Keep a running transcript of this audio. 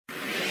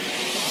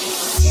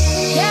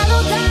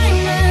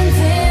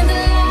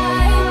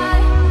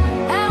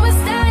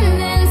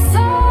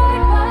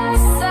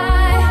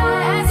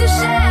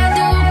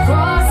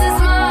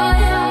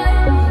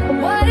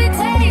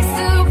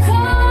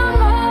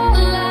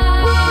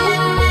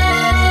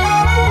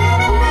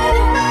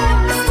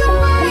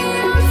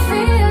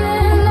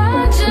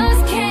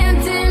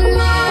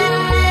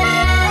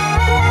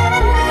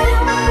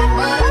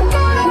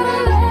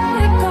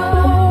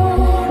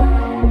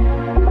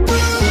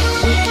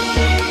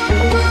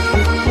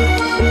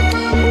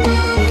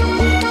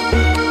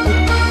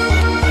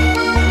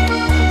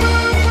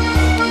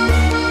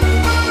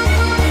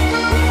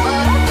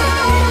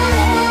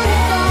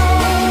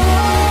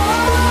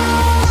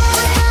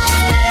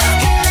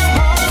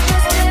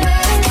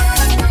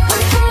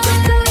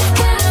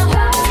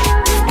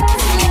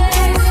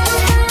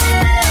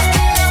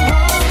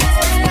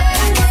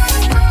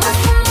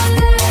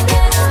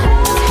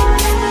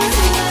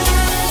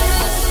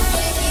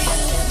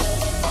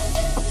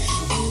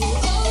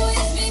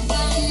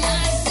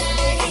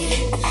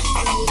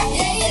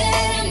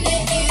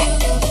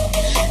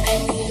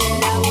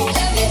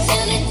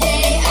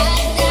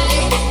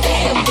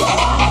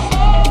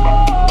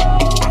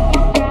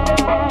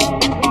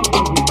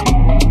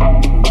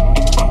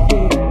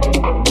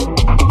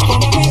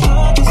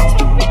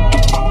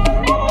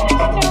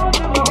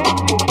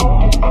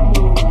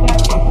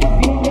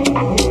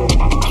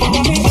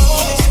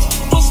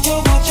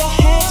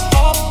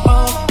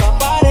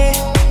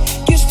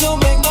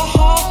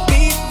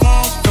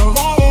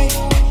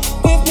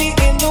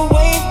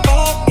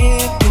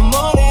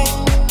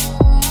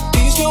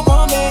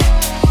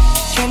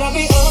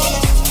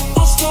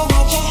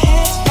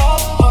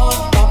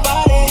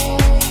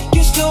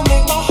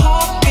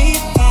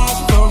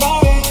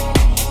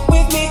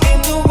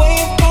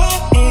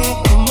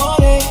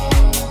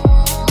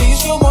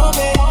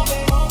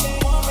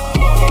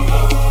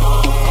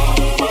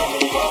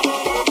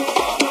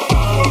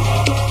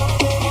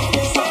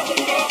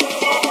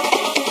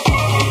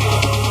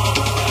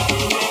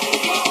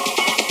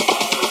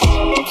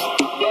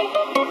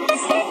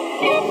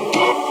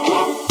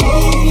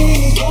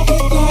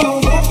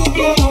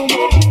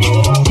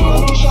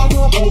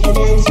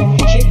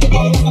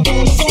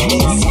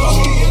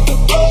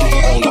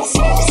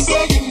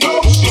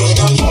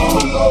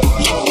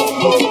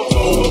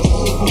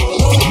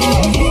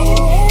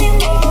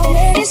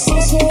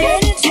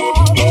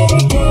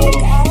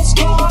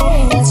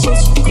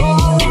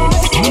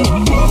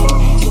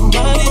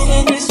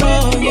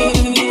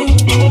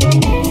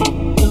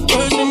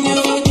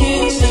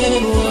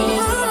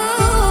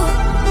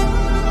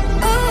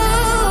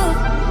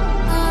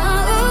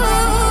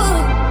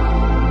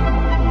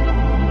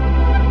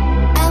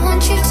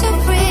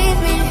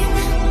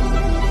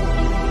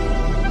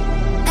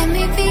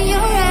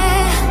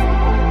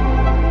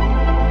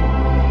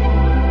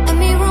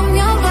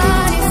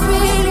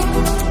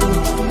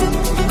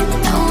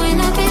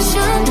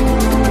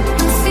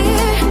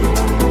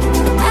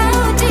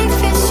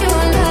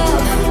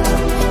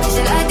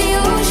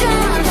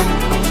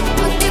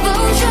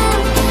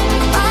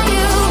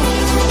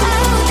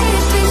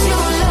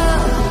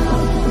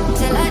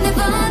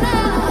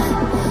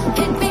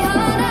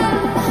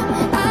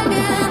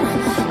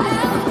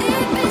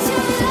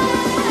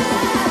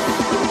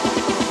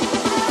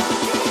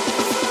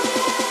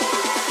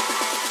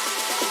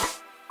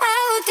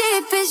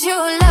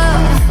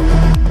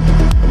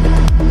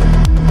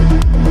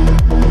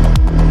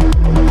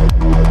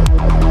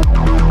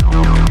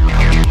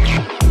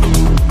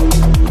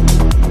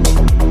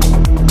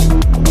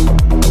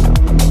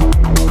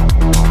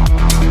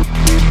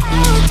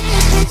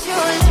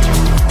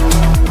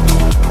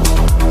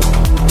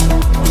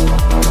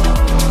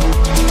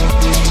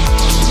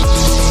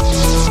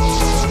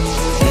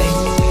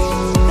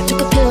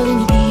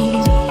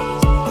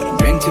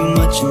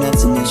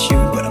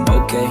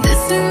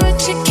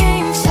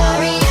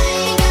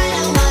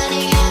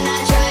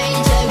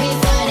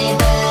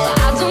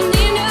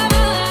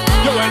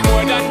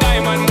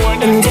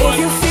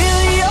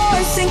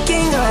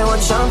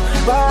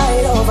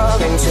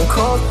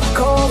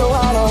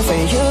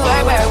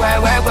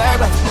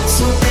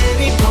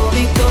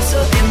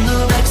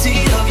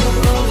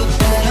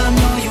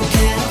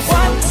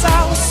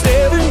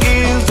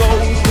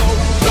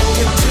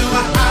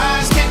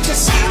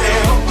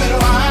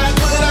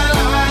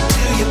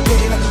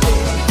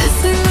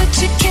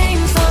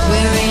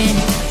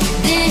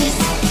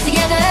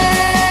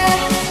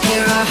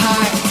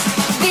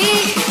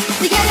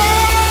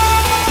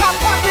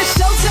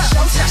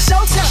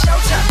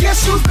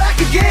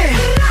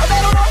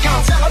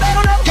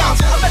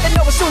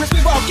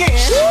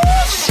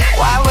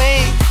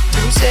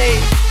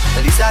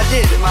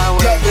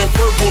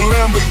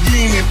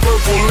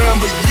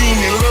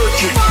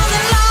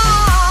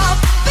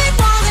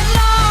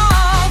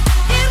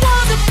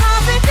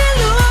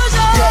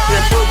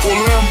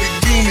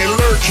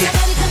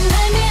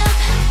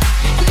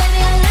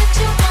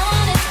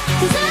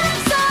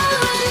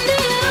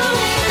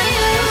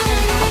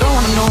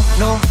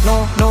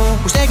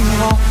Who's taking me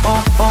home,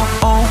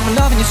 I'm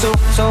loving you so,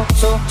 so,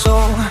 so,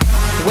 so.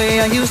 the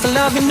way I used to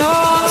love you, no.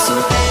 So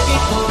baby,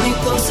 pull me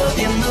closer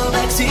in the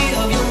backseat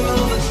of your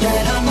Rover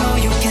that I know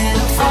you can't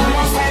afford. All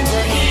my friends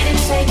are here to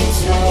take it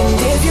slow. And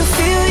if you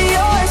feel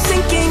you're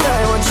sinking, I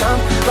will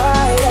jump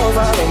right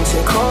over into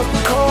cold,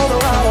 cold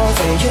water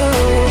for you.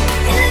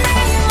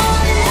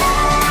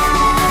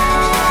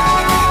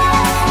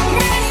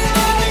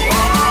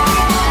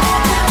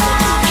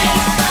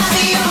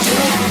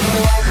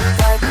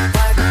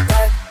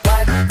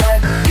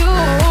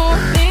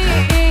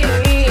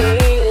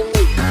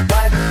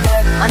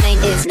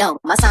 No,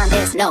 my sign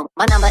is no,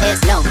 my number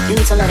is no. You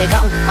need to let it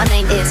go. My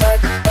name is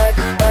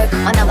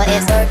my number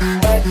is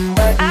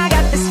I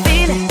got this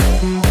feeling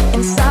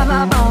inside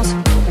my bones.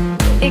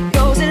 It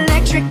goes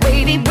electric,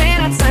 baby, when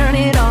I turn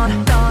it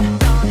on.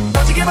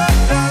 Don't you give up,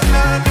 nah,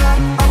 nah,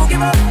 nah. I won't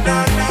give up,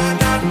 nah, nah,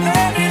 nah.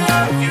 Let me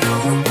love you,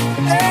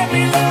 let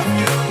me love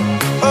you.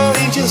 Oh,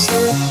 he just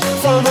heard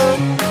from her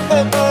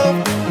above.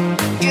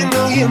 You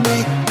know you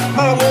make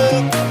my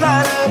world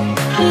light up.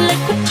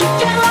 Look what you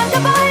can rock the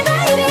boy,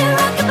 baby,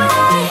 rock the boy.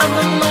 I'm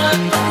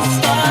a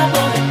star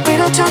boy. We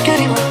don't talk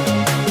anymore.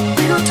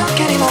 We don't talk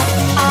anymore.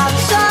 I'm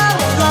so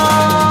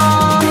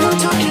alone. We don't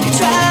talk anymore.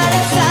 Try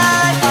to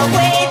find a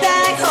way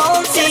back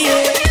home to you.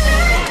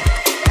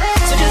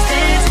 So just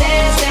dance,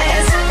 dance,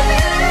 dance.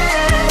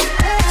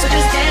 So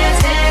just dance,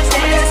 dance,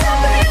 dance.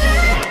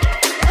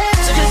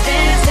 So just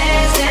dance,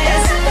 dance,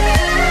 dance.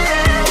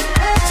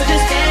 So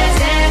just dance,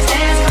 dance,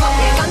 dance. Come on,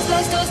 here comes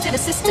close toes to the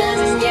system.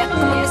 Yeah,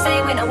 when you say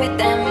we're not with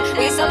them,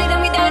 we solid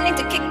and we don't need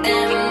to kick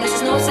them. This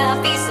is no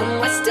southeast and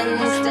western.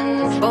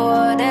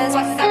 Borders,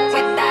 what's up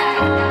with that?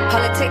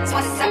 Politics,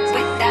 what's up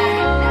with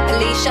that?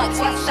 Police shots,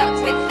 what's up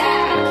with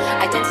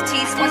that?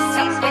 Identities, what's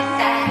up with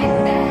that?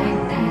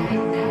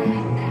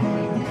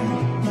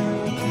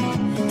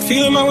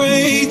 Feel my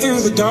way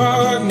through the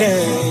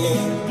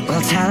darkness.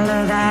 Well, tell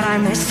her that I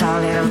miss our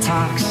little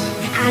talks.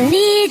 I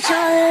need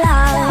your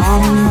love.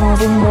 I'm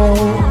moving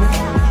more,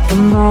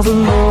 I'm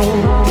moving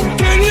more.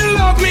 Can you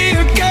love me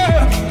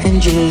again?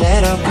 And you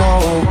let her go.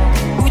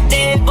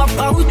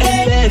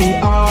 And let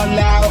it all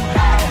out.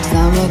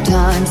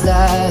 Summertime's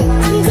love.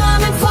 I'm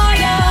coming for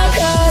you,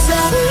 'cause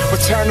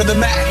Return to the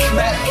Mac.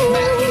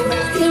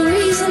 the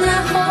reason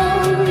I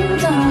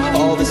hold on.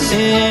 All the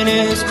sin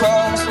is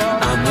crossed,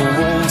 and the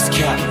walls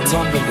kept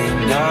tumbling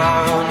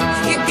down.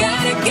 You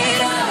gotta get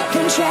up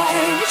and try,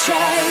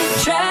 try,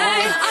 try.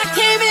 I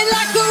came in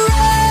like a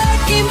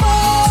wrecking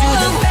ball to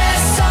the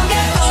best song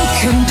ever.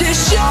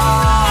 Unconditionally,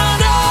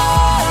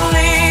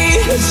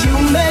 'cause you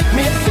make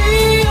me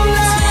feel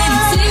like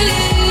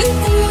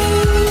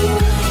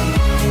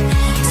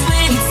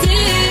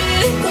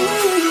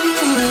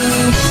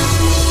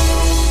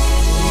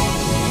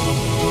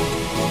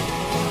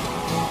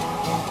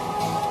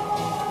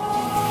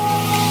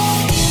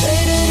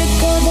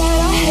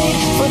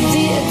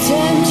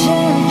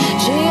attention.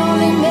 She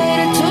only made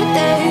it 2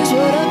 days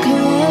with a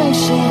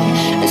connection.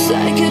 It's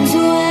like you'd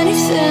do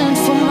anything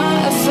for my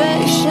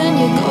affection.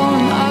 You're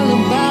going all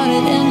about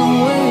it in the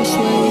worst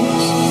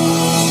ways.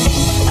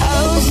 I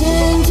was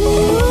into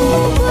you,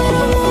 but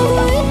I'm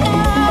over it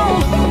now.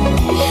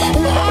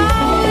 And I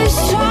was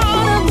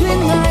trying to be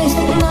nice,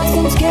 but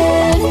nothing's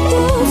getting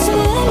through. So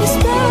let me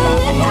spell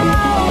it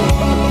out.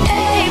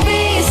 A, B,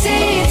 C,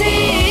 D,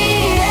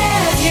 E,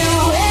 F. You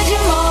and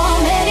your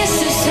mom and your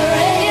sister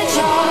and your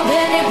job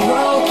and your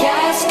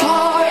broke-ass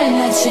car and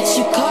that shit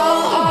you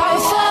call art.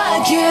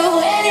 Fuck you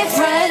and your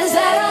friends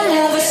that I'll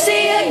never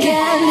see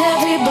again.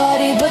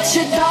 Everybody but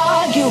your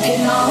dog, you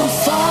can all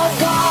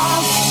fuck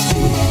off.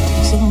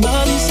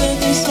 Somebody said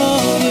they saw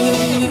you.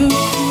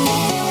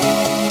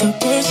 The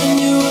person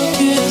you were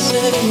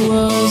kissing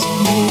wasn't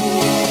me.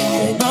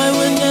 And I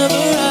would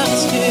never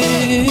ask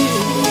you.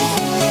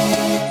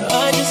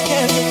 I just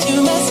can't get to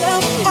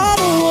myself. I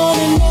don't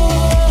wanna know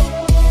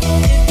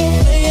if you're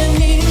playing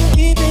me,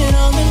 keep it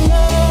on the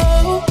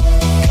low.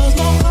 'Cause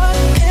my heart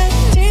can't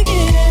take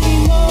it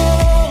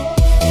anymore.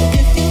 And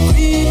if you're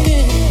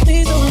creeping,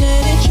 please don't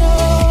let it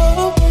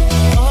show.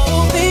 Oh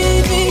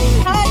baby,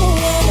 I don't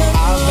wanna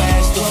know. I've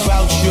asked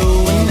about you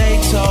and they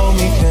told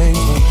me things,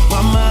 but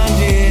my mind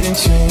didn't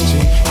change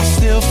it. I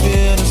still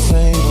feel the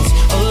same.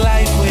 It's a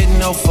life with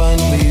no fun.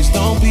 Please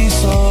don't be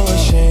so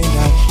ashamed.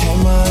 I had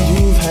mine,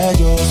 you've had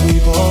yours. We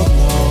both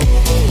know.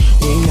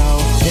 We know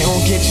they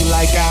won't get you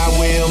like I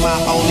will. My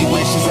only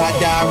wish is I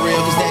die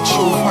real, 'cause that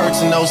truth hurts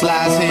and those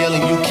lies heal.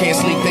 And you can't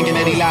sleep thinking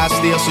that he lies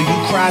still, so you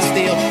cry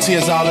still.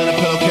 Tears all in a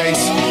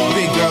pillowcase.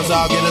 Big girls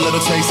all get a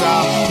little taste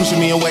out, pushing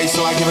me away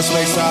so I give her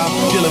space out.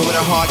 Dealing with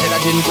a heart that I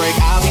didn't break.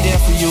 I'll be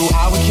there for you,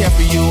 I would care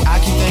for you. I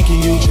keep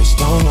thinking you just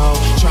don't know.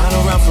 Trying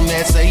to run from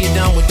that, say you're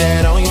done with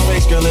that. On your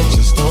face, girl, it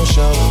just don't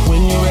show.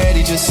 When you're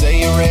ready, just say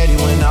you're ready.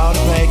 When all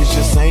the baggage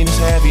just ain't as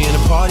heavy and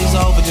the party's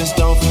over, just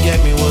don't forget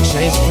me. We'll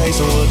change the pace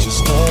and we'll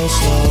just go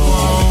slow. You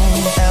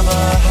won't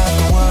ever have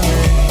to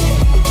worry.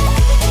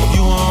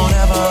 You won't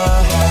ever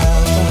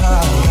have to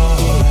hide.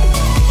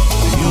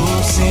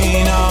 You've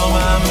seen all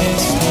my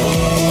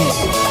mistakes,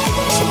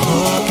 so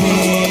look me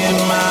in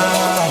my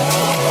eyes.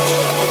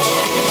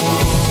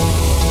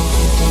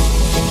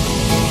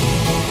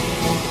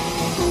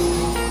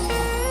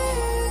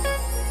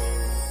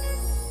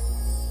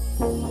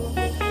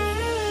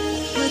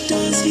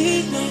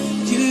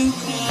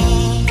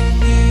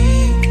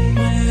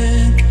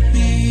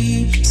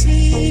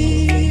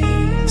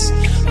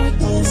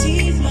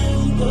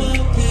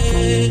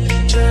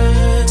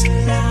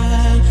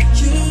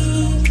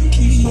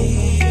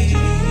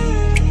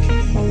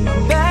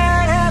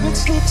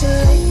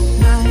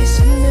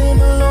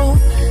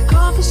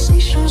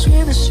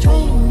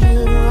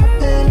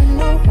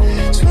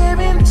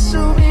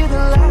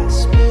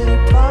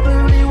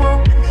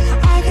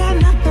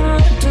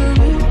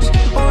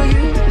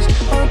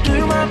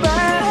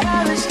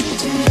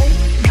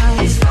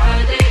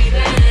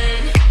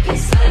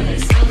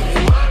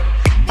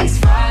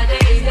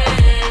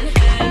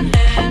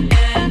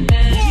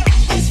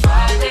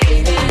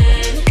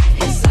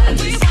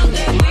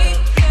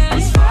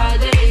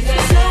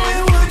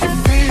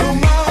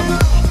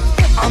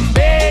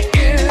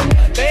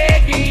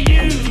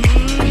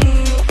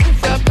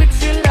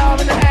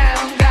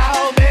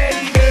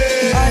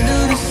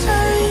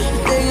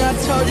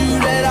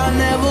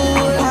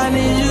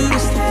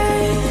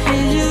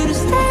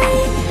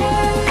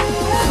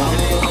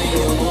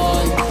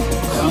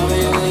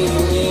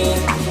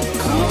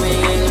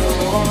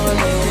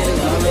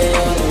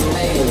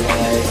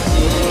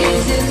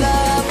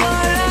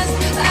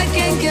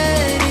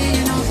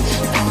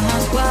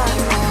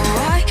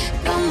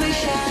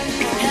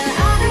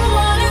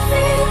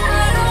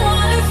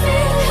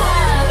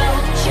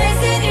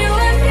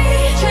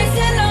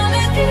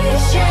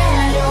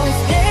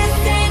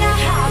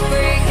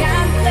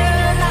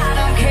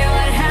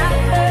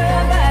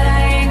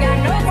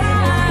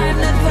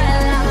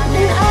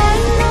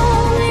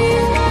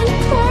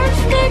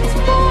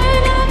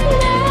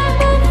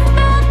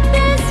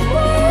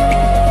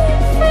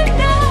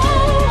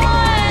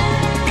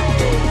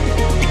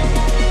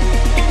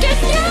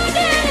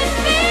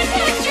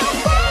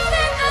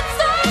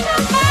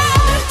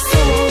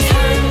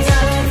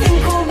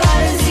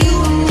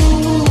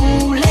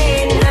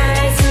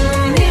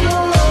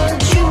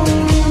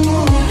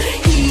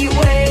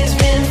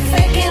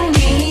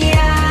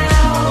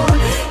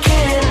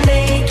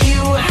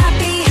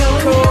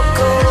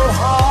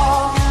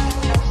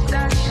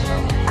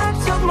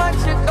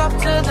 off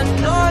to the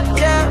north,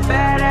 yeah.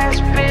 Badass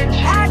bitch.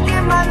 I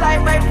get my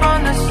light right from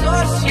the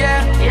source,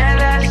 yeah. Yeah,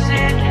 that's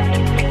it.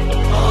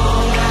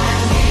 All I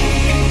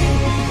need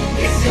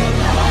is your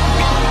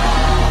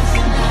love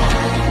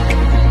tonight.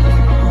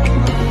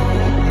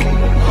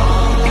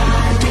 All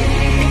I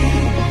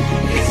need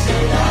is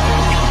your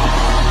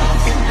love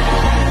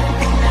tonight.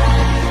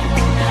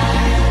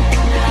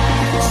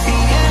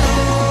 See you.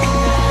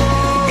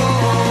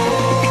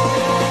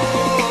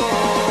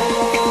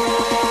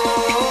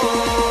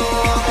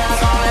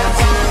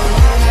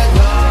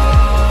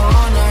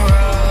 On the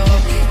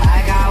road, I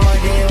got what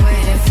they're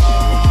waiting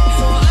for.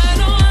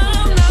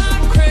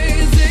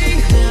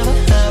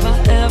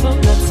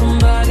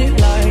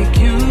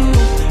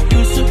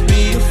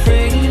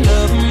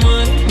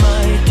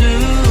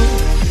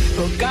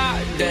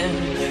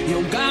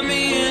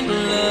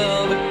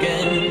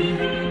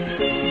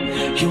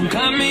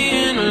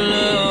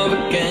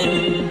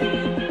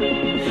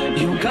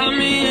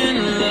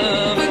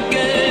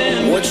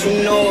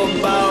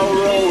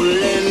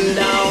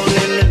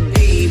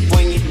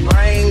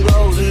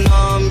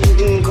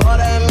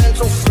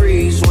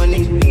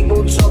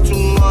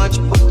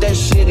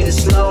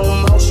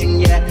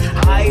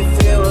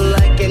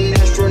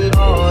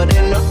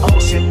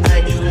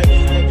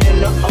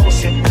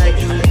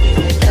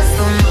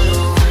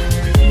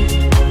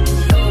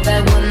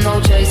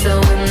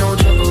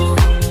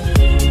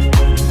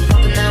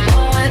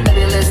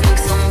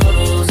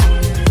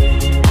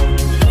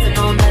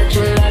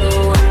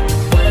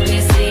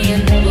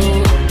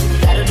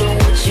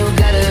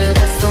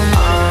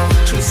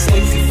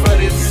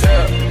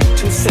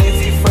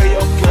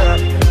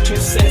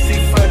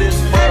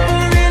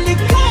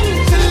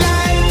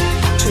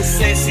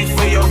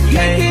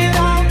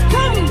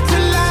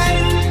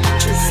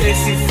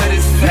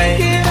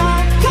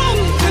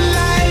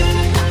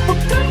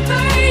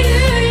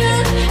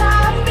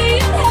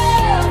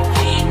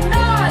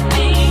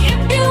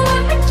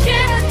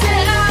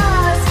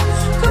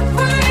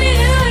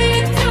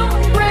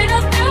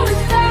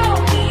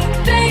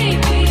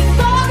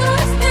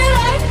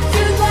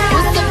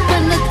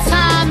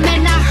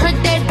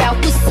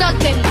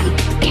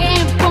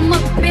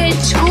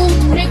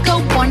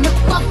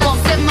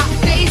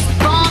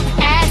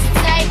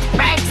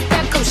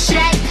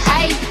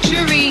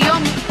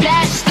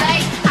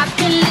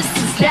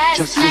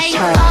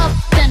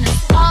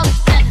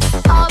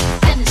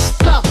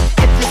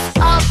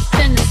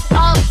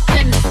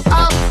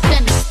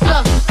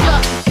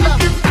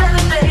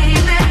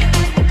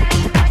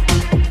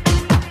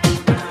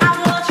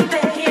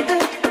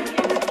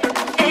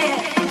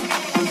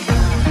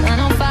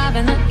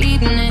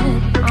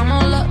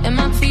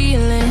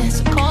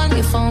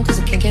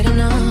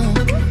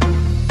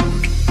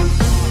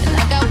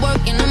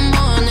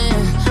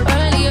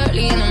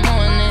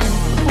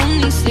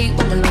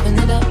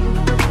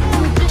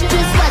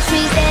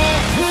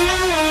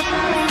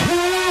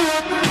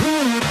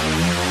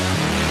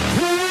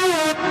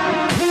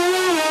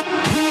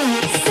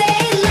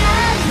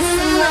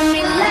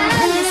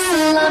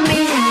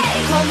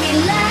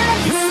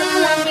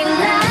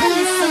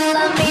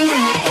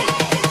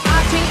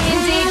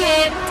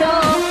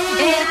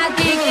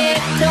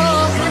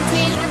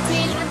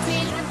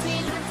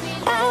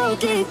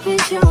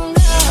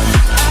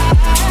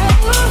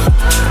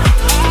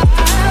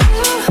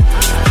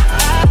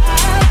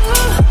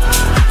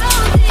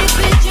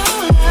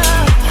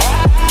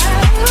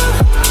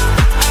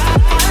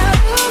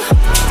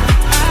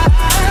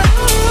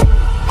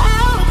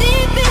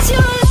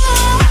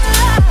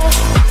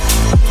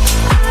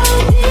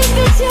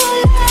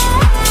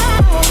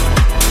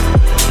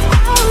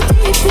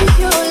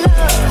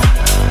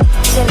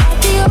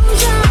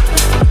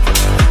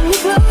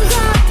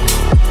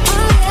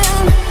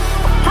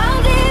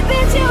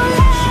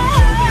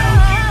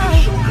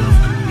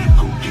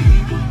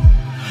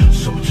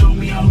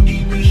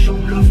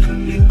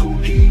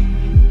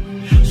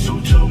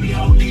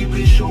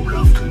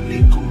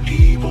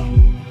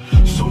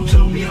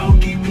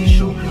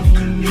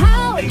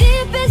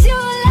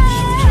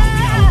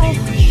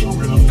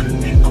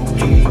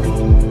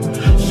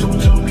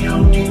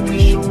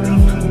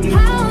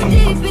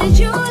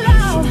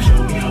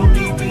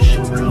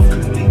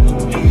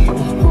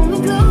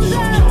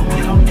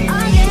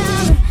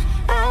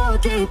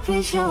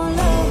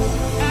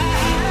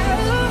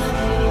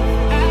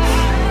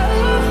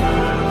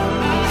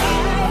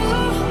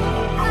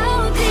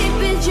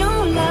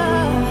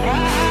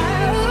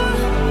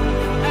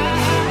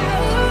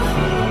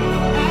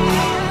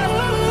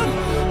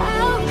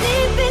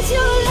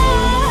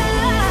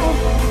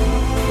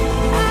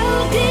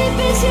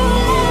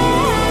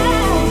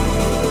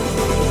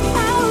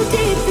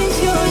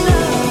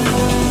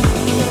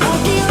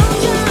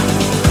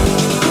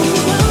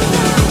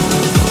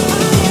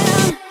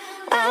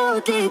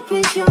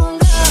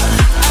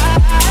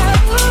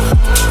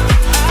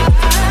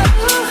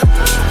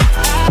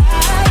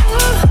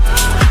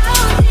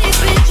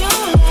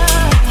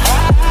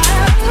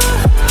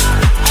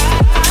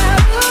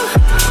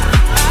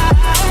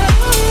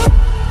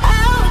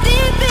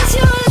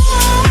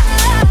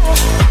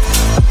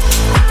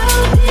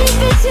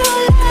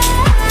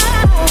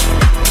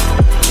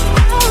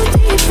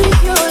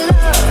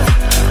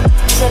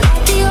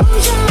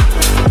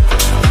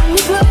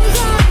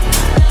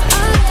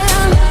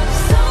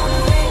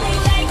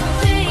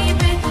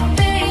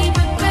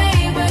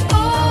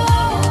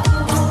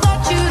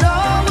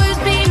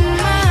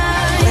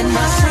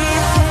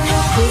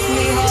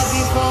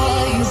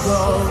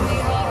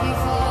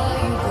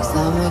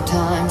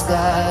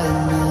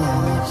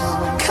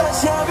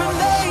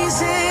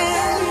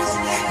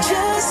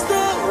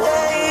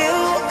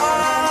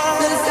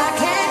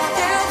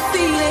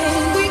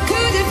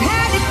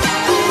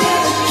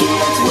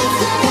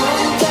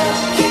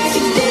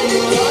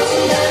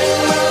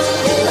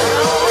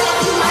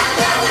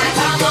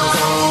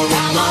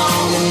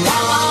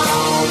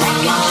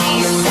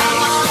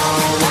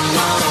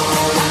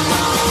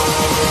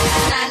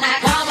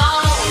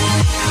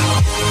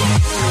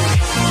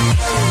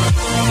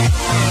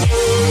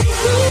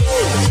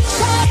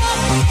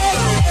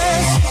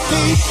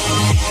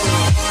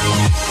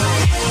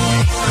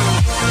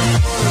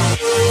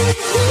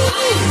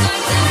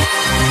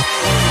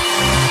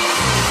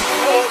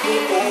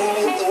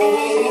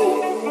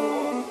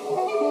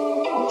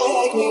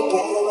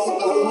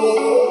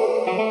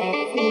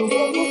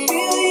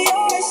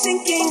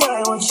 thinking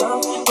I would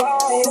jump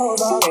right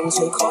over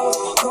into cold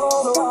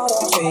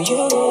water for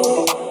you.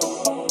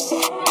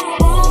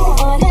 I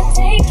wanna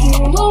take you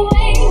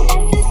away,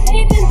 let's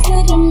escape into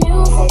the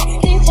music.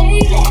 DJ,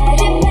 let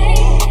it play.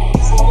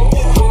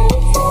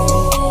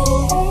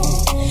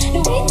 The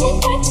way they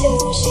got to,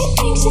 she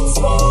thinks it's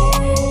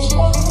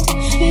special,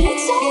 but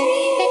it's sorry.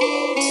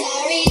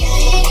 Sorry, I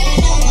ain't got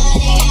no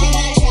money, and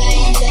I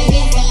trying to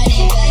be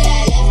funny, but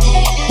I left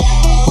it at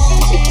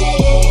home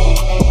today.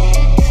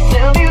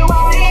 Tell me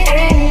why it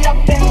ain't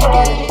nothing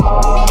but a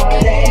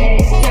party.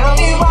 Tell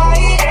me why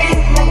it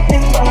ain't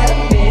nothing but a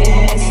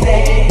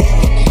mistake.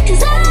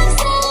 'Cause I'm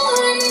so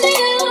into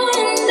you,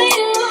 into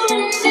you,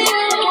 into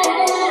you.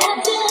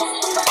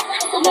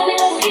 So baby,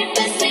 let's keep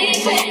it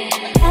secret.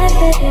 I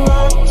bet you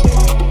want to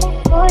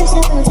for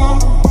some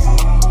time.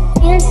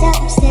 Can't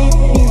stop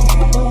stepping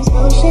those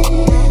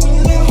motions.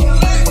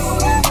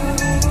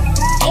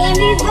 And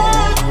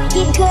before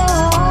you go,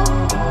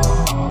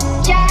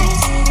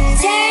 just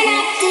turn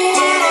up the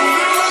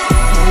lights.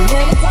 I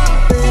never thought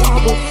that I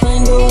would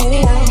find a way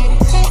out.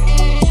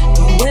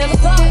 I never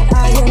thought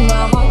I'd hear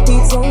my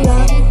heartbeat so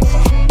loud.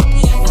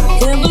 I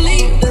can't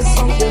believe there's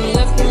something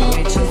left in me.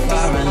 Too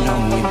far, I know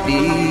we'd be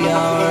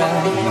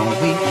alright. No,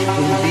 we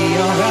will be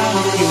alright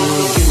with you.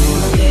 You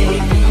stay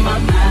in my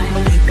mind,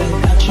 think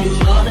about you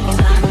all the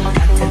time.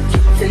 Got to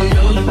get to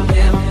know you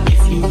well.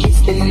 If you kiss,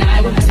 then I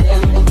will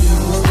tell. You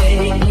stay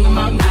in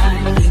my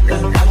mind, think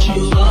about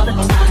you all the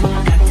time.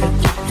 Got to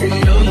get to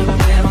know you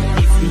well.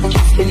 If you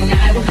kiss, then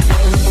I will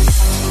tell.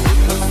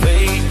 The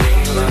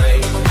fading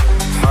light,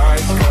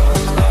 hearts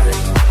collide,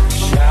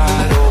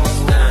 shadows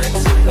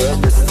dance in the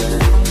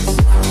distance.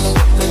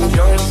 Something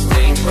just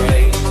ain't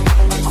right,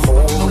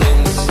 cold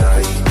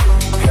inside.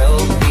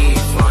 Help me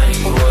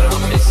find what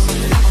I'm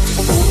missing.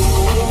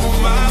 Oh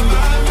my,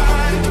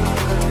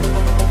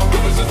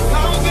 there's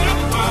 1,000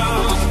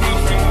 miles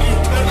between you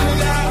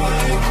and I.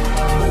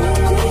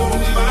 Oh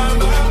my,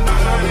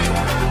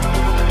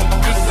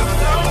 there's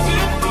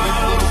 1,000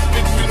 miles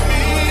between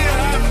me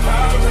and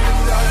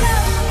paradise.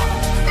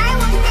 I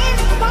will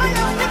never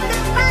follow with the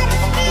body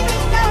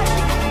feeling low.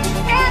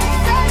 Girl, it's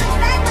so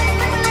right when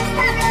my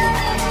stomach.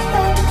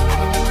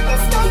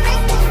 This don't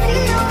make me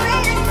feel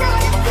right until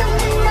the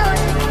feeling low.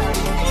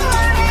 You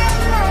already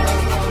know.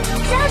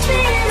 Just me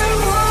in the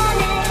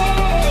morning,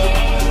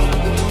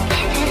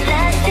 and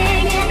last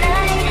thing at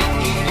night,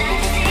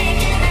 last thing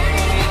at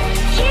night.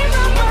 Keep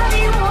my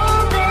body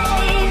warm,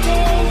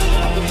 baby.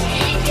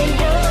 You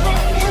know it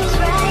feels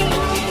right.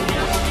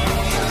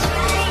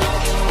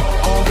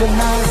 All the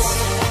nights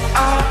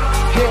I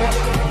get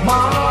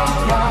my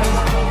eyes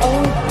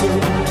open.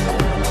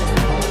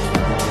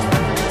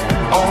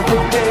 All the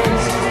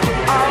days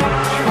I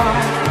try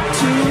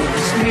to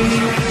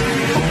sleep.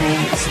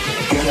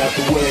 Get out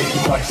the way,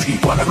 like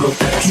sleep when I go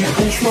down. Can't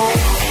control.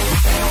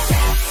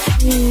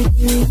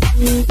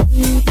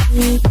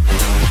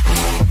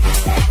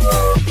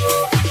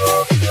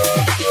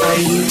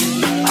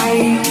 Are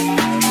you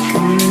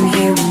coming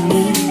here with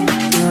me?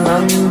 You're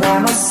running by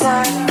my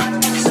side,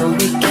 so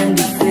we can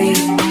be free.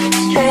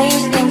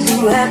 Strange things do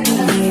happen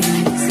here.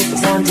 It's the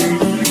time to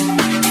leave.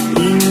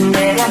 Leaving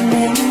there at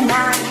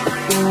midnight.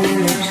 In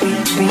the tree,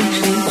 tree,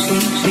 tree,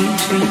 tree, tree,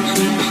 tree,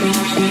 tree, tree,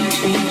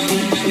 tree,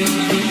 tree, tree, tree,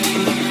 tree.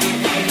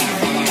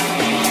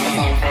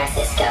 San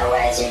Francisco,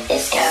 where's your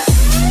disco?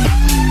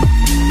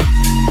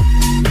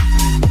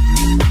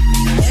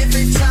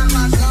 Every time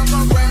I come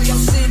around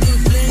your city,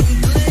 bling,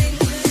 bling,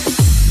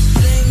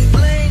 bling,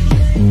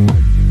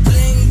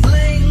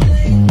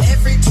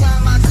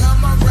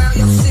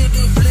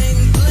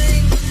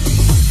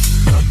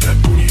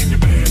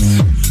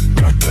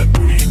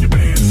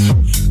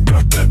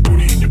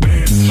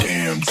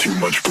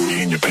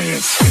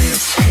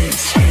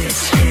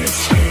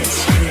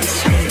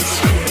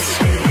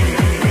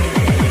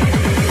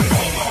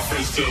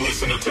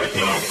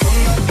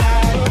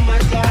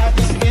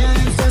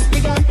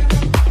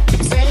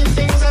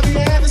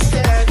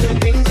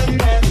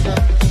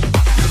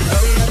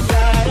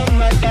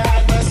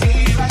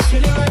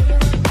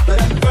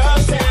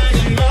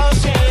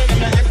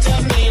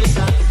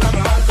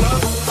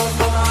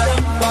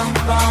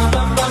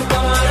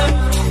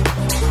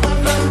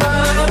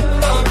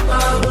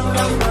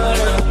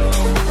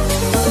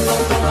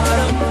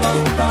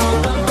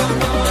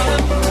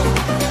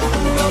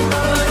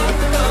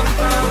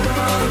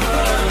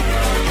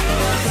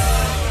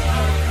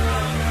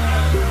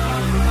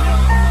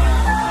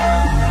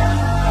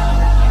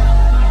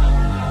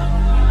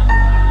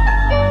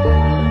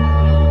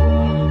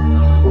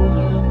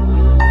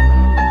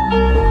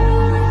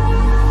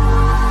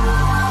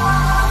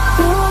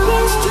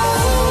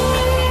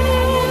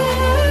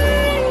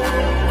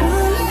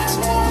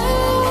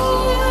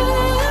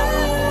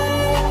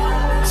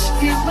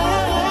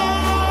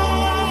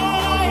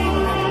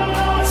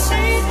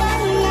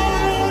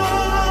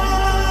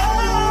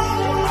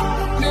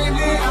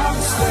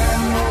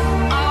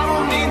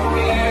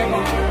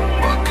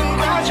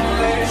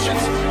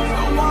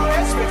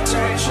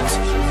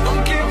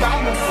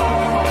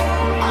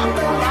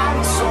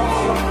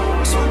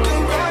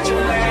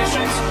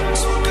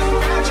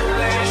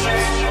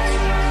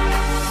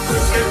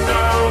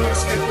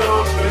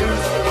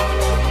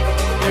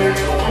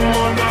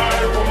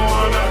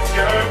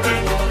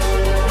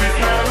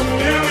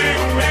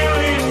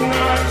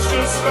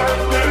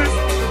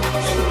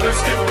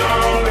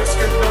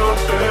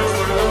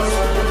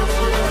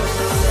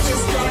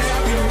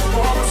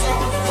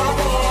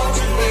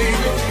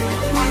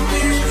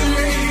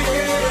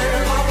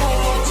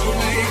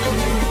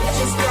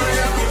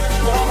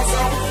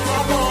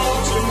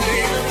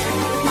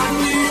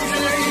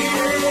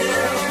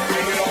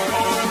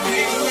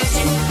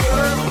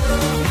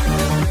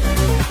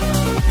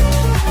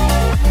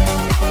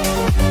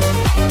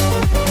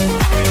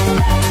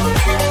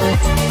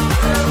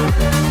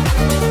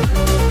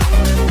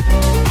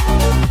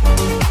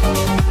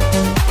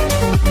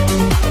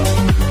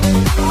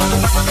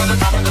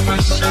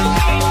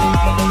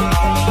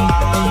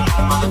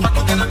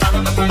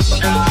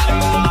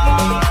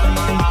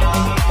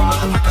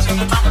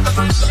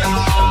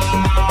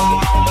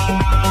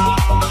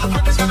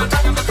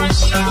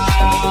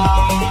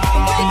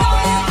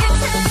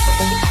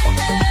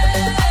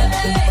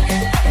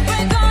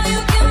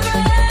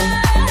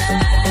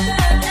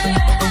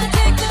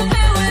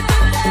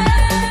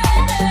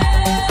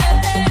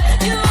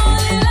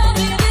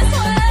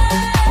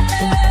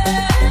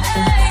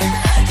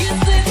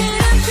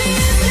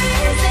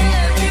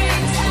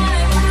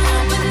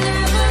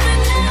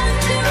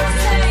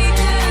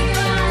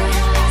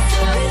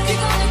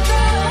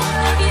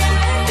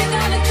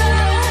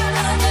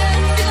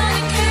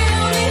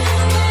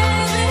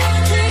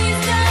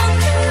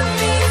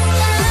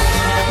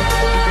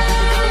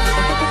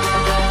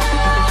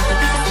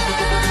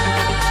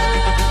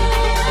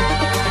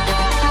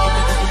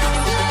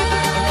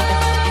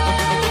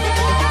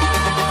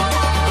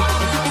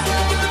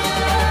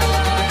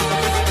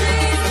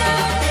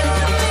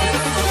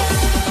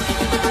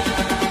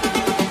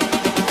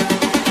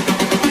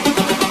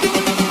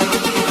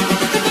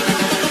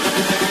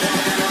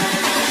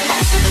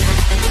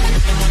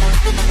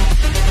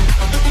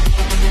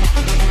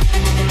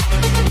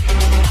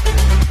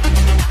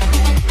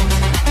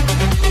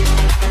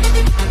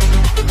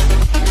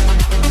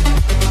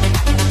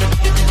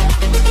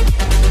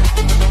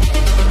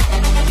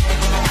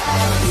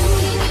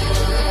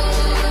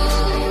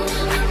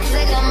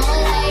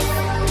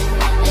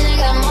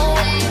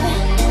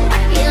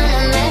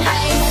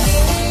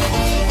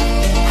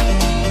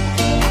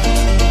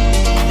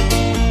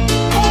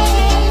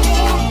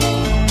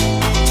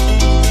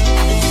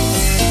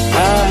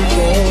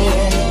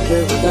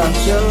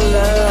 without your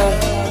love.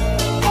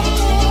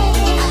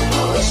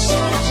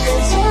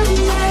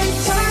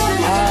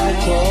 I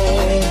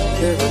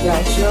can't live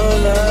without your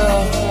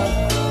love.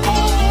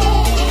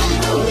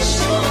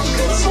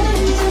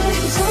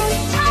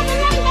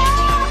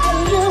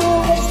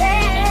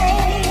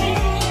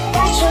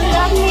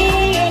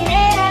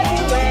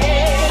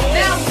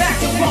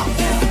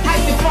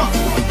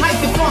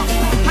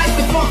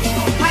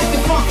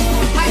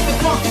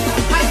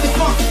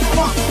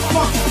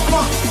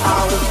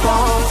 I was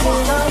born to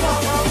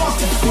love,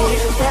 to feel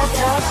that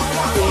touch,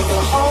 with the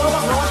whole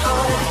of my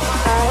heart.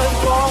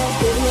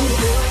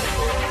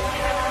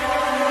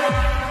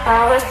 I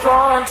was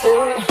born to.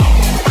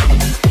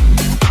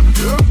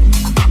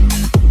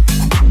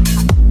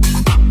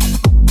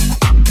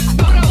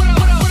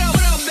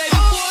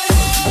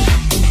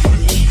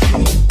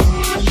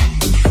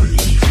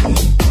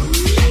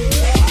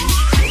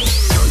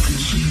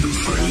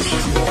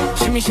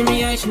 Shimmy, shimmy,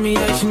 yeah,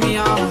 shimmy,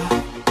 yeah.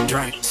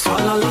 Drink. So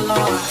la la la.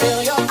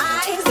 Feel your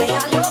eyes, they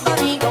are your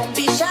body. Don't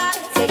be shy,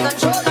 take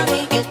control of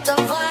me. Get the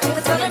vibe,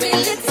 it's gonna be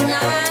lit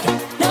tonight.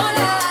 No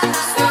lie.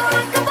 So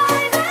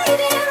rock-a-bye,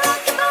 baby,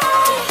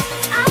 rock-a-bye.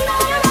 I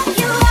know you rock,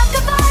 you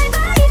rock-a-bye,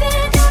 baby.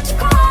 Don't you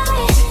cry.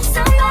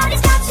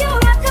 Somebody's got you,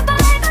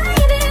 rock-a-bye,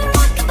 baby,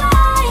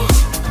 rock-a-bye,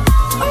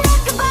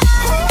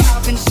 rock-a-bye.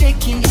 I've been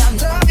shaking, I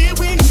love it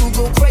when you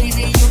go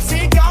crazy. You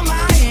take all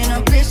my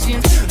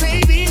inhibitions,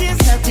 baby. There's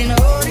nothing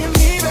holding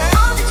me back.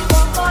 All that you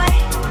want, boy,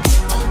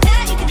 all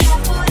that you can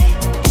have, boy.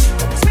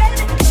 It's ready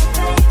to be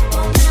played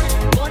all night.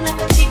 One of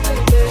the people,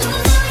 girl.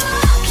 Who's gonna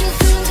rock you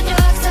through the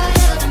dark side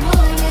of the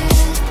moon, yeah?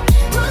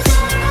 Who's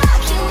gonna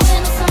rock you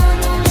when the sun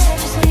don't let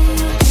you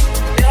sleep?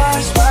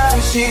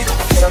 Despacito,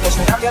 quiero que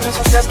se cambie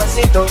esos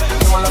despacito,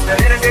 como los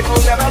pereres que con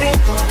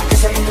laberinto, que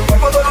se tu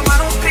cuerpo todo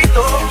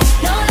manuscrito.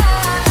 No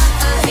lie,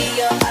 I see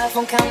your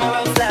iPhone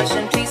camera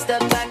flashing. Please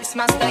step back, it's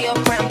my style,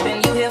 you're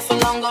cramping. You here for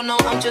long, oh no,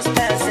 I'm just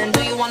passing.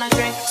 Do you wanna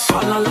drink? So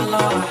la la la.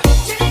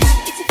 Turn it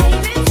up, it's your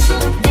favorite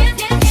song. Dance,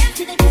 dance, dance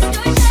to the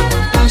distortion.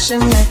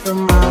 Passionate from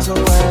miles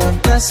away,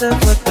 blessed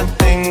with the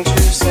things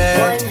you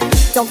said.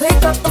 Don't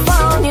pick up the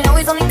phone, you know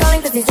he's only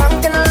calling 'cause he's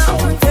drunk and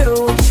alone too.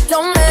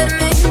 Don't let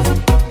me.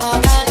 I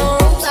got no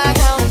rules, I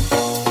got.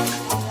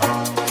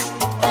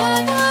 I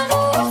got no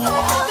rules,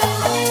 I've been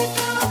running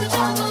through the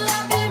jungle,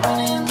 I've been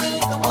running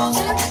with the wolves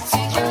to get to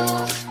you,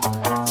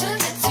 to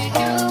get to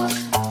you,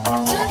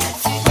 to get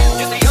to you.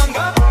 Just a young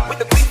gun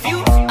with a quick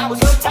fuse. I was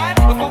so tired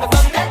before the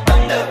thunder,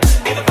 thunder,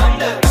 be the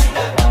thunder,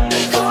 thunder, thunder.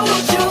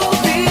 Could you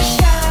be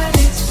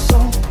shining so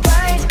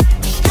bright?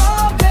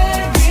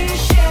 Strawberry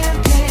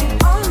champagne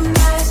on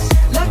ice.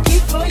 Lucky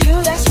for you,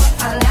 that's what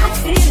I like.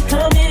 Feel it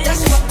coming,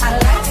 that's what I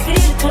like.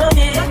 Feel it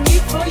coming. Lucky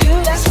for you,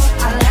 that's what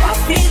I like.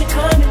 Feel it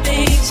coming,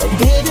 babe. So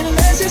baby,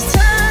 let's just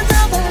turn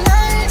down the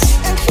lights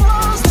and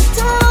close the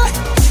door.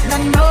 And I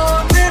know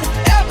that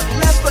ever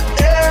lasts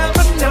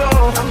forever. No,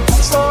 I'm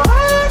so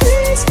highly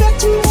expect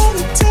you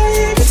wanna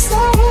take it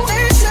slow.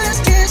 Let's just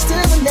kiss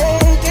till we're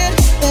naked,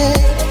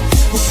 babe.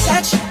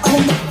 Versace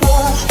on the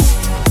floor.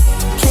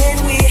 Can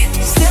we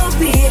still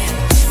be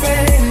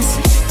friends?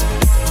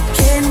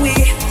 Can we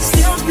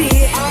still be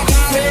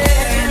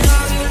friends?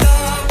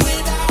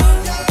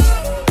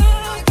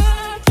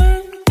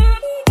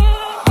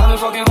 I've been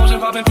fucking hoes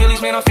and popping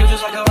pillies, man, I feel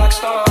just like a rock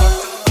star.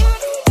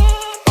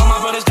 All my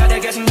brothers got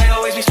that gas and they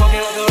always be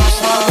smoking like a rock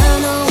star.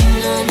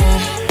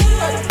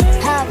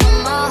 Half of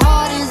my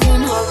heart is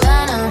in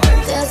Havana.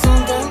 There's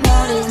something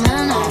about his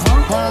manner.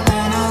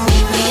 Havana,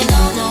 you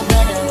know no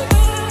better.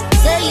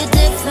 Say you're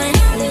different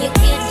when you're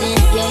kidding.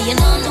 Yeah, you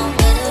know no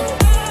better.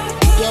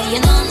 Yeah, you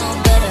know no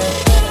better.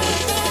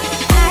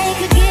 I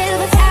could give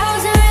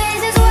 1,000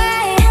 reasons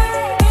why,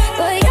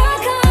 but you're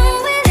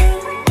going,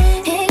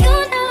 and you know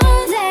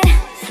that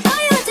all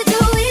you have to do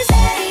is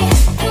stay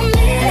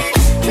committed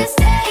to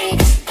stay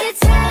the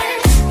time.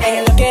 And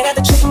you're looking at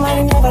the truth, I'm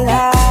writing over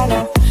lie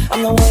now.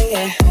 I'm the one,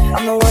 yeah.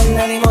 I'm the one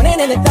early morning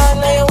in the dark,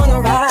 now you wanna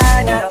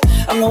ride now.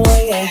 I'm the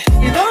one, yeah.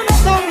 You don't know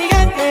so me,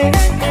 yeah.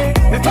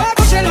 Me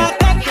pago se lo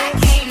ataque. I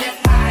came to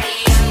party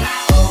on my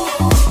own.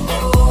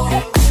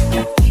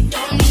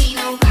 Don't need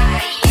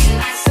nobody in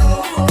my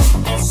soul,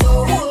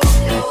 soul,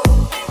 no.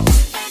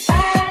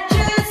 I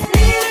just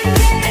need to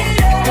get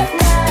it off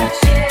my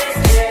chest.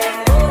 Yeah,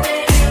 more than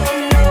you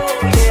know,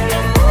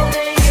 yeah, more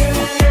than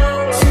you know.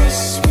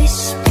 Swish, swish,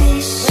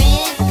 swish.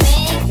 Red,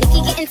 red, Nicky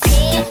getting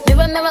tan.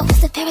 Mirror, mirror, who's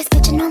the fairest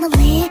bitch in all the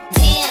land?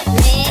 Damn,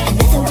 man,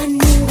 another one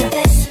in the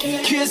basket.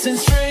 Kissing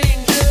strangers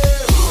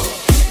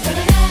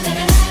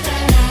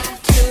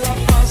till I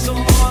find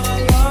someone I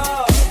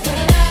love.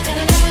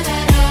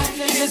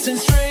 Kissing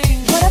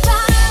strangers.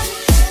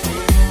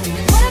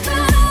 What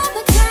about all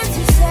the times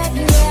you said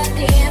you had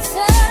the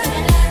answer?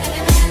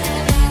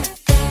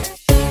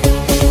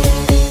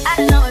 I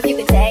don't know if you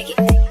could take it.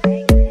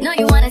 No,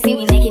 you wanna see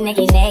me naked,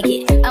 naked,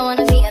 naked. I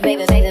wanna be a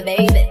baby, baby,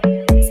 baby.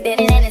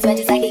 Spinning in his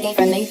wedges like he came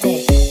from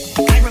Maytag.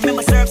 I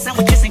remember syrup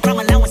sandwiches and crumb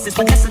allowances,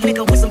 but that's a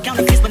nigga with some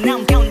counterfeits. But now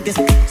I'm counting this.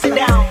 Sit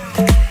down,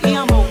 mi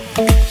amor.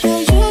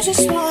 You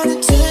just wanna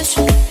touch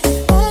me,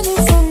 I know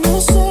from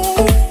the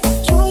start.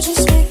 You're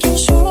just making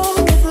sure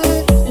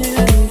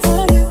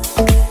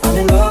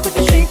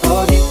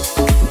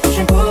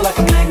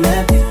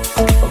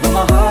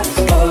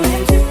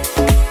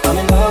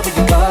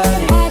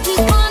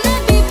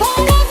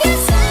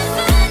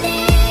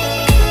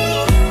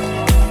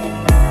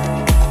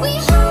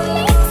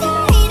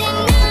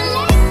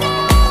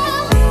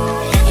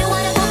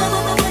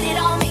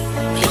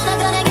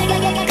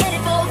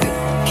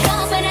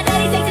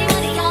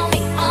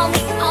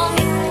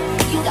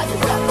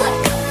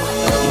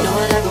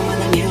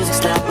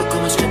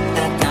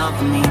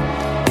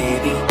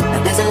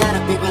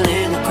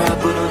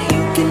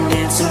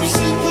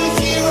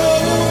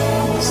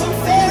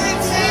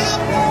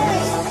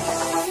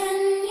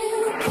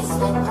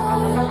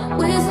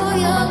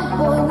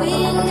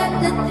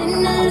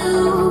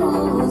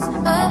lose.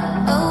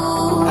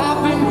 Oh, I've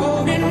been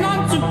holding on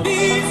to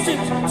pieces,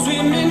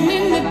 swimming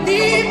in the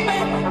deep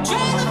end,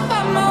 trying to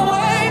find my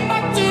way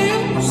back to you,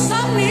 'cause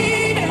I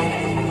need it.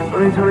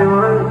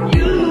 2021.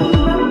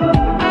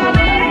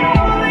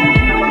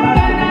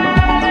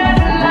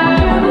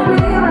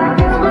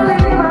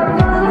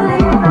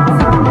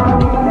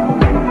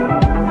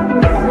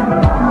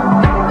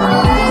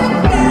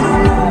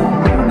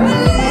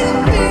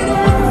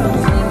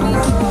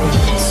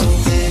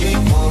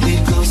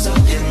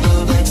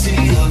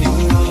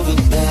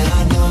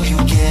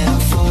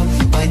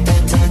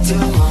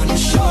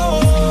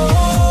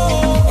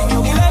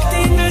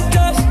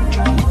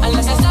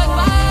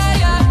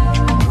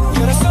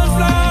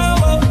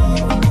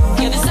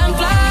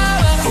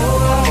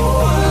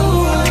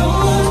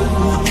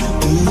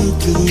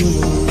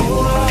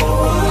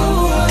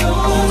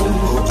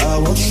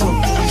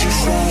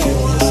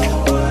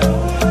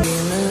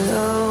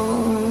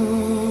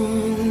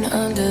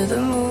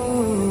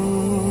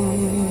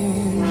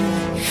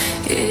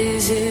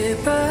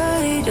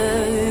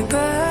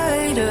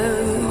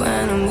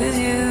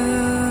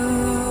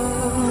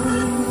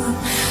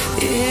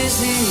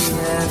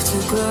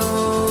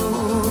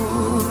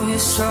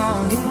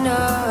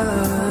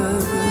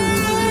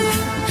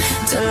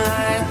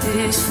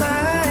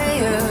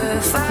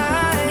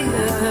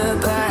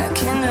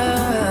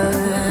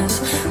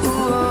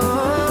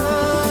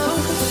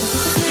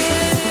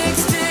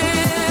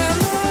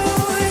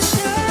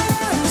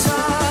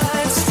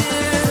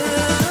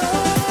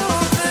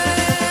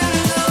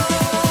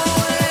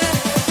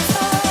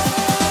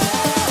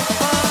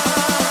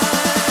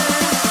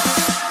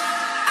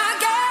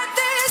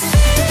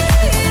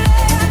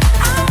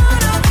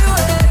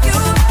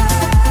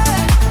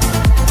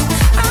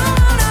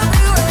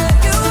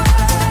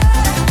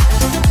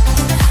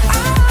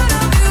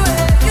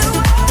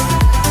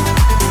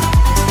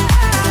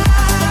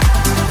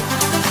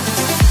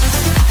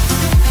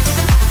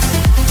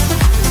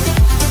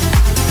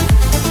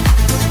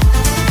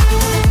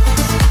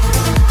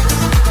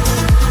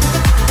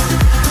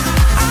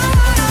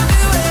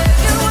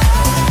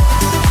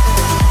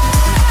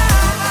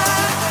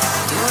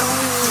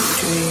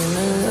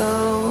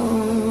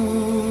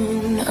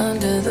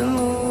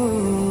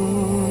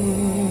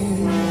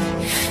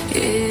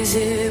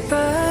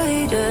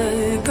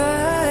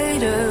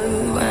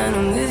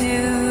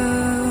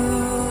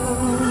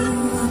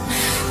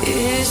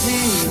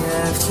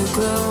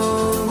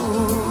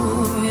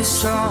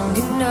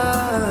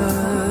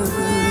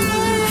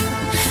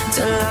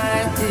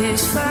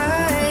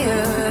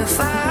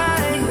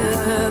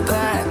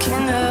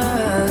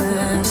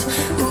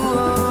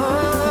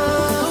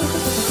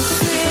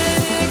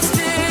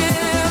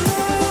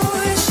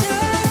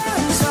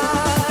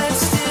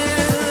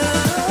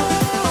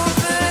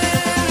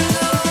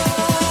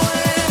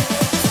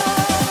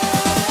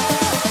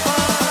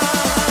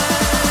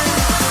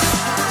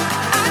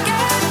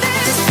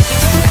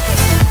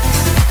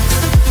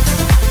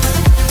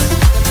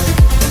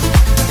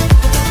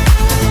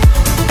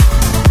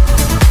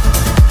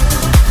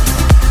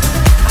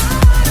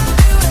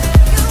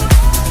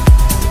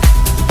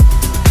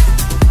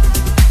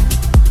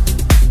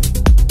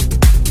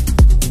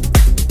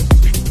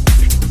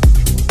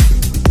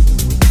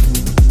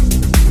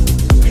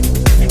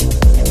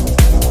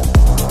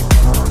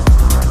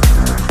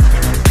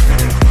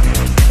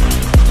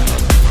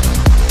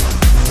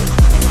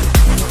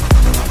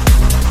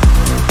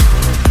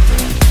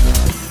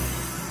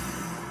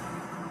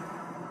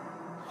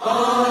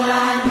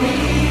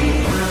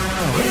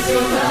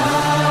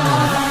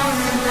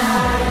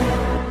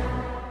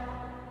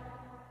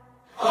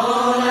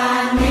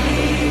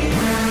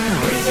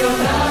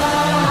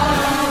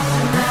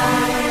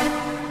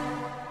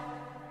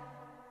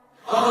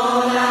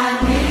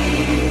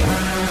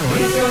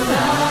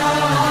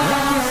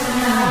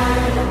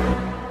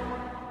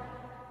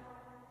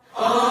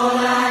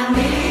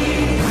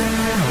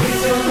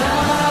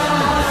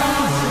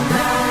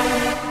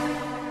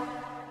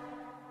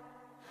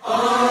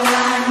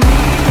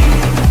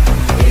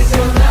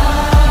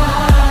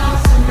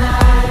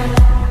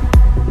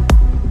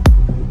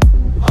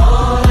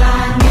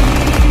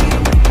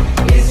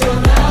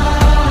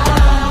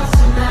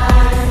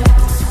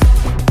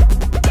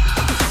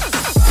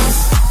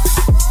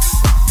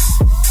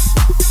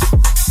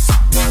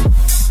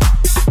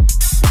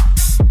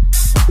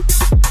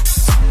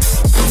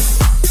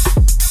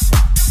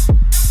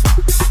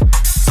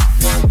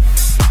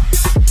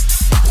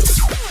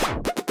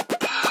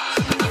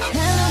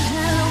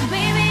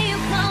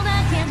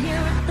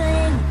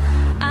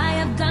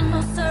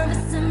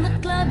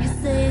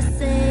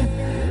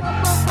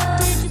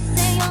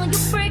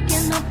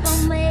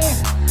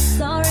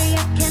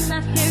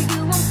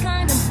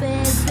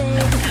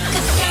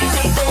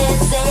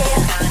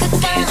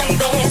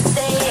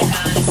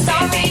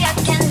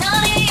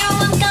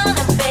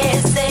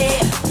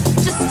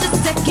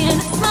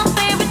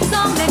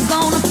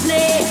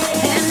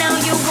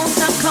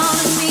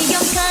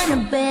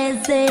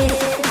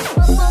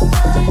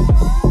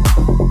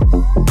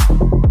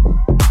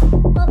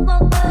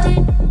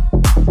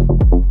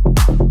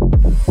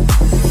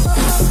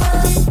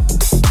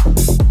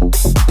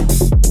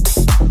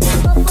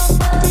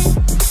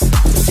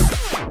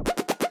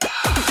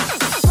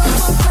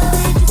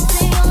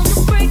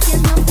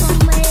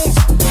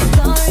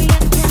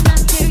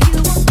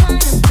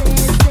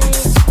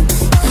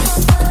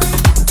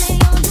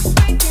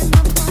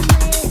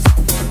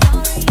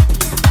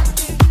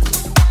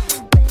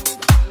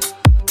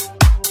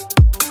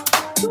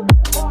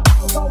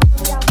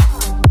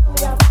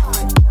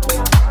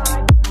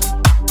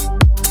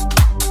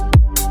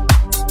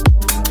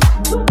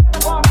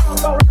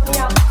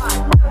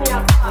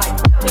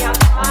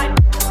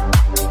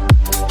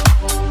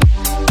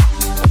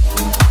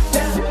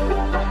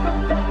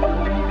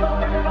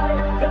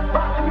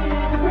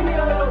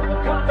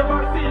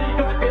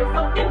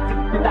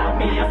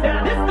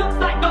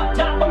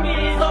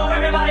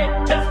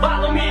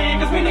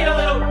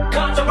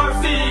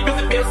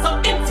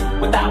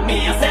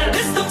 me. I said,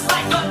 this looks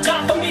like a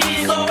job for me.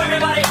 So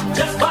everybody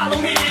just follow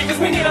me, cause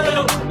we need a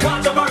little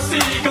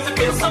controversy, cause it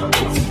feels so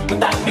empty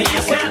without me.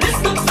 I said, this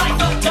looks like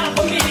a job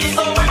for me.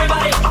 So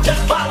everybody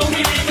just follow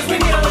me, cause we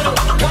need a little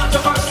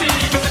controversy,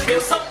 cause it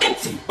feels so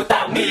empty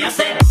without me. I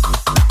said,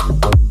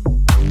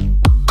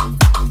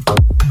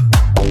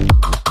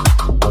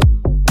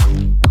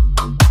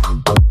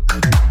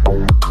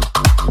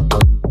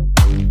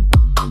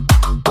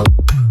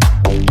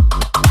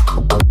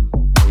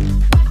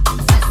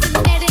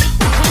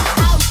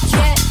 House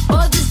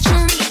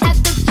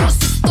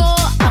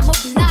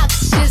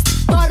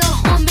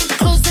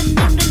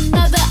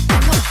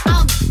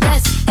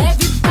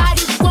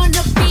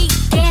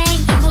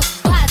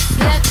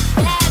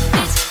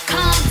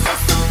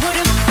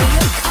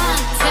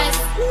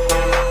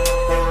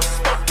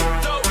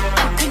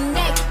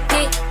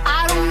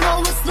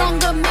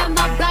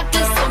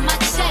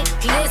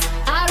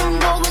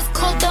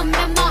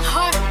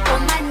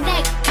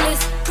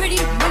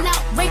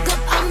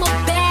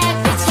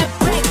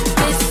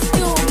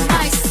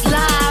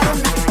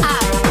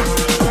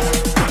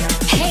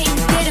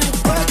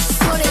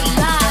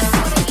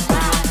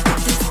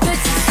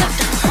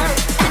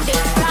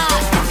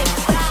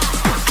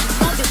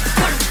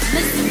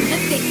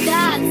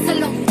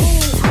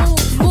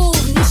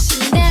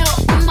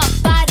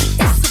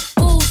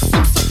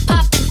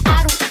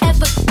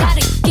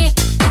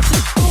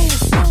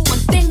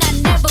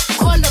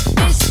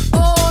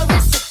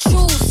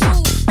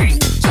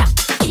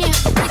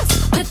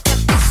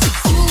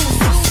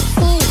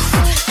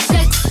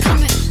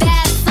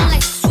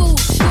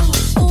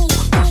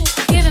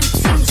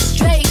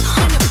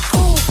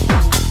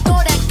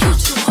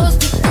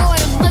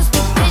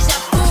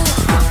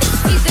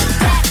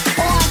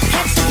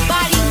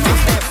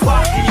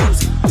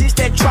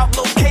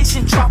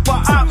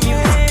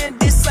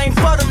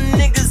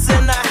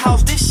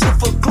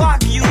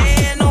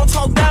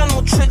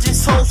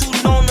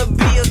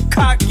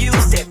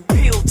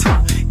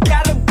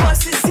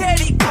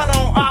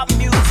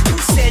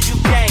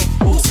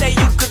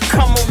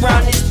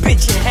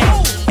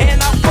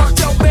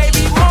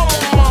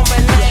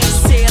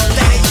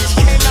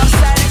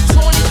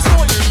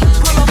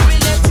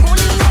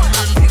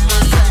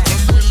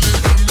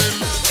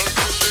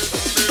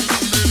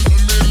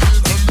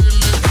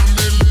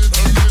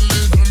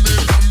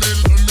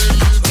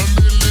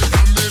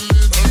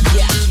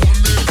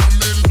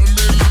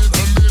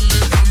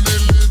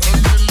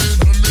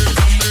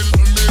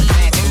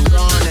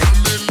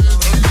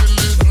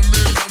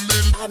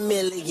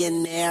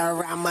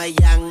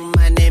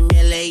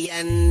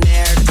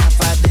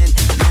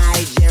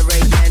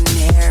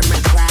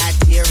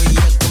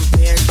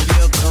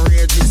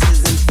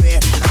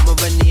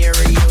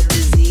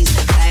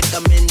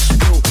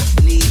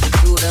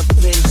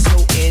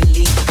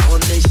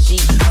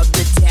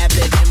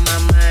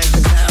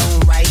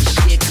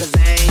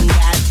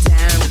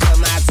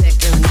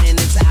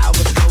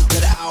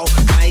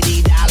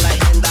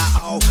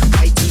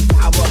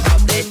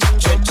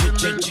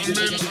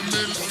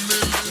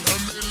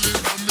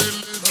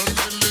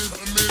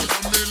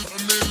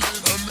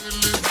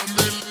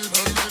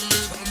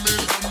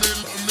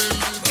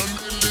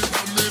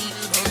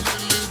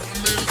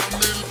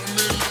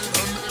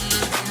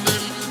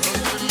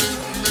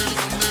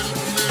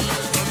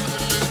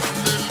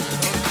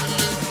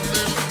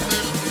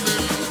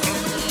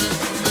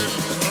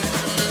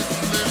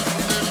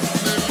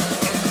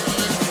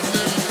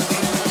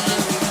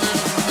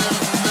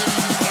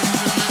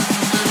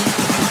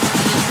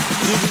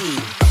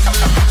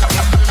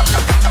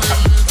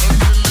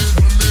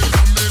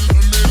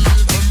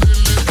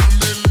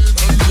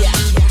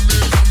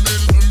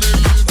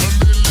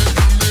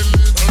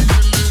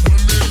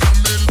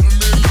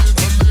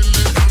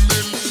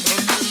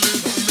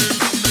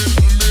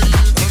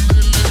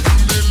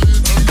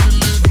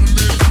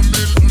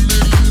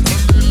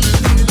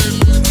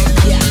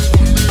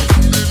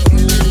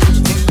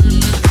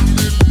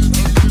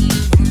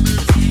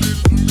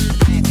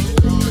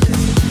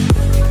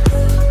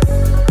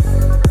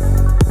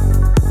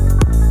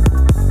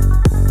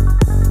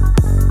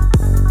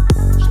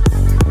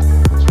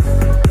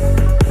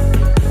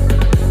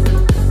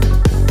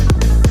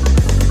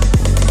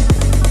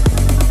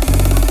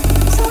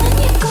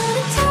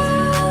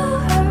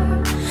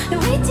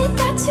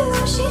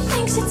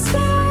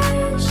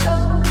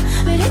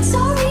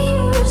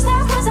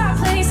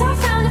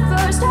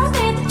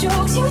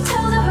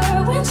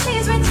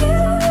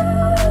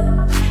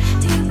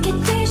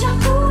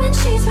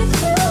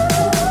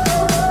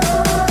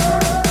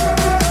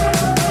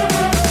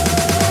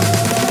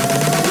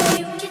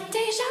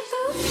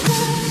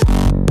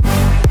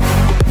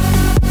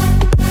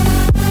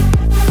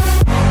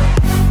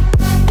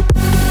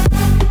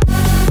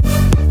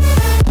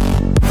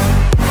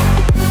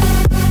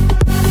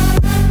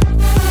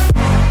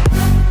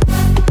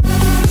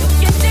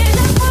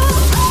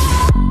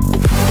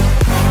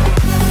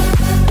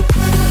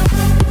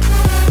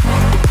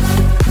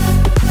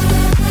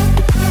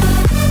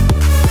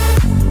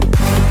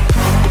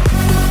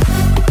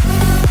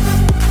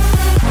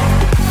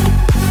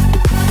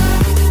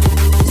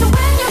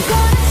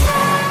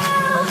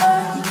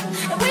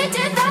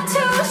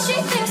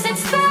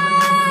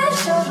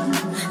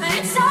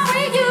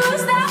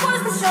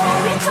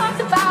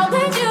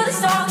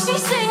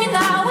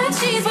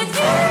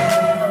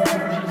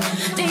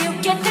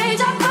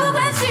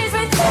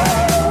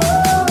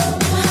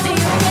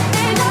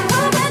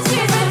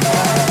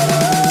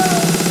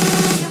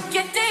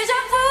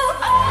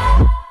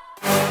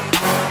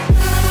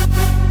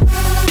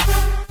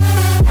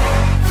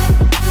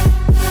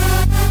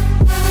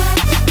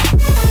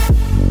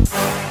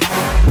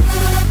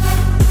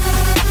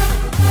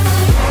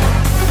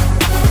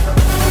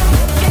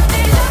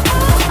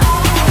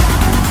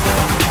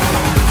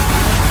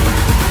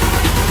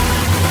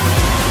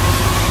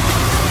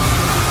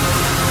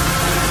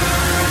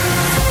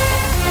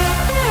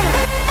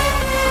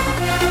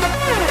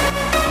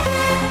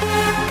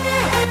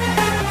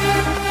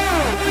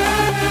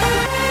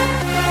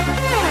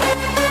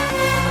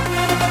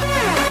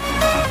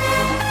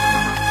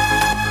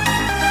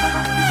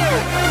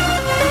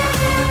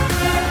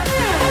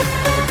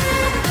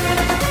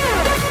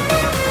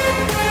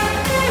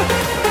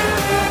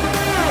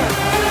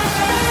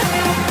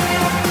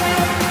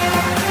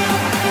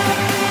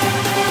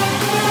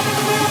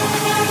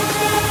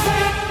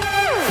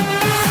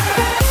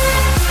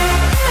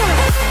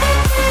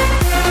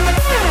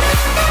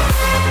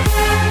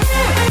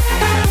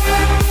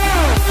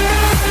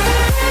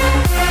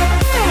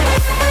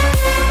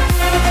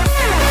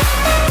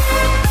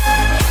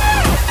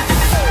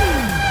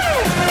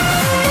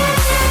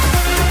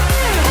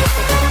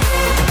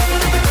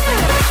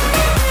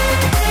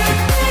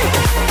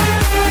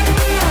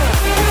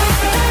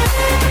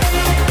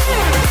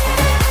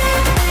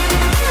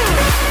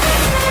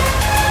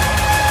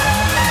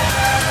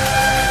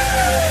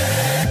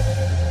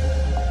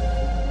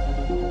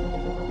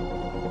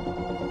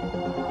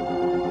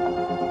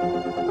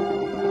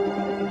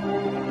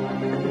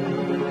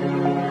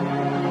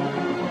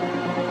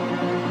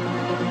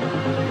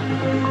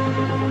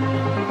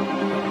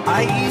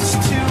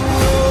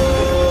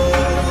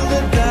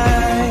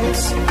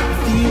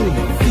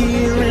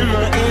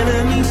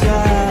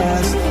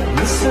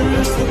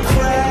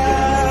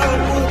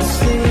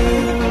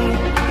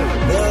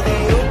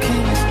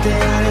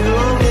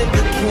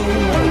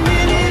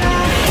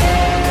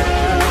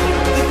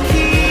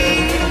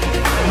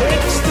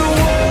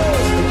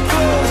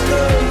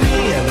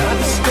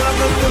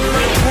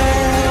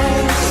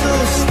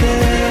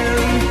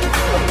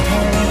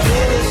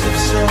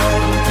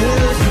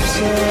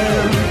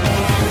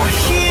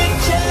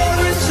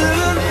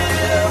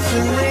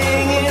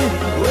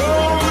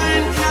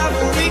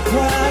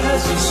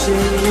as you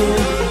sing.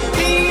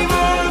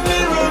 Mirror,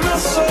 mirror, my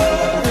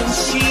soul and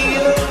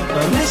shield,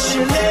 my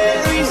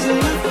missionaries in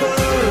the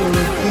furrow.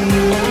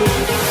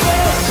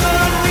 For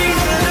some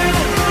reason I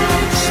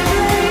can't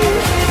explain.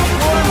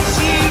 Once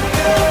you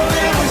go,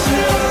 there was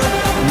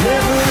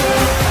never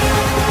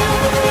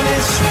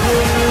this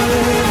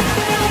world,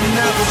 and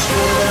that was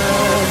what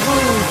I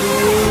would do.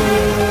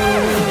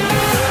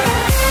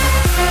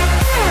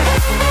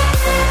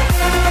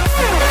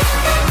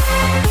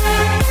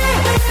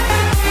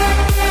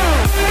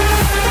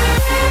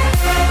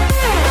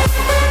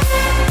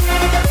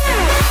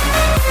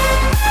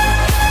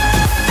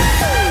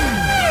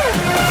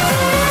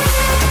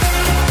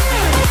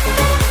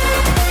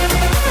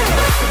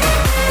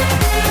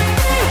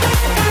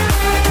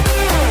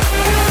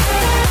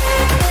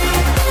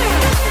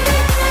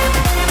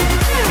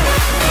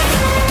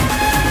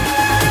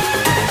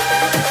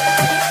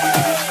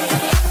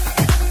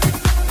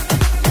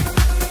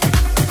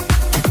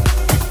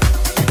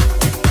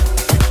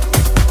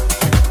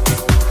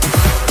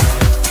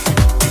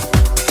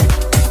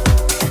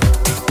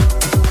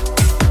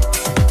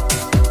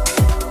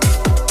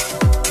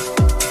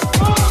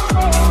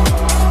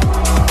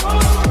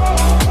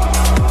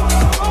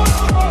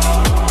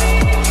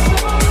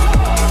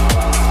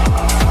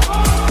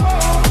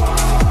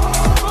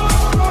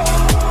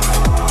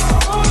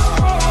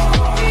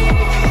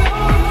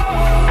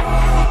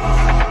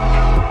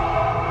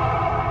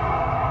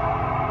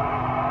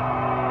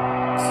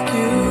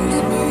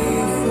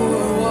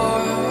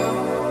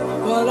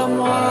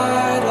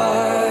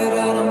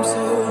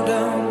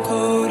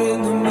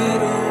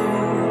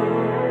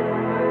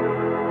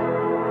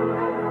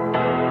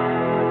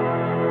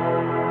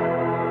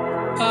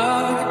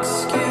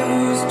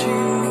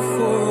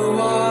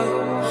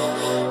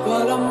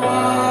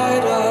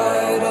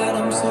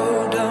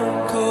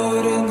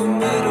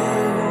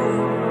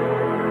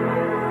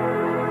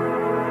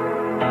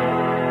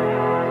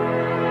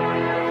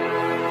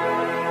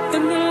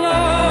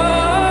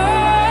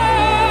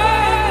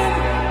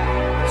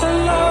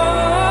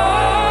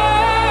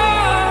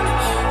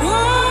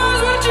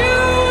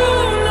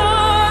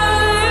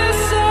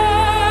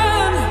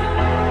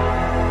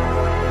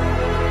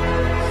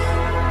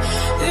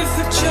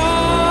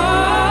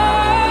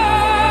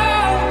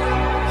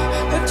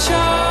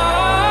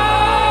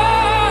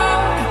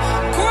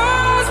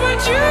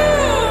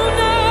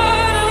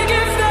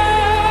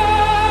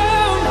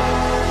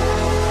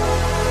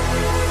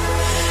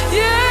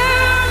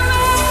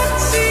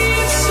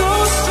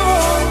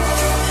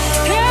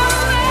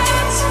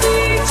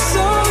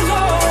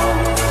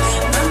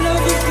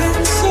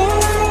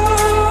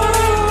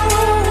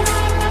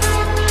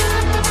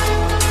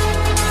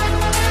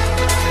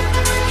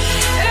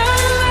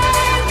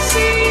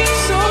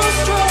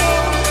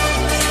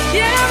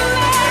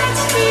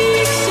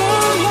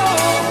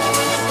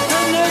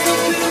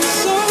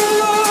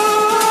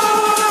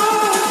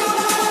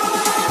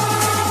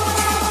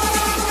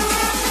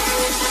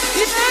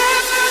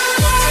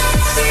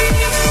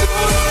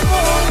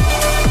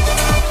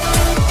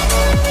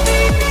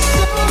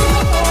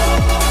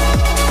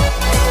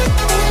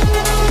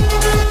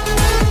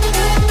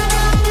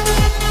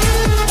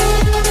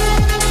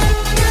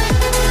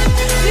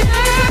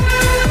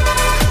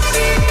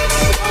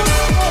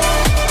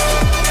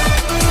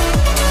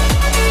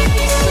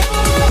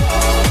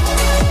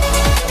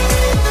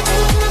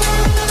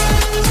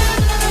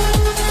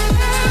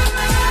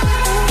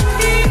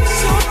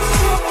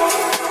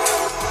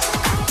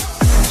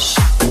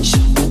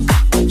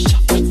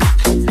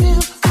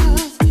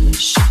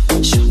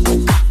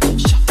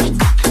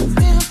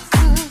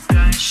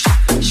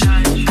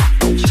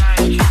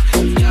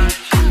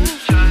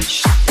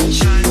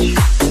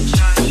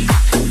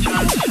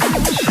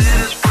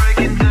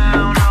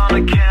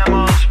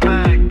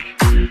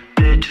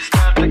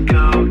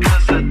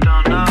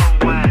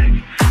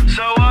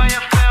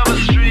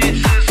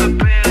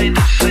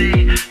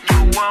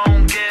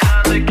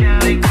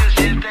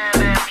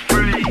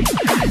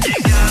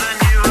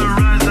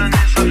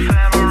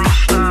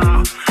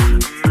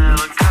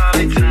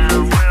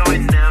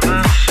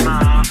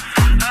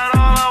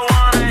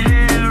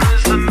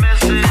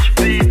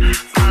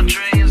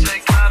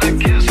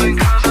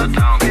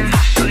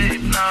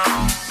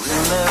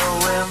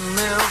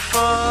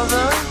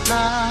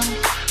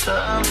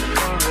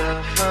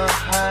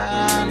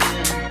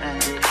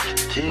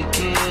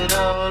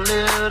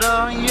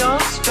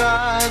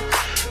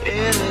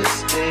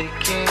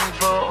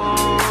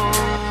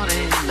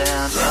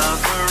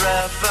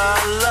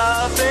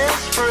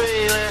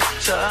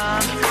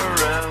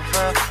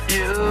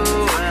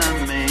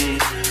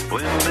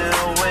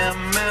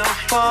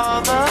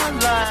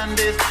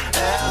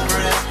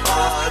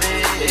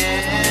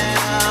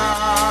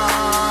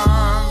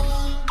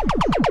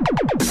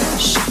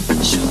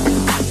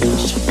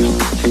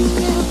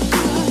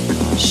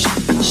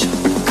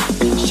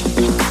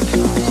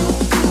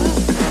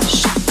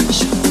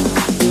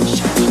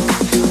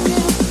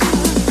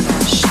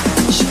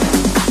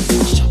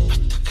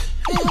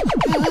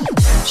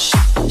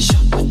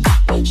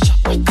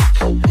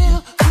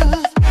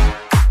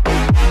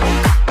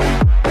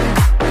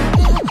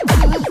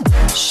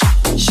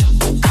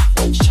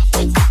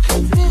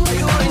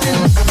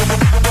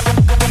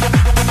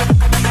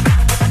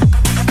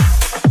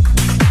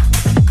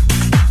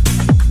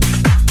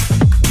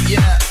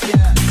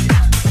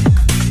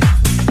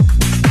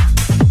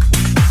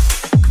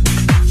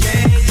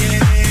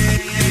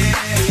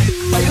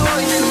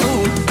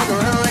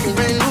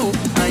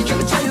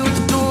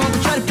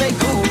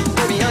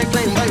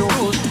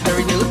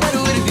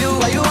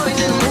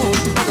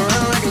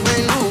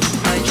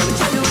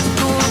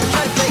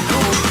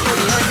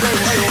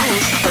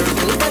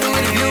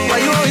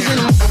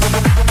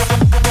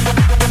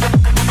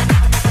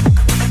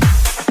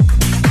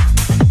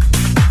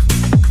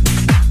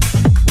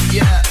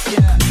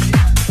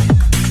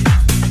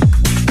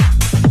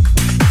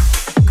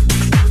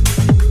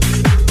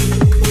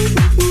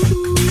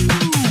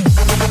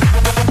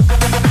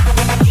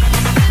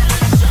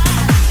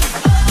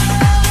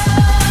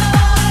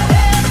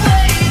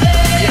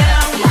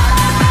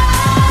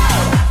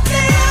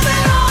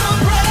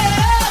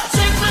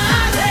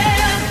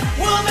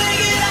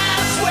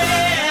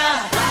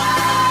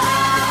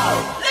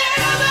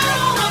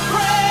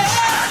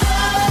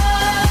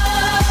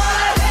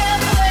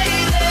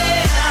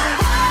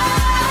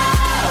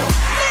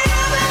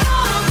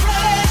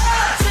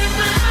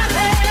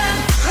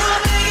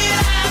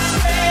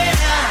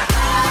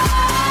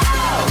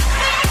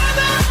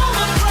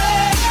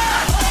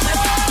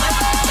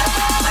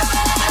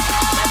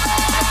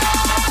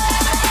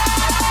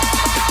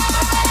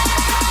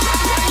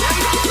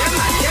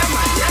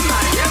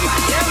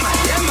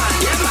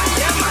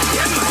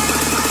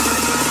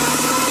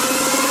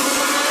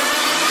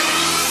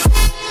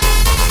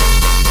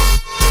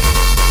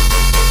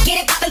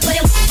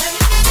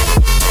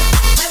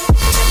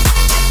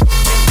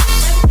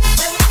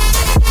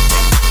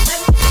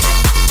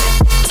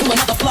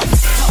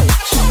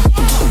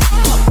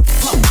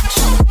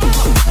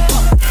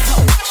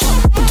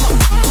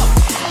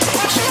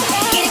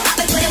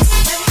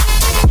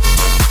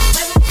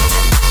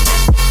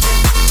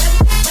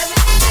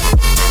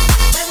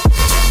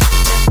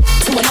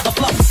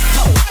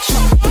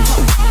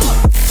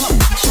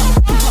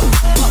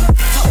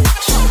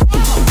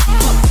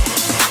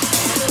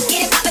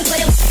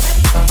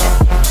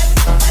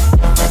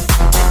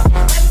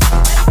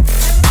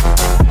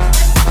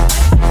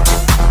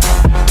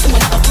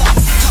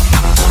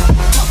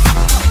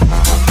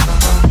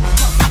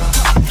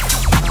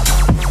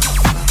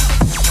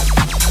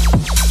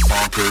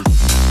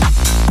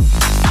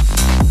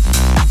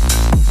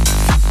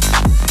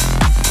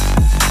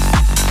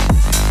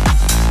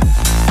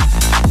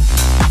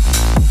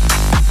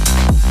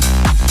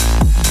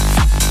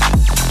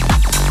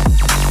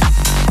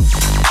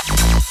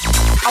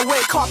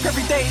 wake up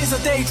every day is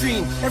a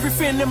daydream.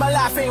 Everything in my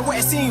life ain't what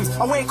it seems.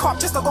 I wake up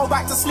just to go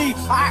back to sleep.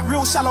 I act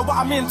real shallow, but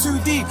I'm in too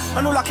deep.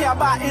 And all I care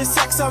about is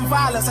sex and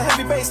violence. A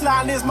heavy bass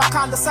line is my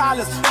kind of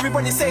silence.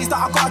 Everybody says that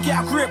I gotta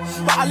get a grip,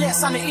 but I let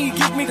sanity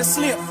give me the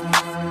slip.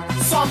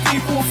 Some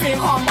people think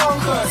I'm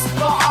bonkers,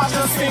 but I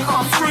just think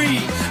I'm free.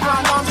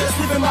 And I'm just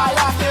living my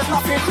life, there's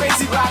nothing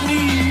crazy about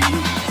me.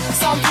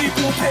 Some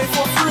people pay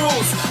for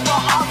thrills,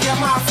 but I'll get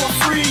mine for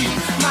free.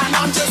 Man,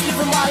 I'm just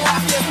living my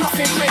life, there's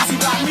nothing crazy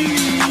about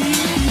me.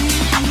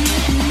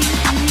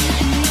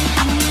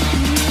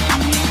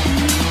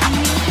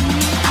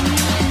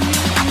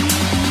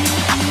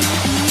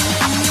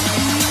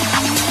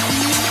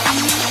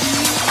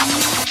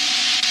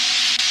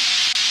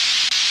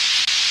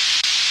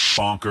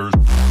 Bonkers.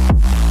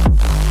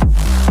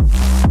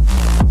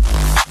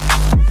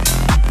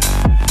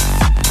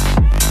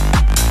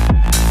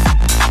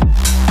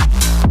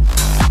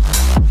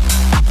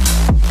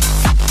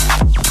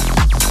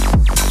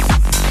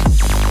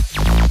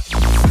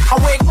 I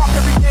wake up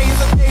every day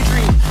is a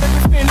daydream.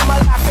 Everything in my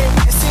life ain't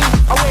what it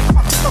seems. I wake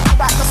up just to go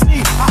back to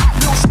sleep. I act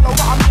real slow,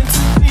 but I'm in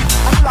too deep.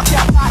 I'm lucky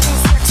I'm not in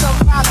sex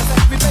and violence.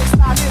 Every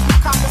baseline is my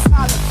kind of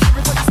silence.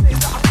 Everybody says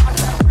that I'm not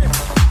that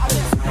rip.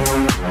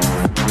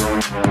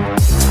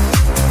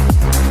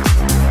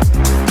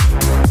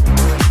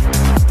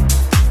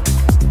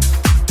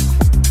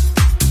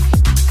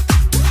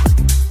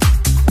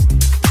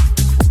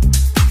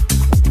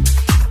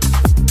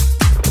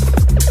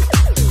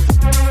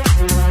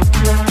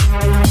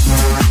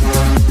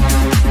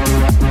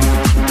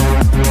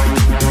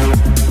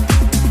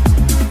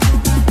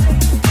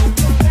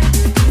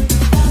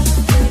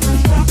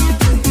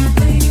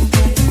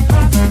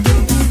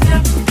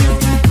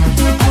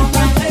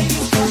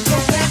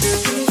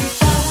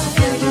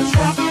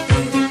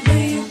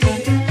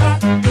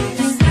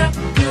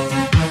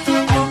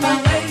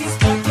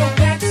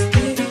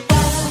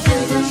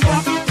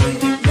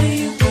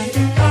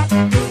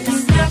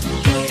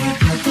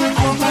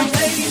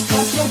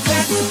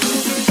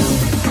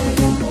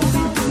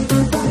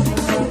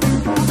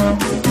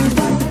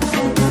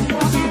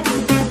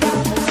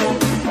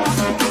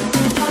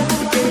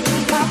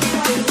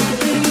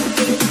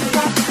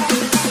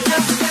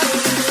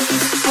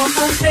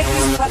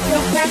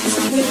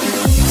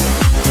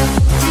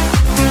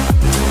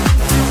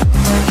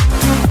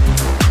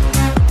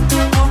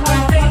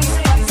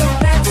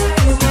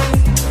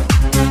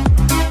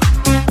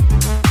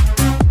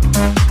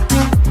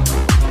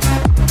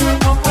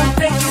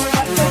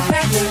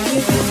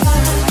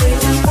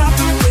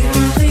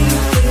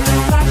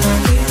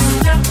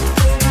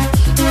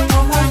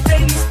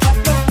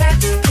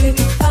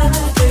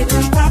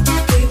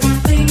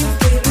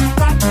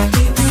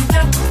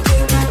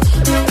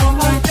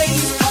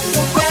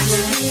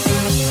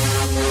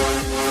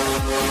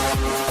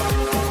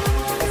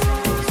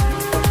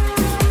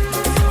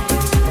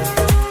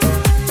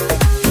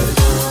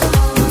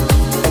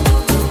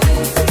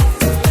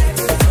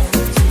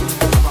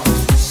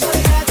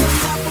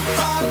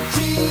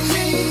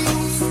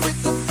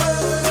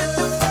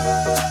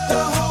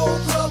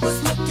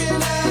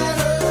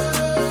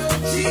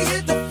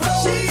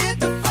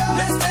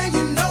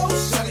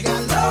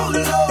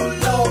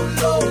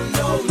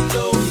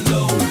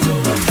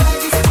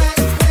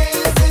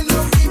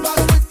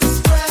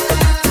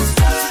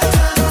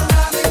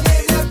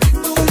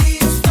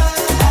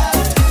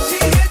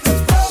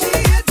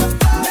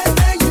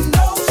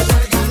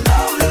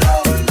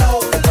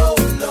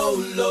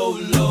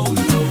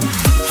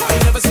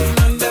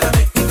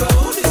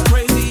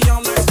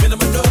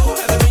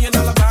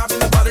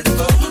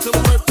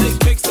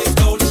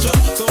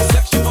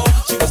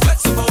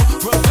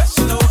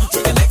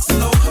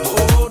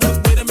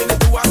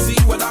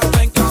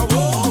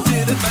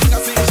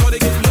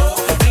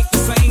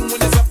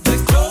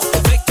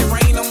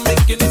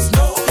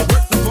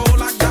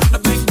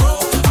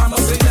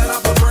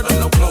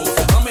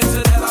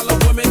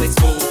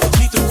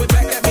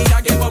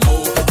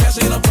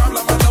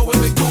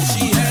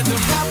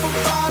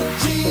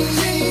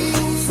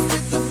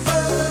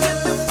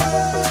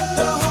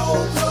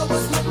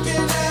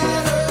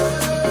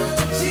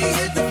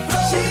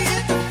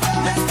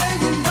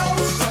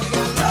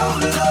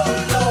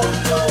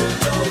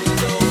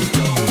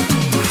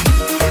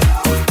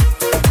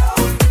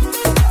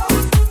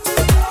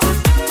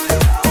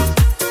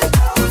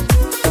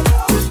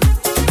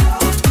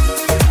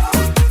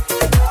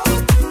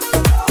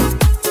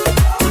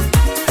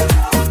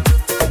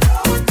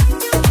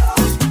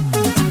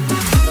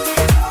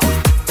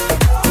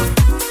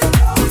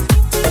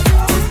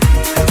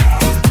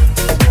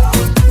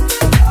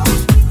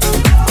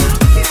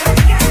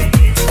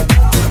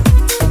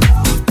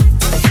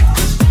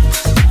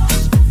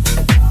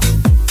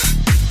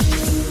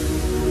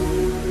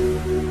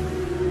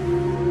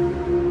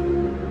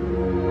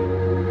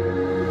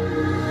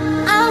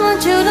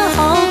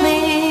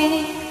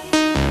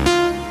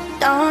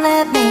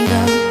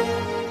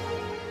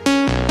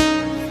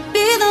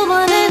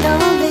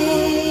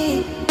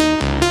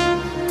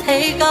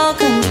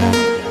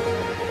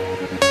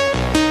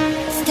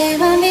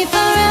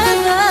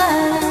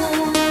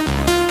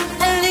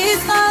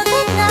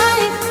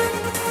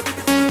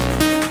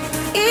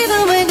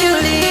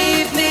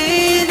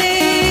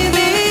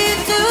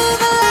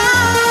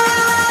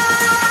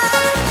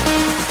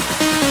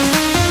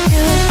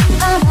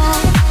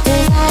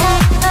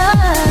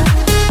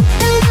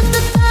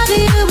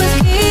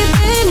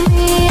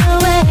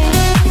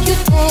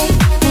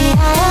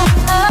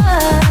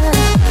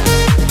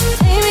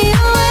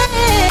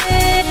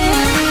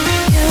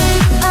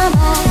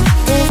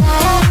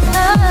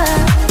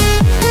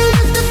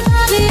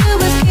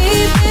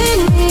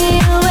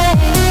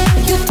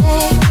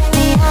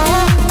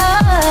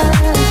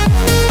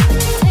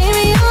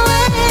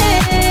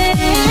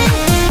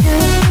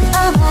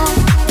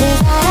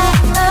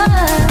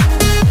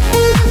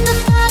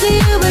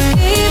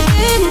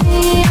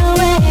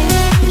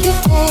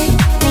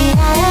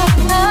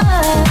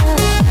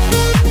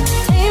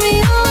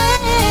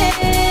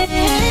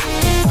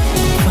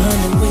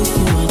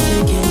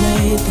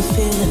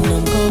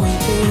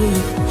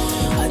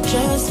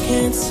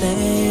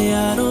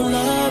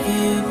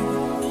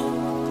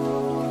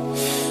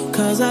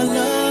 I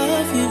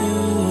love you.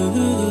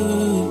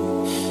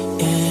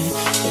 Yeah,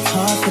 it's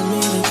hard for me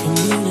to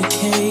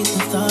communicate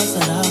the thoughts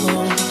that I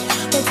hold,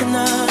 but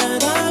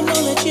tonight I'm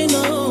gonna let you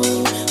know.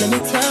 Let me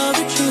tell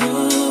the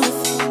truth,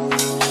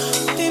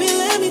 baby.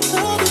 Let me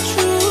tell the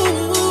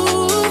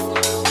truth.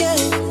 Yeah,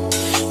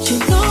 you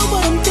know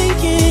what I'm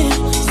thinking.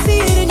 See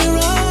it in your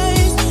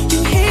eyes.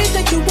 You hate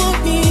that you want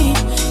me.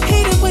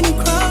 Hate it when you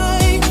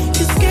cry.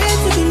 You're scared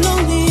to be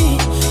lonely,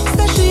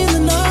 especially in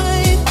the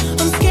night.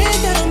 I'm scared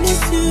that I'll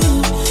miss you.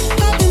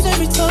 Happens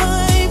every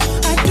time.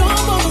 I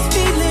don't know what's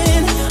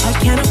feeling. I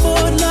can't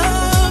afford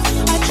love.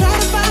 I try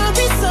to find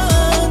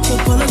reason to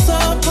pull us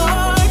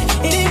apart.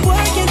 It ain't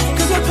working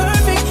 'cause we're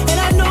perfect, and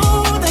I know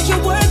that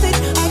you're worth it.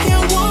 I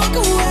can't walk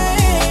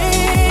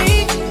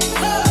away.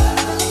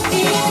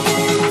 Even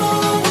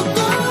though we're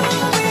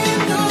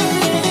going on,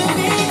 it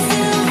makes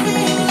you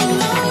feel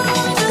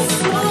alone. Just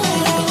know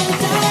I would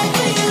die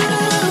for you.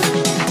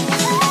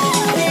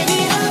 Baby,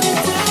 I would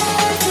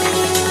die for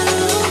you.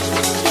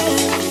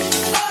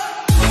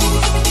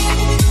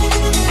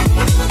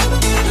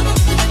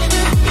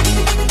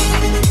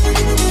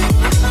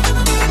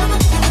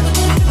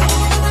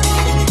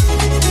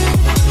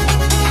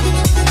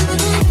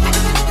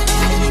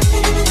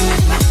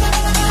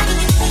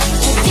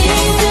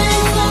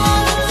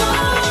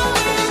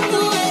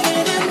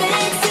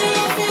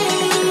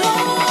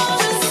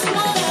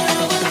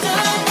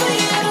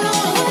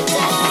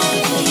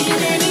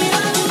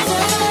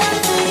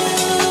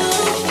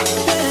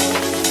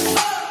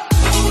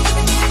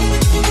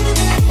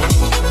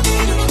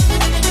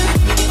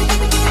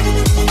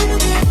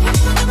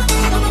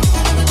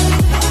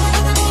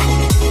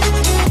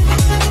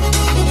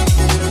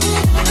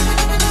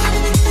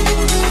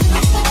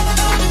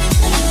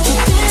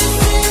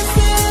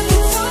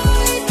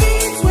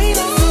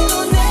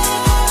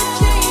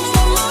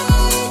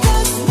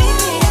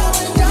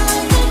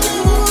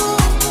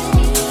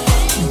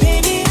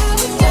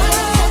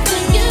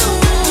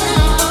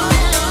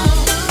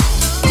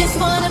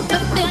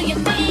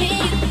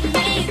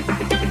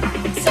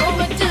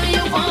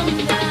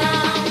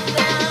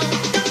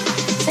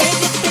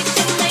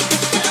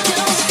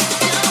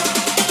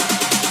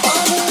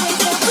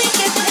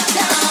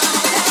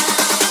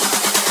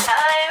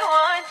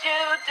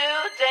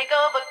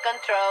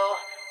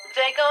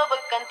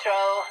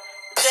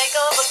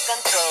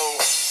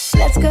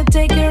 Let's go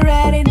take a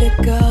ride in the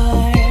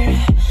car.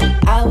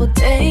 I will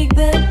take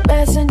the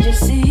passenger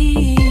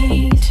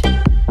seat.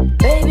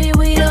 Baby,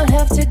 we don't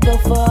have to go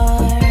far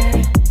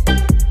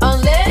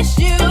unless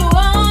you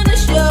wanna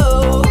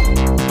show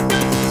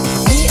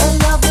me a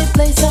lovely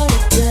place out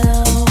of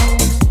town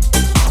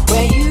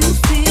where you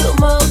feel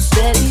most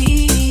at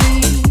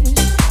ease.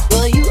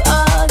 Well, you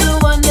are the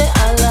one that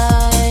I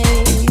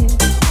like.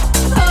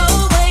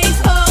 Always,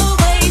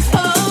 always,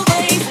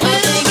 always. I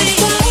think it's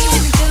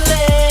time to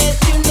let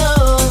you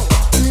know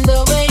the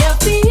way I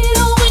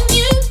feel when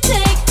you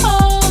take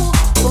hold.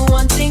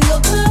 One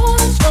single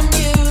touch from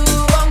you,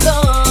 I'm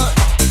gone.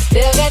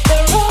 Still get the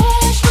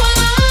rush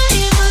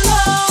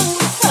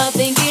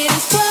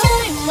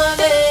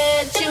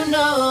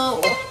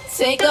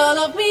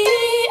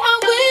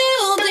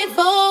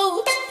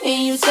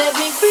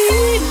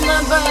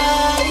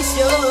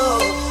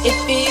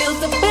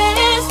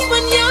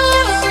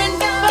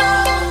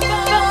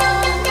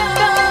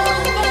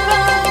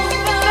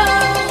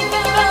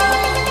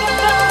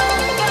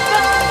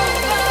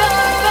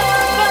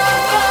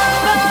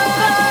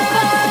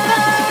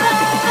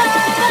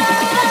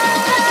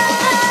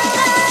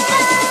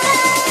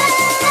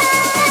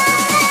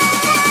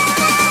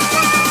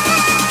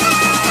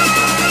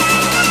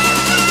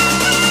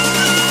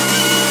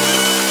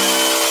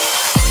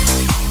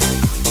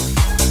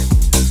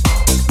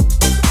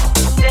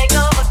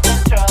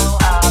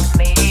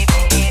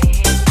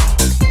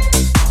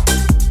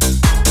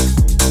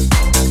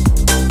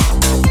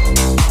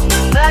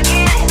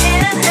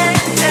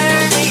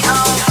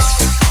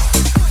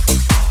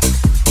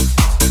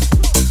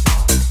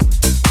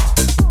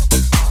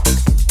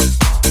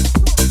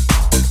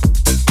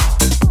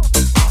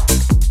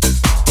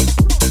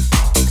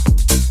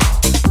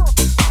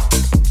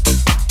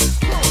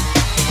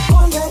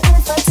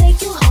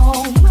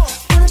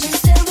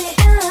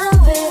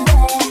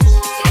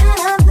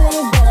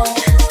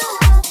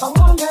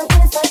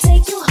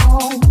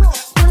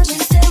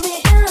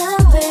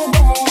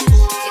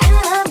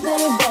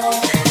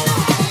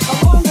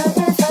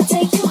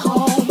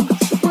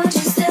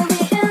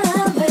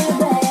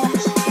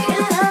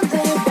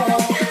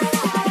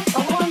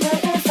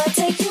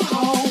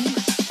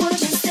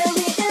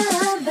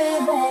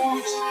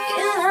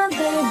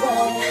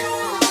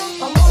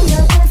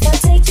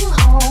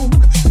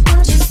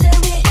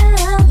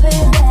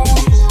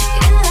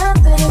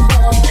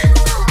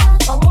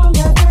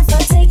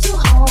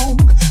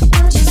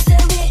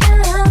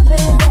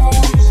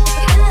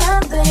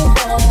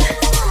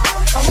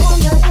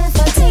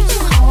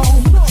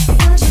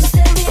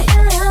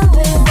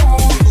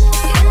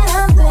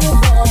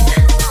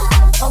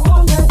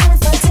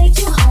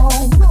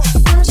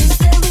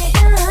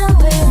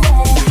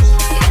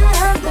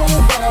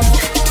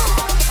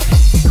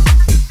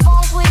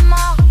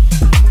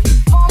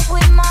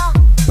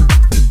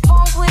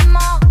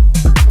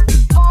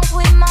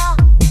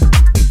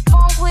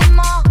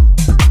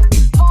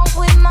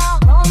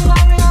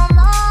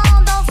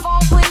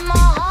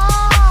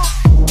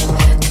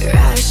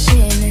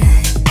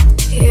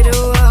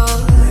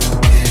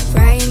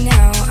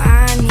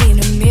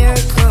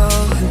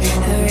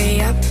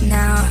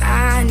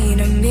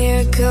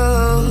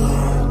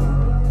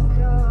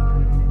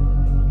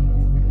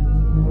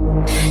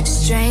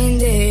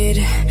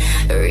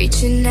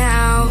reaching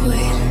out.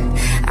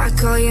 I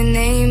call your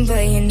name,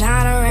 but you're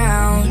not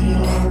around.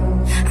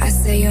 I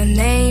say your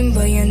name,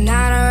 but you're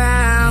not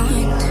around.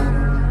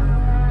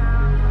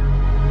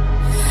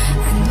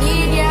 I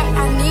need ya,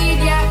 I need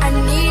ya, I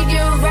need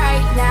you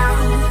right now.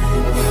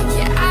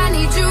 Yeah, I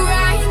need you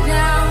right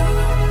now.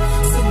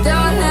 So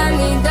don't let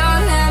me,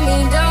 don't let me,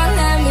 don't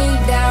let me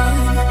down.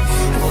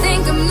 I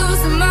think I'm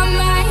losing my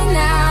mind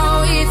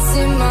now. It's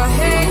in my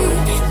head,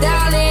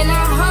 darling,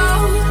 I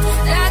hope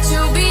that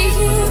you'll be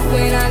here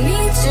when I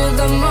need you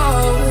the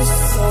most.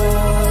 So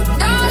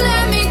don't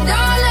let me,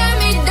 don't let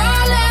me,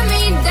 don't let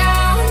me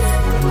down.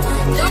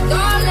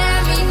 Don't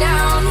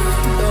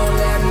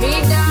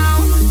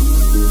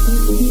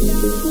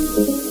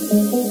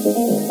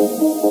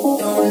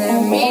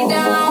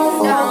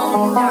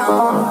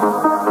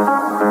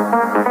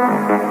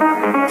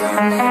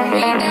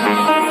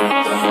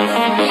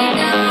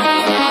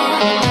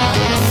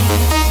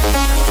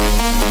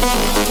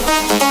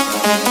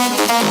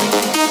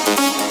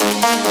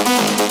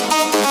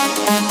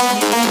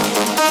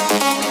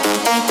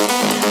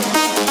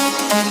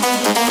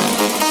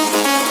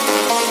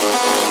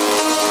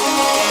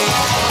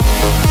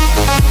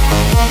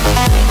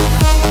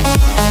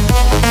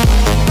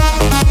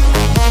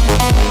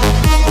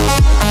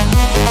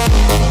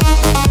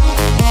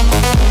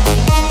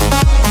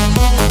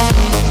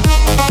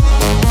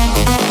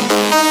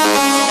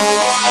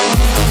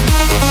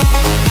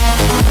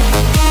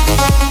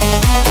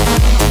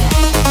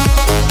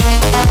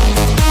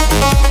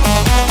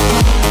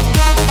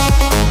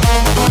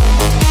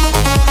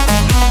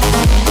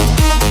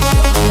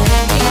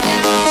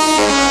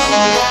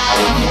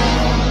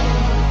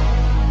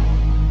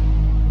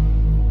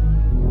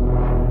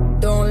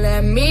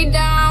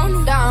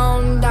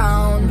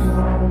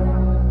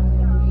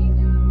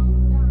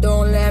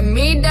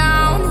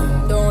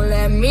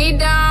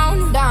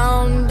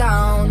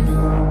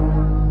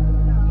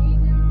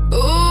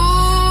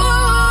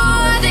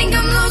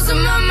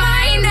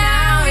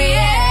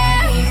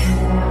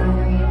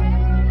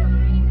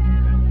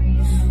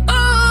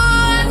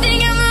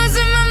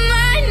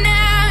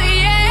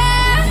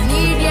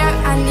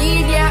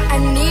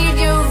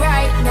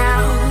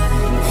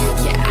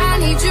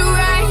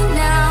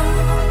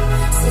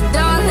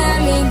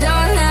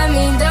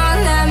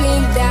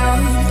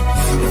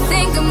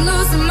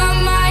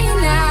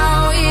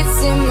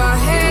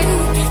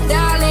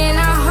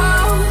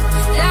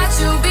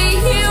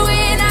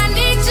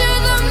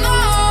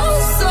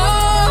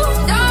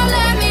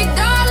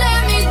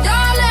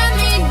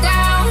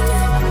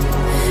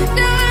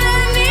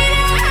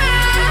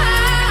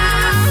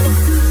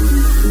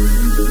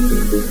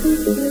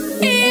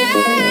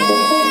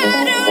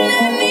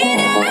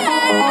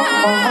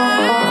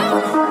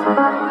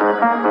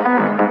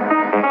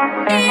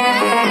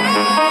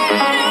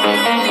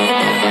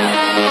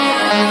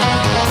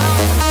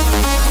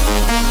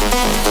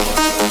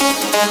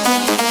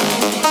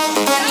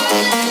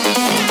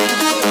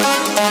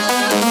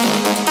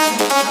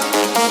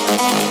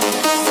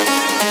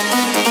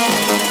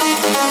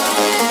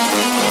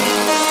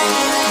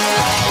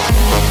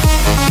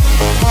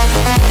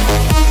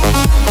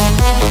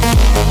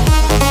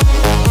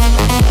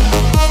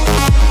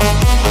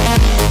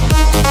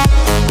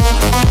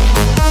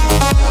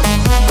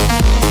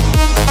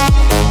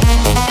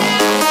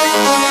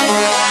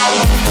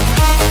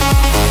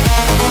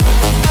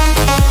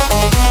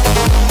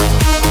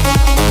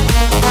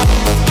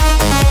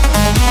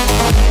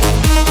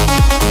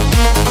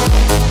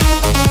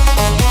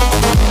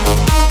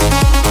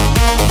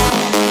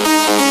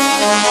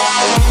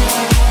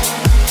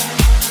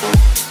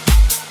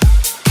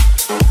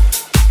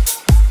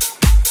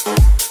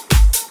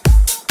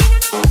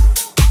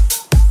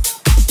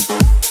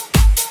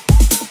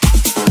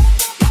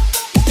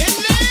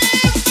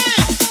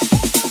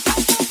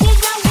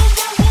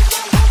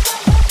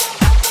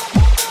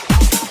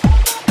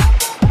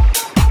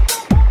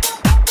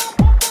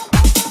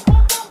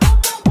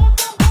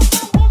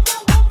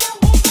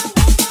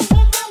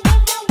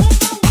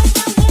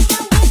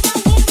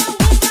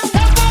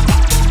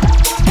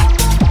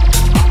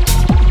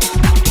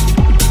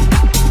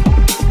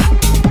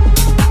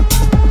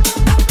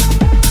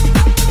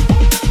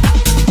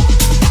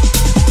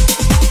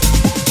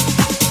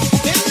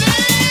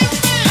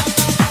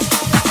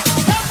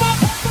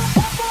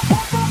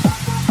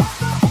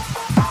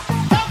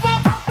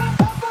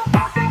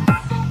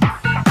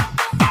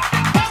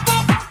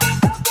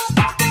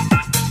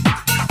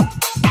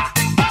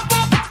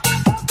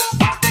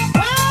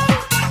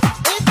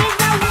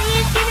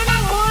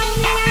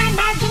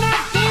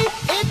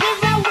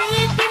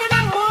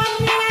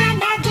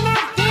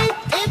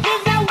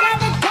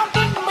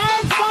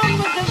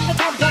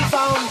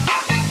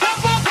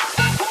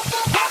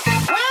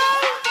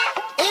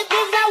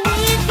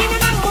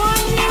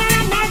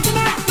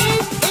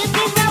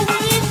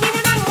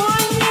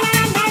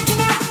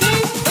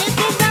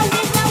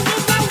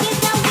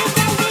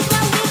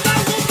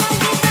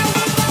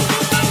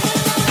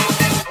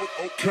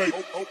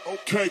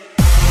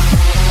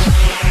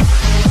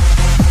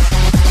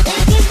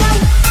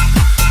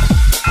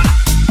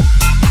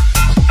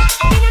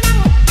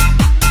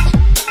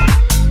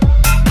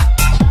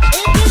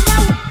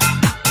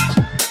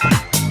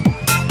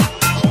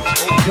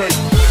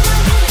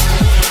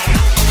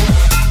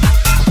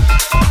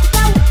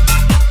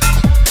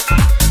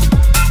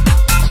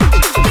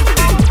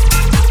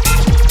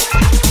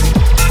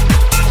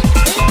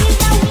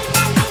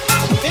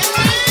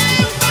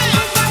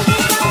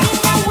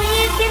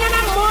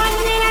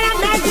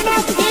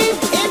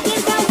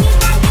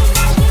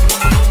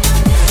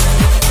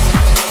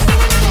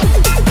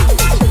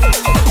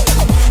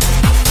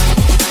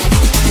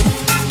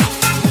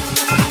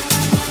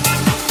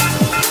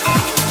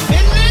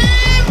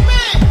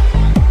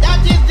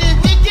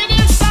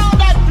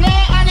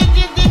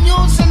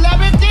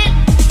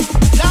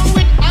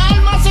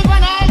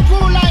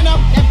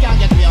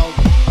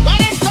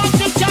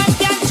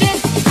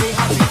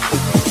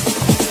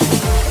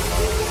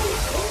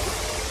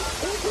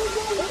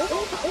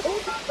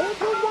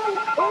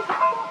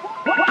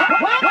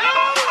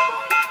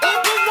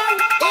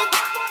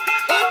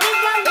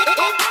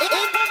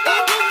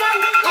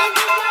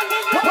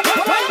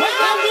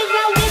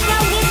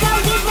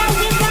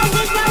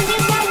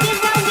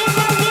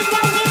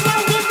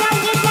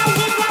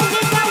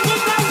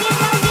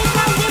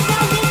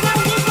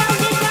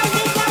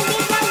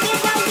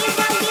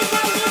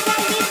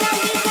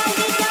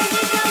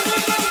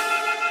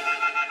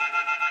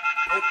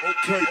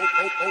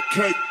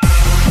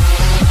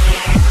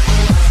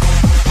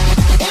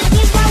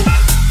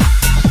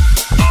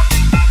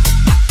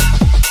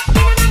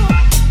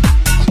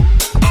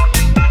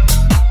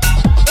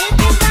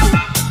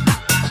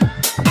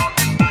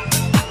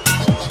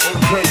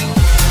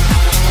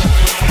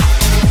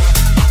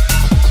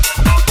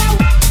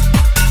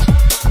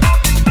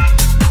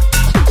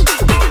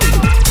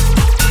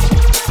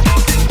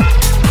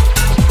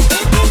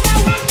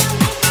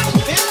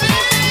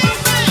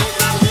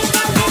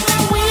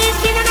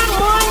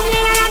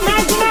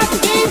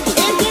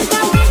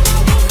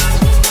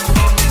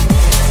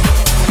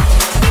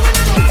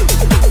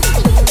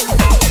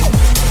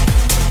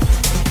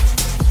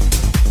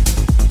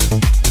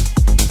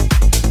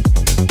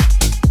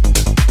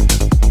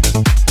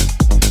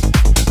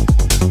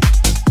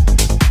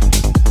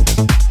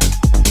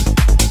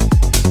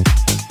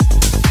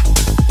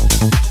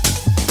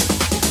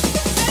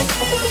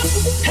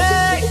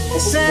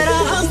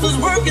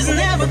work is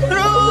never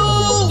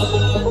through.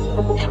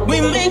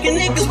 We making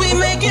it 'cause we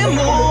making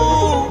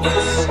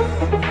moves.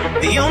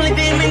 The only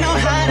thing we know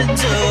how to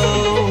do.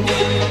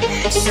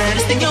 Said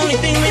it's the only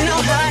thing we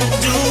know how to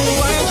do.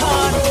 Work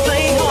hard,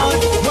 play hard,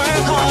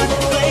 work hard,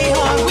 play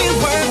hard. We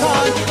work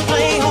hard,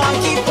 play hard,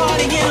 keep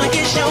partying like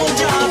it's your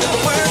job.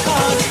 Work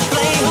hard,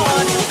 play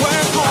hard,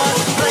 work hard,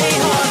 play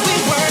hard. We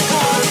work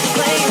hard,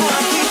 play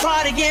hard, keep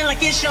partying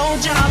like it's your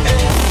job.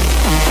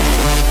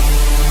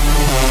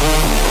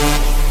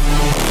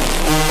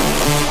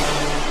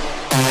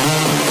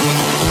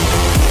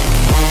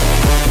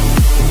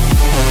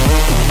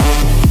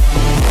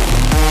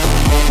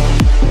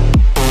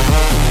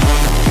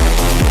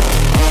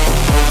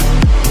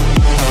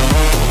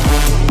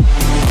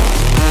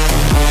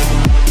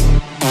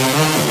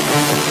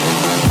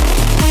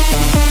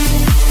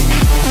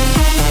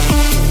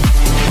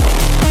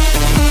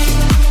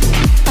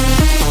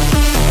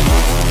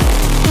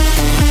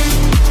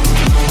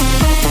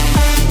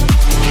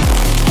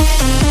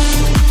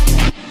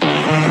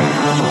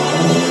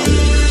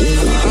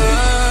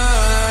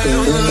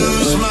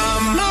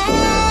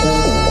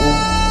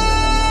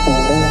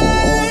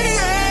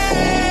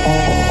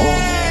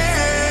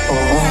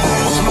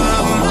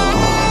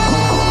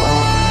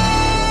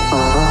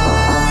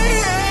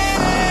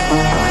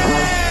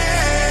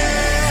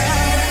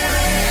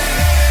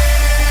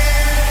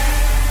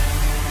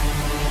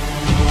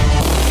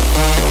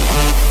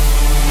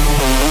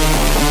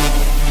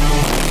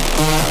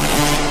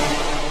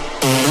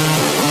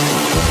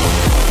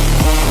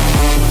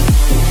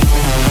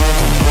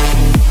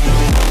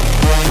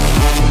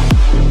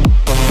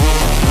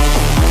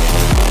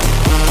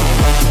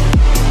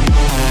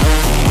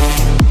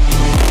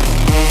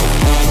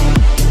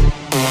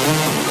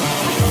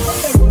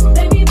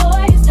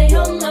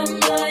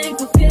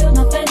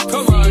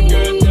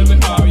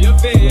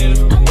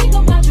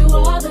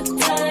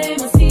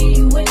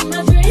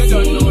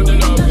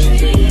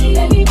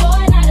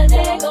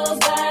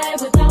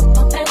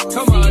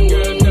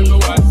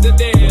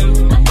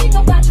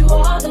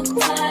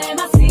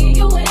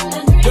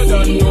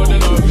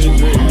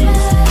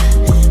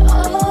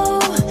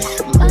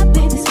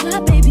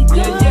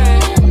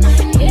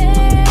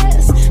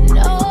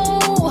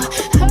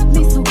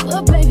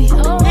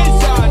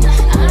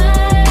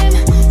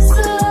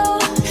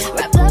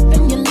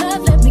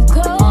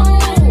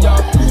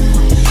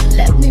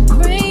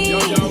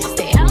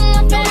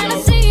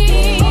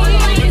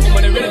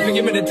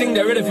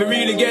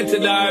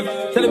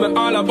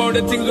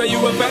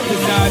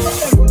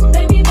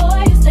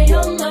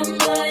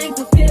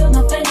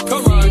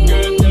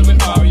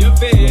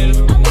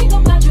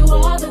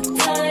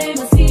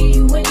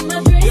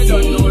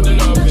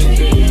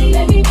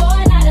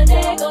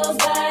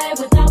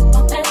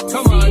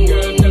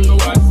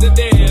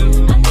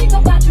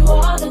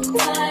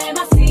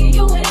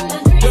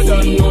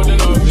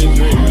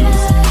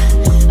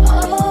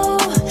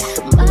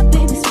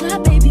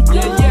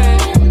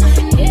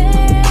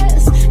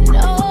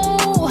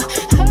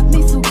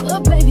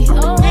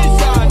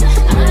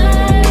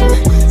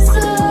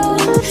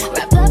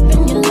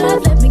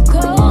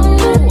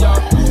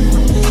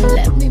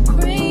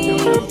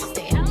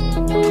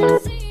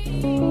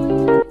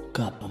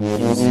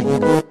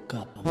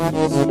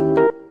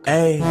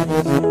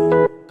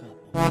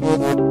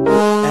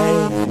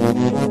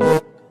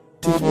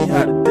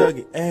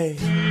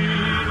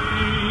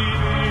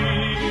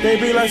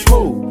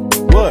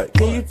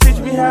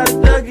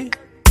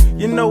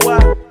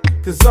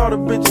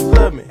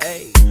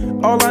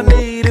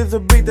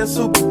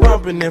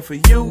 For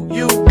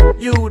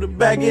you to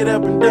back it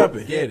up and dump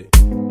it. Get it.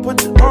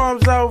 Put your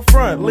arms out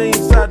front, lean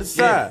side to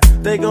side.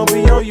 They gon'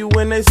 be on you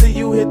when they see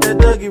you hit that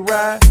Dougie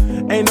ride.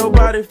 Ain't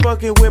nobody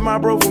fucking with my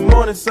bro from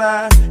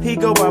Morningside. He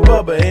go by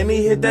Bubba and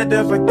he hit that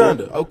dance like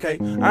thunder. Okay,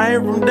 I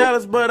ain't from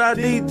Dallas, but I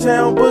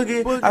D-Town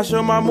boogie. I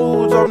show my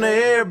moves on to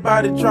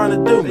everybody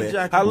tryna do me.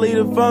 I lead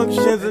the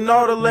functions and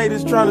all the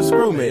ladies tryna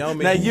screw me.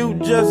 Now you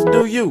just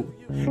do you,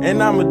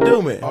 and I'ma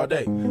do me all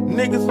day.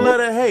 Niggas love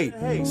to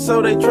hate,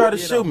 so they try to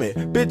shoot me.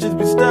 Bitches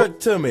be stuck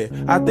to me,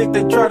 I think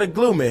they try to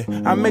glue me.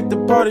 I make the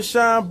party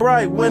shine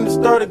bright when it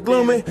started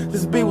gloomy.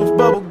 This beat was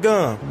bubble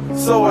gum,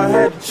 so I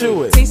had to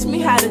chew it. Taste me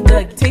how to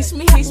Dougie, taste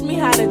me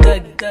how to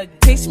Dougie,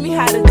 taste me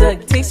how to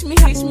Dougie, taste me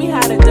how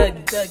to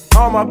Dougie.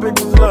 All my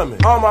bitches love me,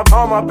 all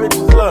my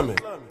bitches love me.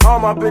 All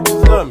my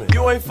bitches love me.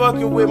 You ain't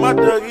fucking with my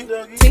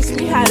Dougie. Taste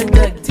me how to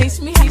Dougie,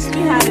 taste me how to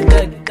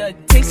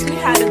Dougie, taste me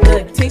how to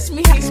Dougie, taste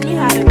me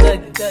how to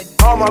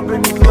Dougie. All my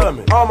bitches love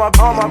me. All my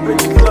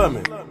bitches love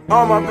me.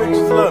 All my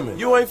bitches love me.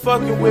 You ain't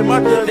fucking with my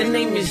Dougie. The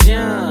name is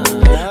John.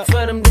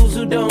 For them dudes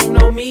who don't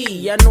know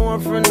me, I know I'm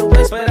from the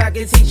West, but I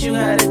can teach you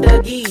how to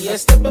Dougie. I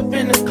step up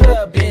in the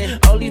club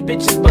and all these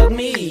bitches bug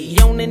me.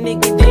 On the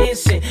nigga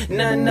dancing,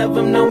 none of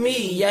them know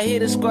me. I hear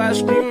the squad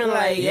screaming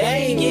like,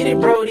 hey, get it,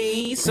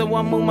 Brody. So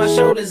I move my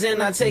shoulders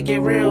and I take it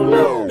real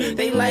low.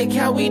 They like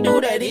how we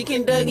do that, he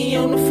can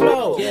Dougie on the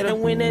floor.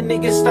 And when that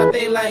nigga stop,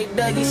 they like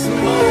Dougie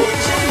some more.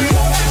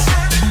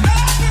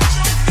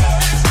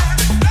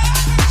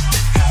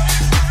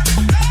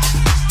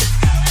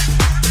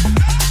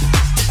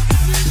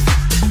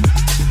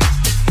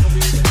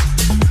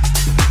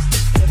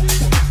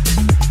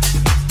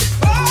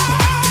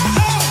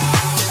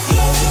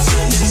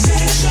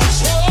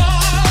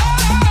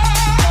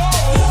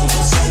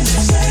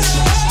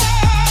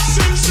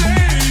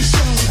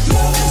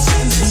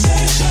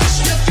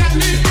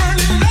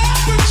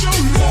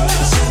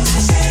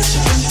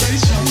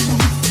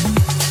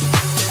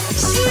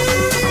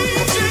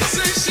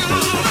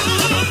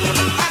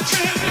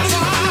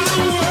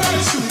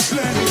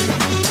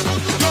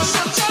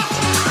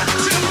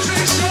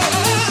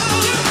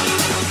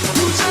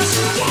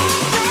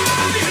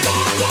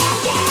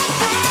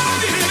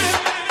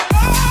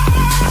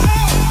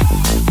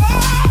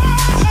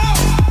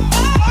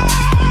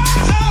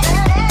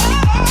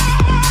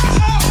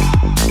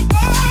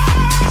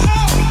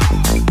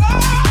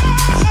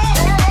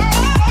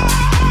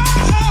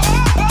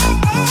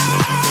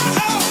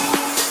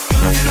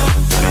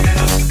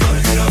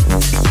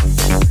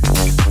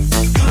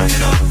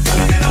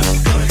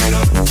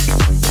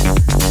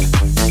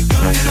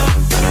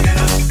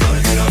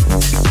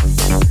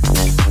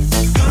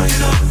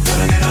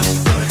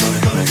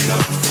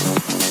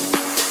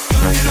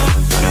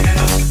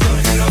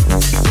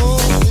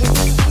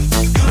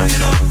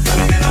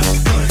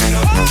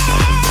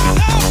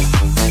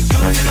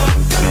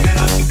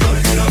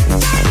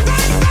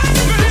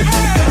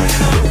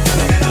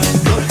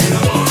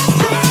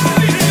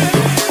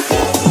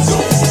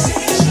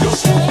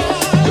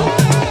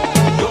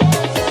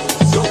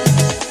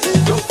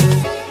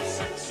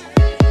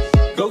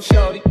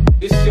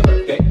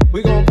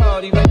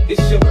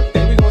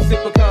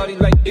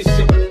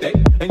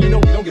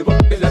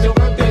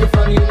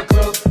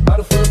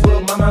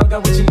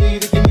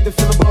 need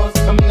to feel the buzz.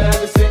 I'm in the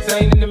having sex, I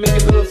ain't in the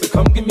making love. So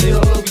come give me a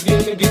hug,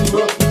 we getting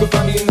rough. You can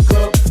find me in the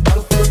club,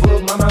 bottle full of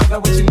bug. Mama, I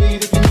got what you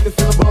need if you need to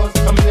feel the buzz.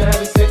 I'm in the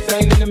having sex, I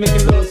ain't in the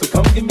making love. So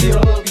come give me a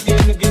hug, we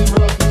getting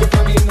rough. You can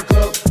find me in the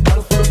club,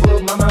 bottle full of bug.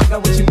 Mama, I got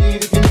what you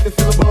need if you need to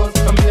feel the buzz.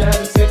 I'm in the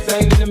having sex, I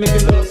ain't in the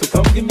making love. So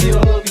come give me a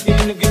hug, we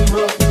getting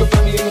rough. You can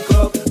find me in the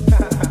club.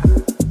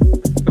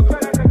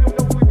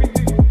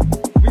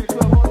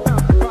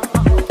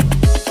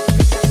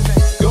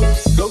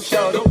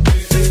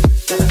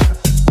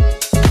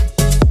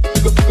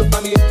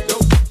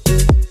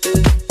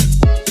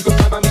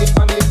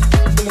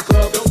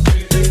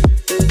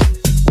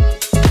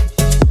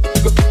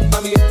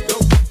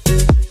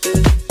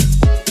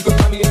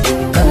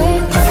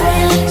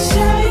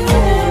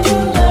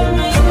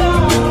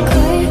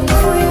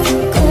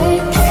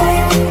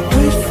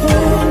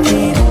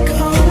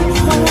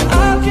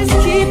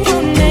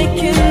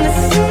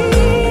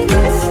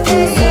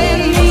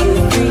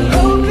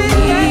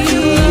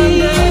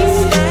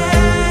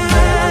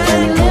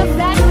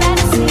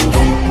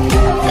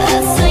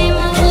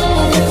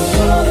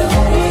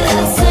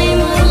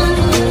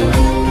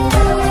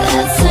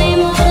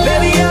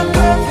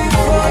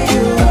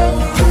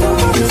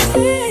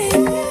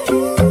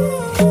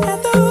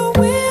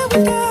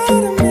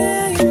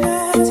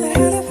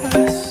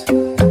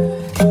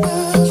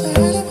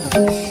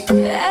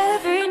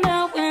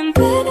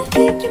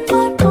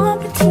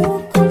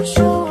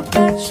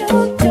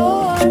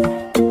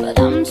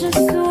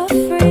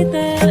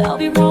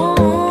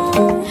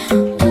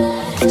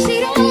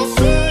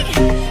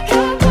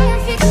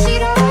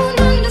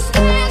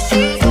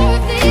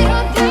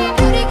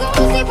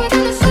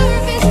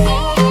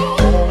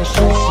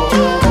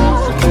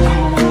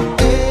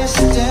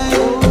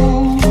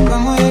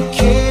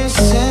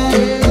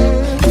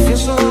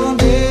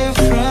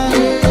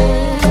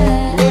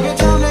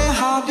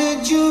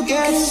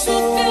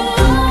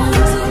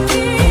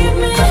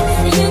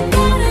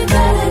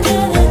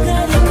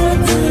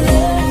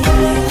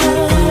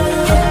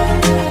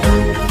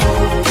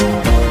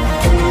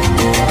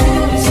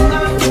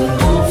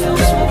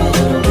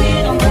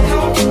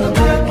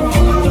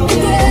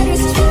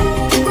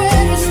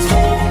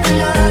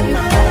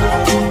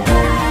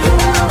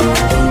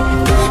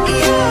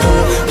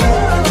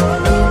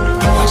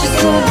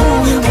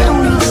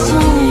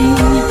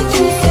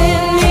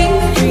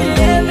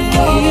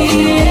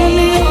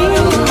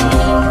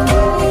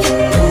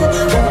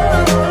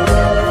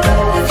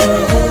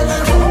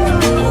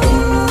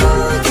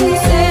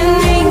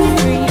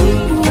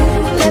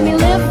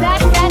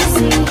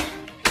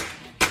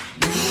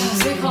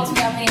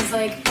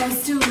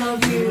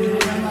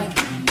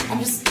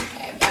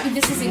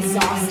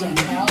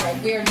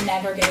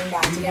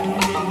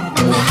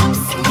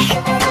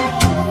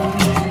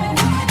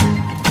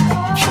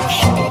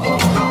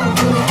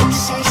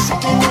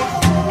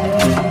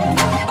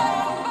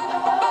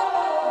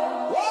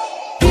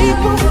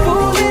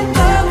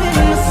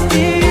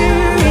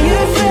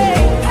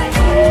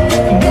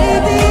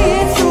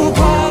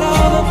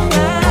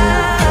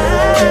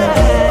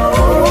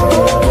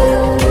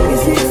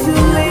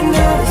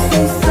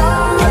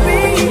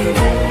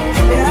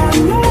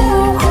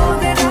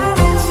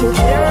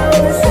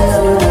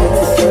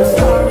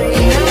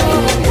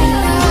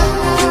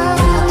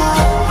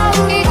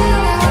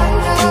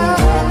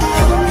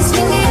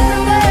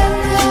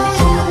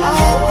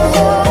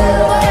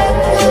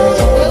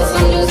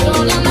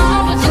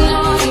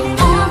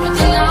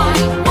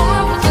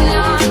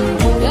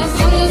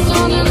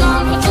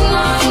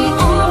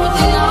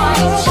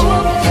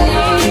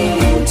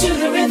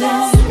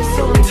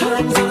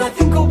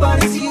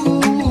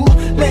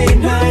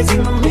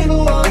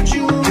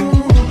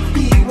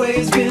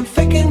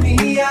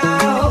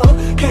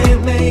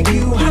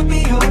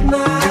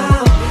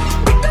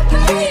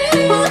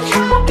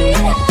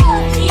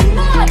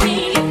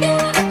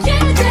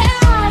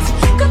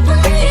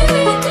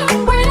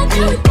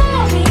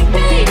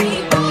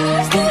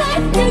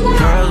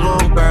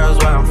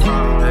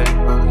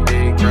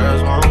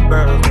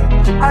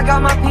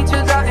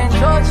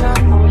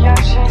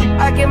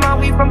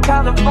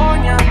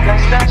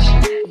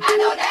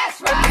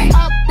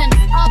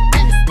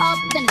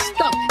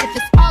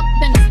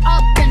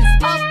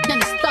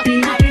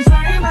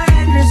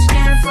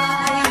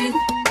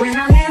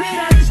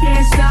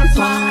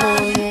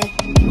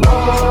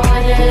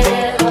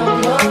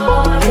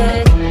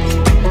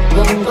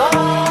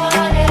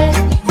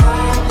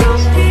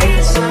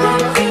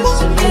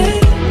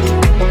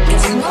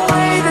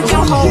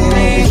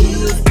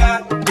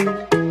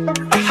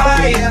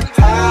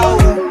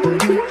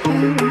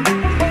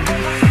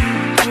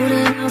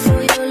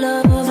 For your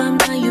love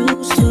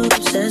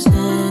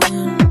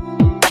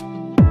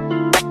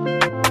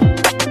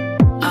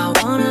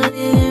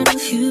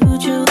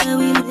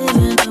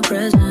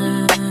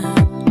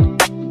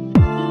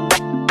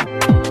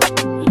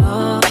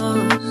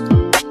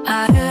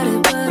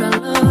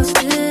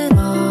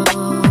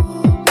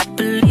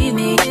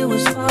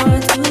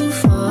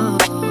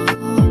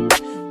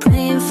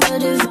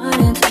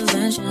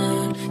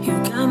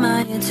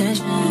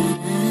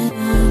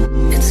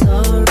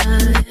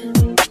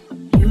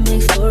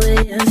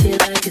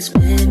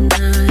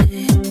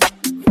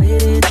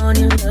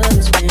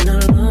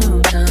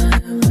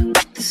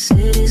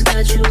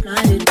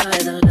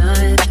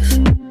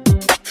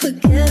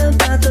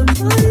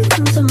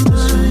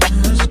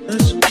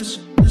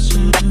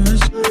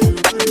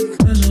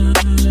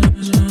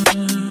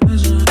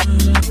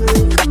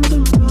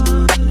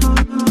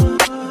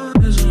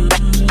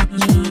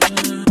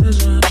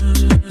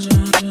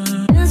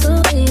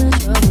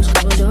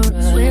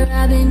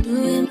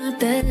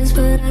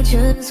I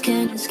just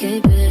can't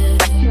escape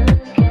it.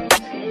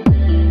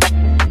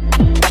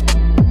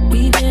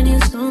 We've been here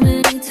so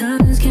many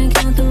times, can't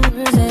count the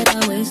words that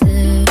I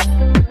wasted.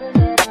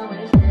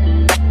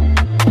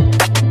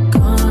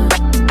 Gone.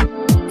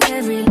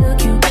 Every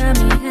look you got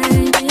me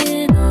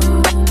hanging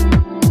on,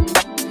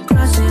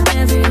 crossing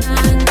every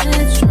line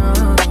that's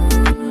wrong.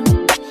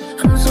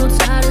 I'm so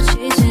tired of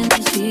chasing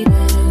these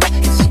feelings.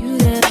 It's you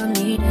that I'm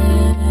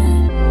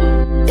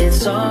needing.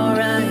 It's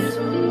alright.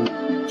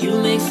 You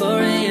make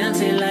 4 a.m.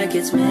 feel like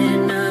it's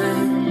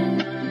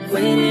midnight.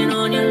 Waiting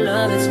on your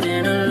love, it's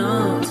been a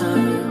long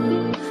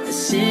time. The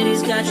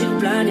city's got you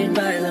blinded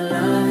by the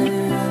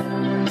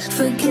light.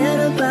 Forget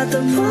about the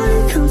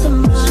point, come to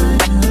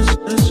mind.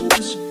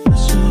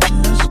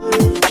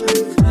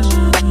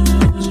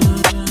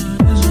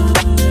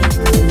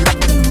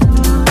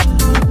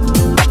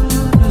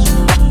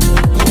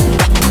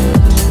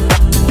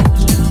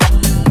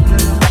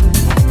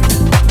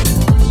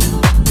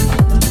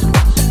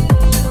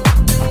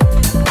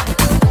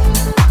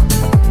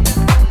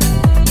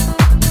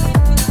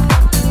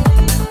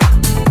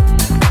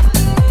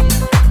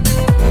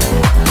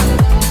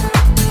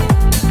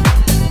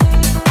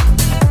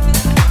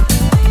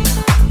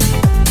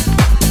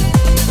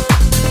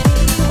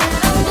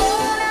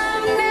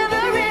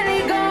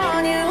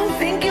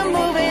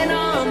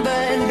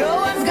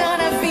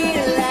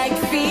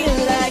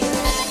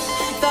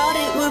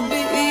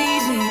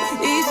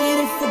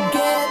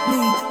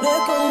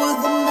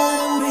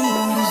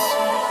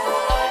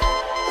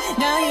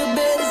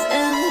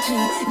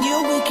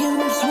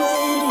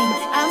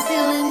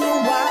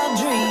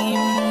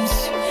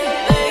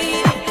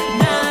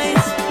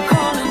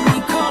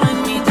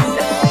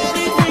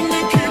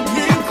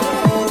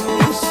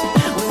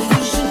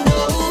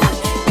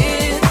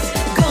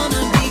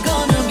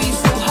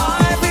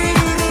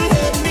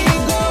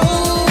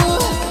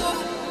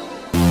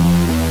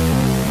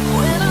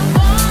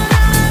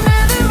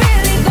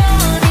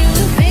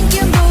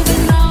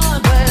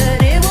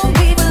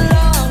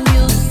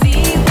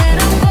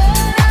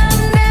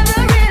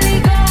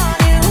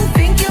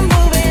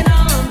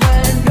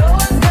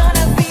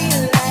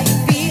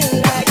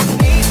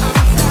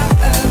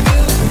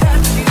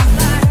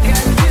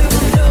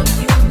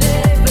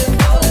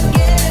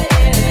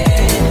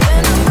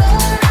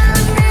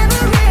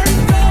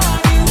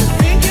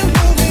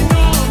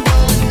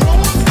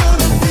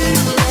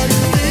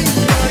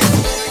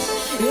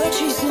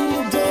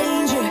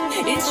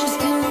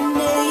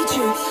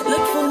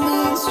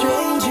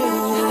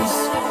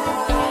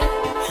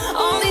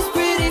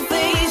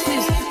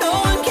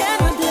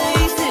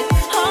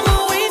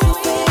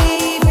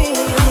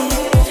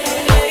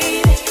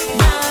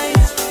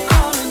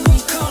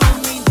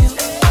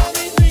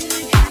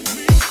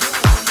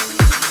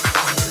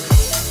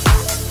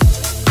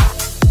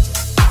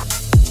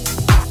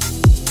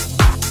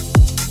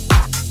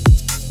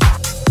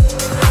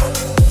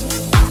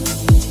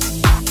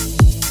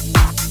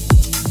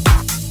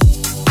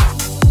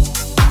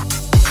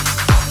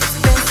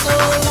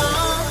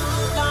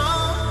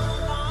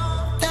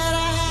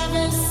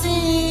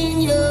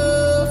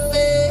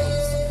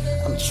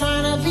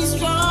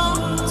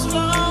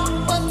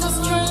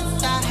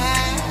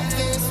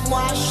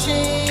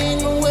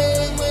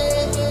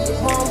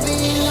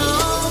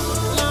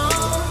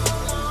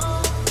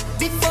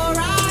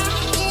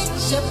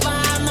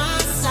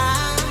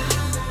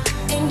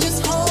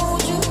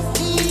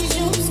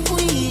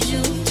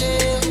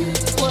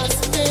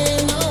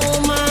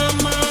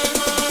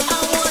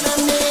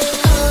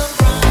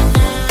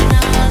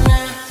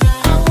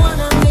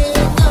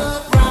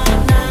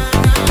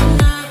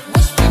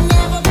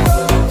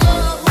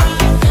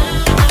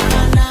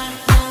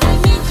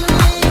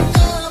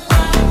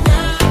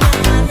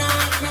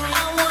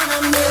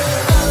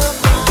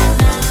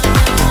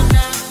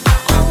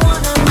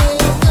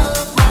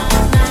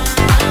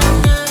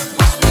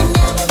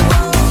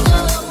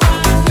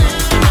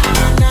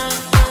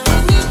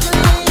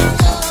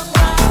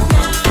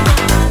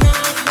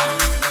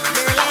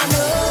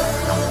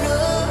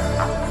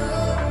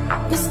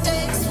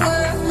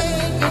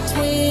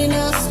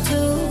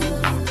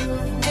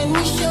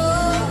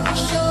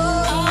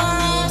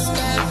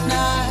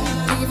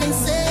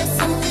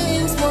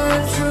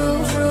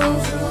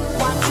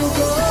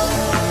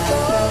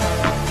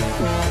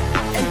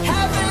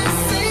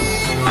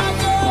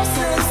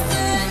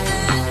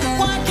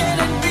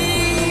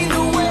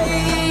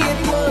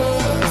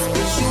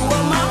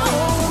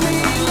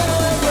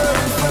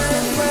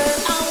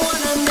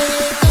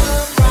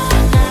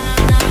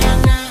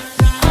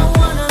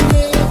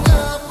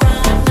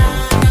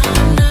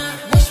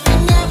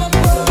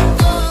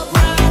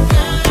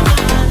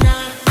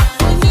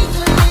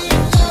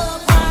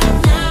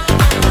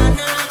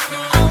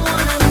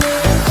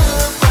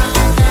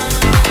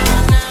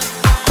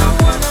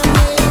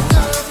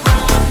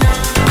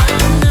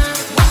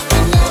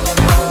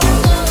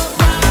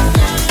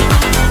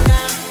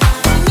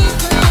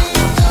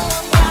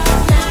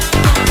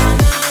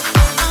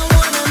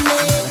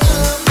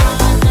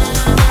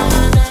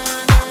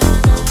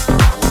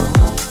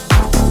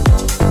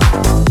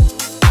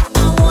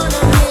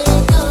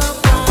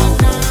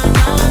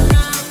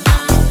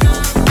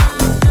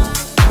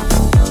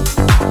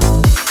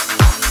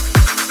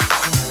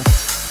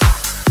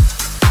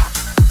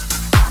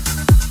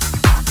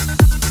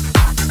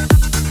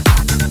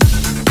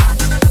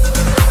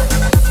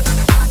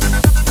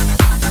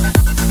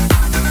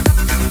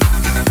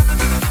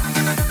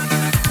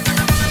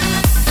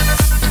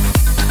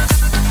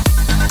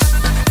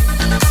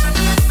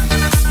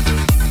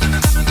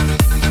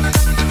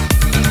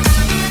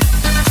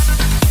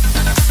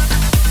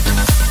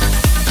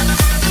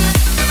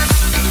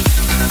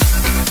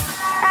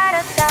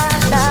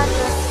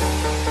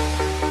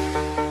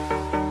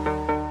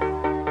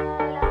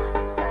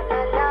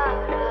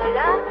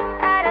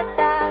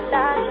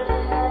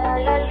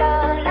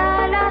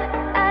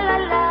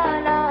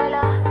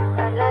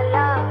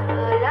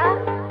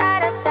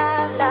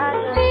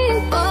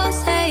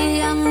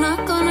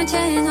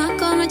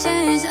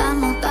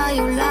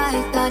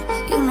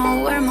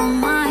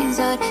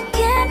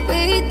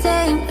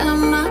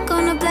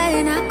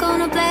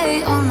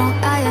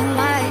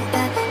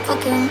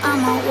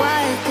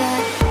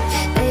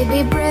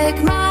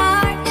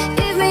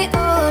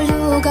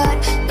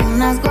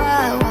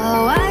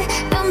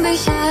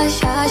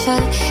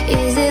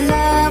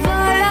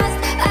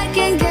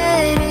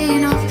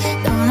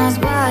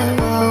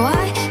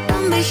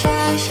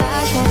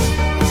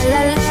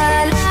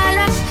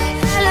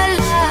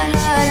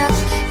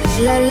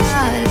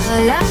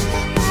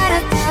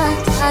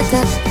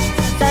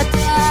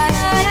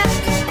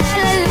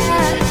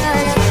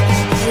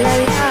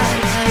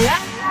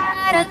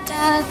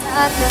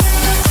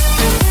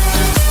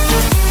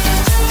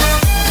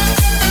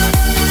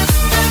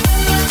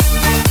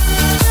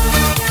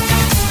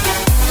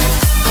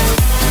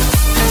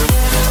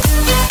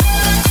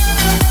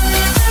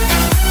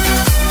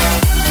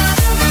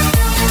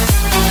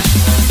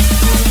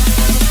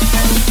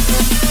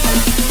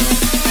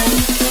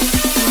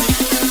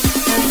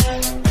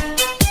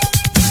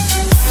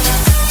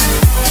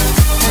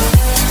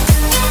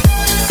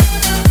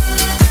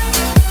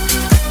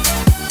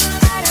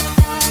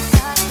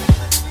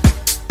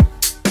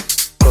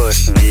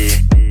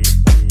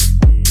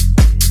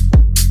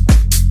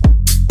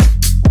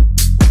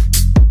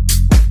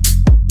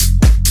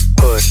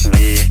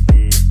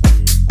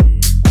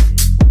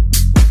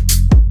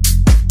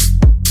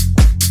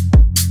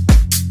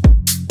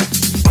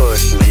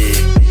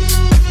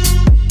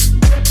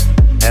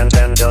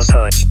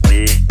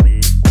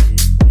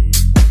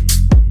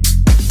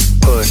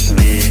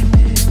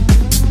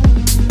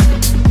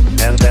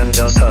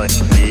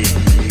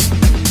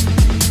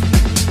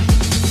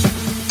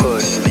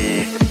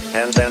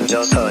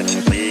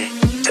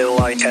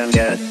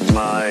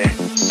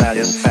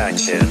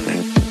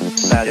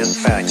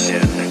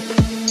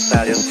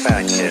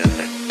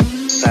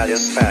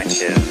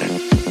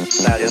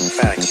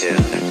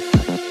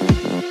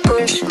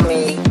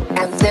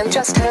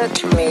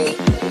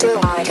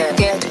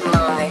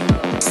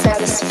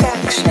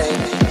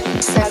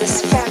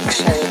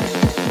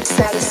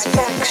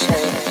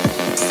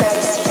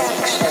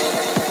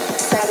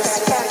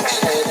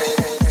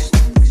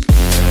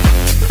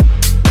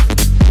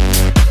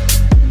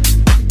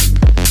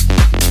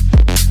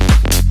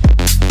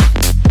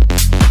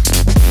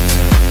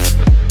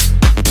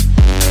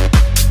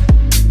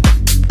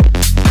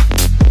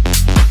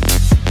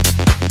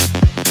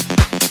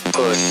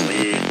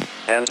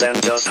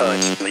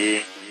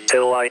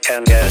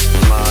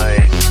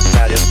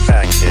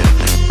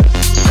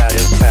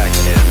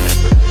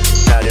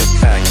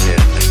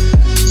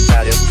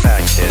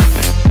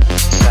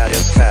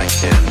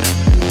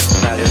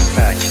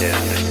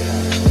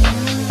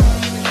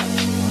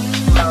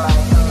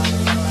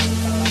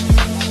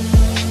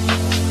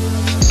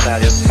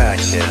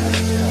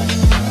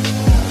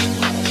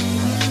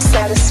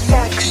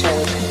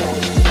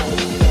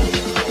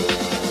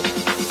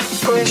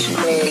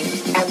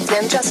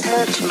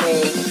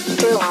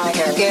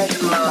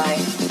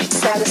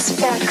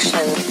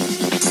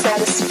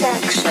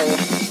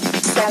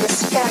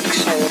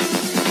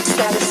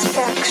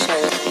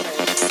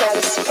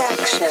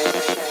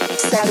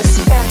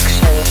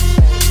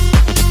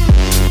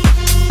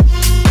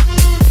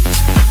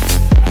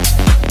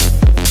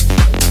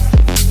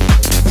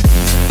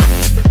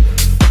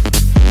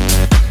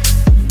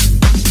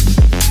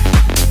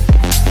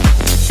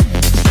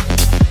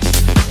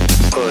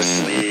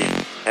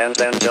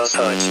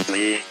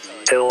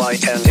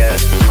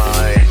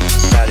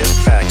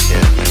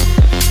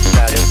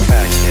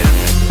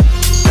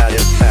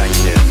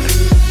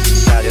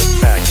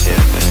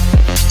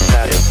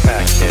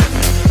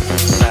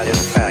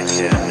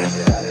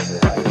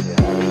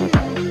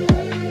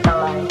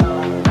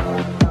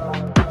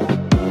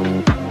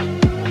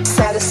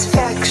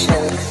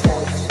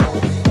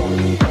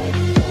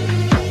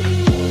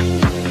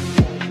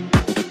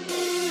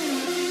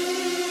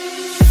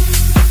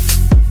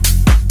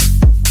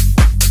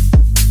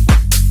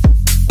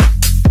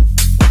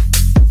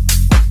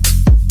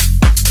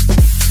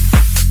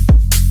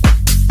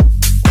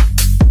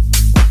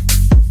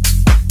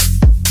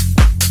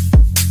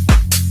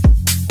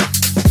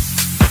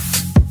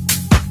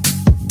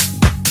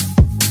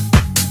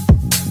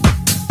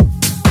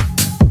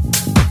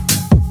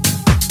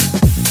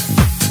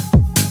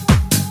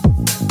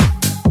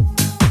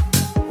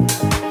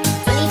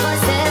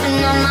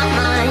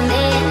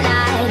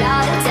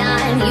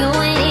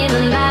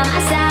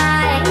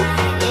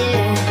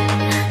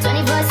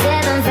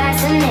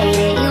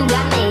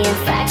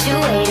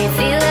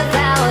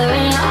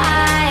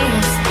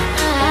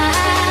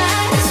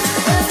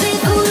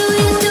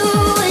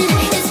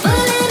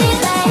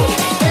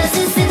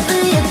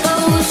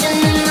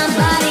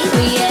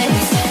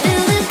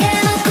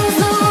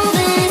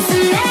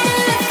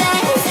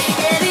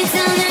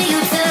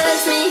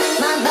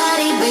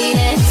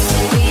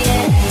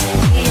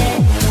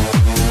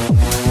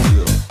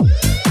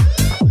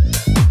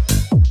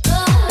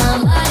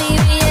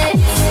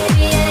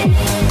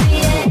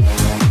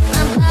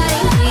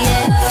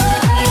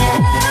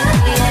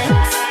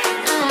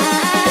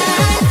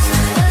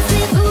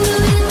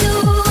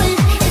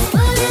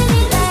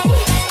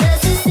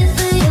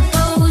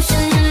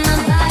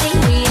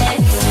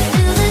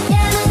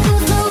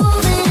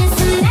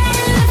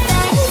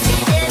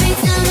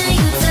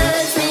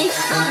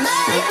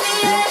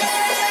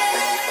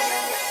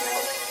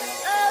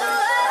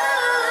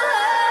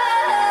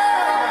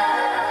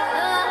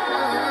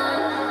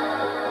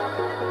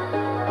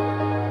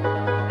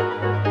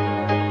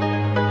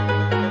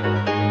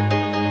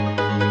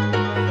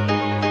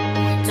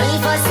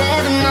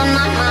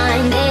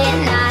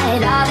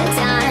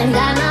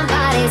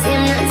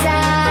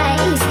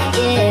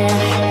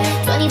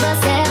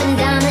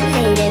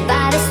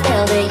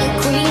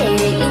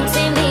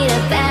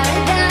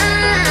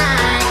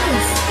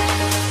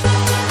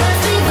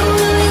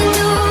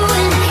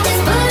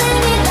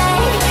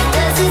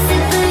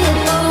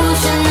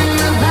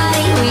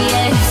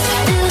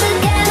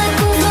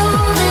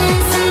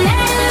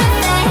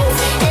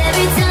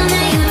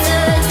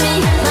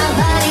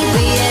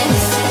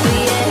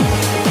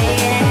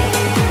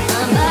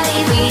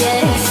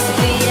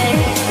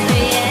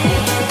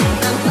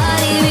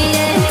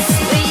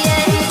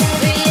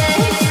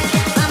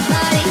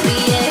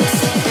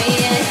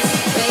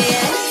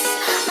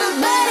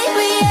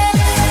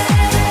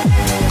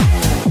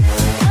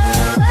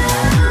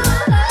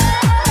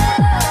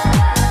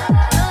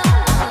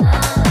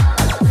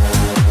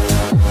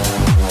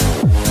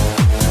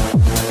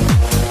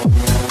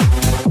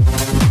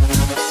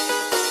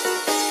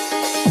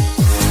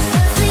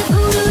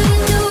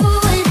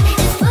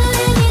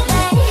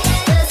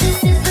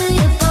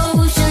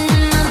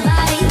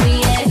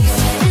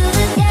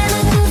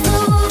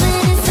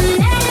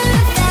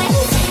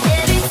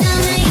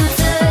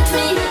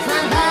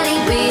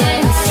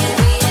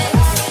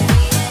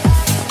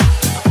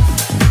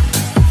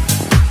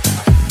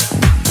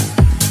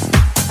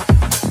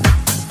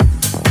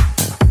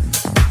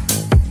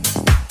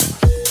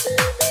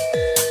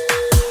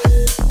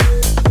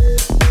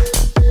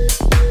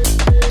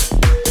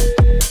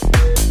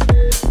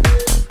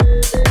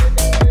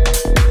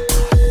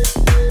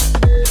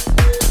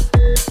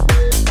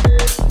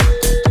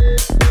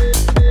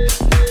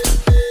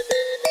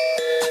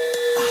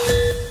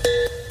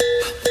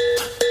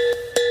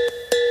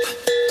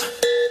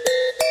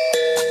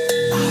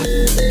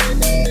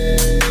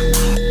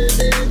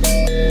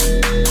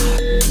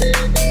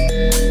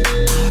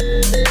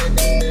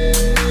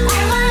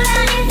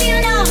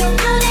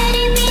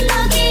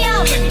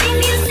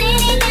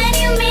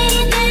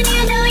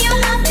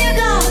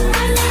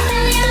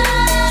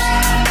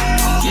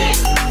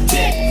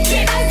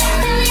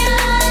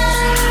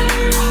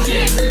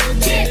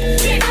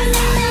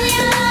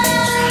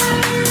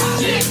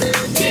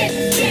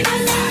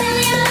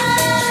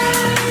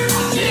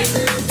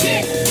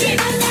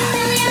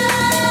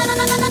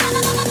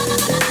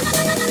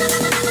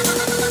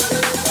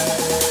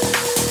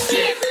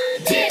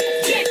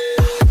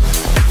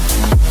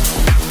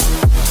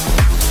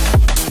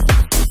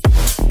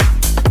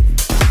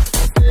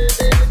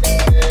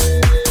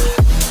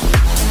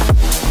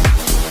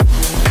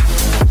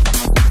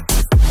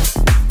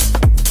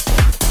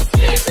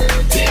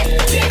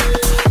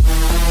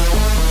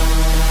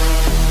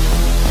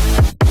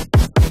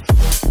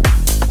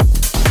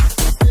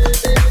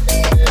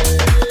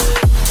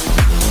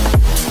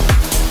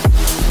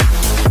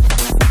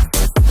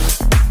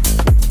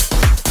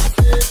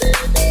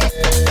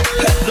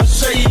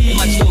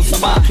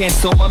 喧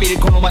騒まみれ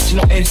この街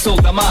の演奏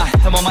玉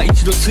たまま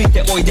一度つい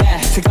ておいで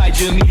世界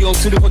中魅了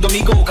するほど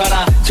見豪華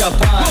なジャ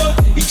パ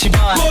ン一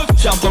番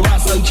ジャンプラン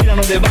スはうちら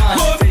の出番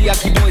テリヤ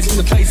キボーイズ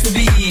のプレイス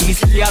B 見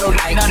せてやろう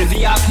来なる VIP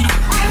I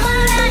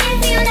wonder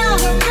if you know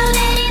who knew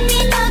that it'd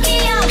be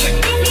Tokyo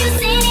If you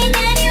seen it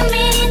then you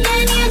made it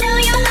then you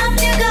know you have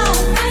to go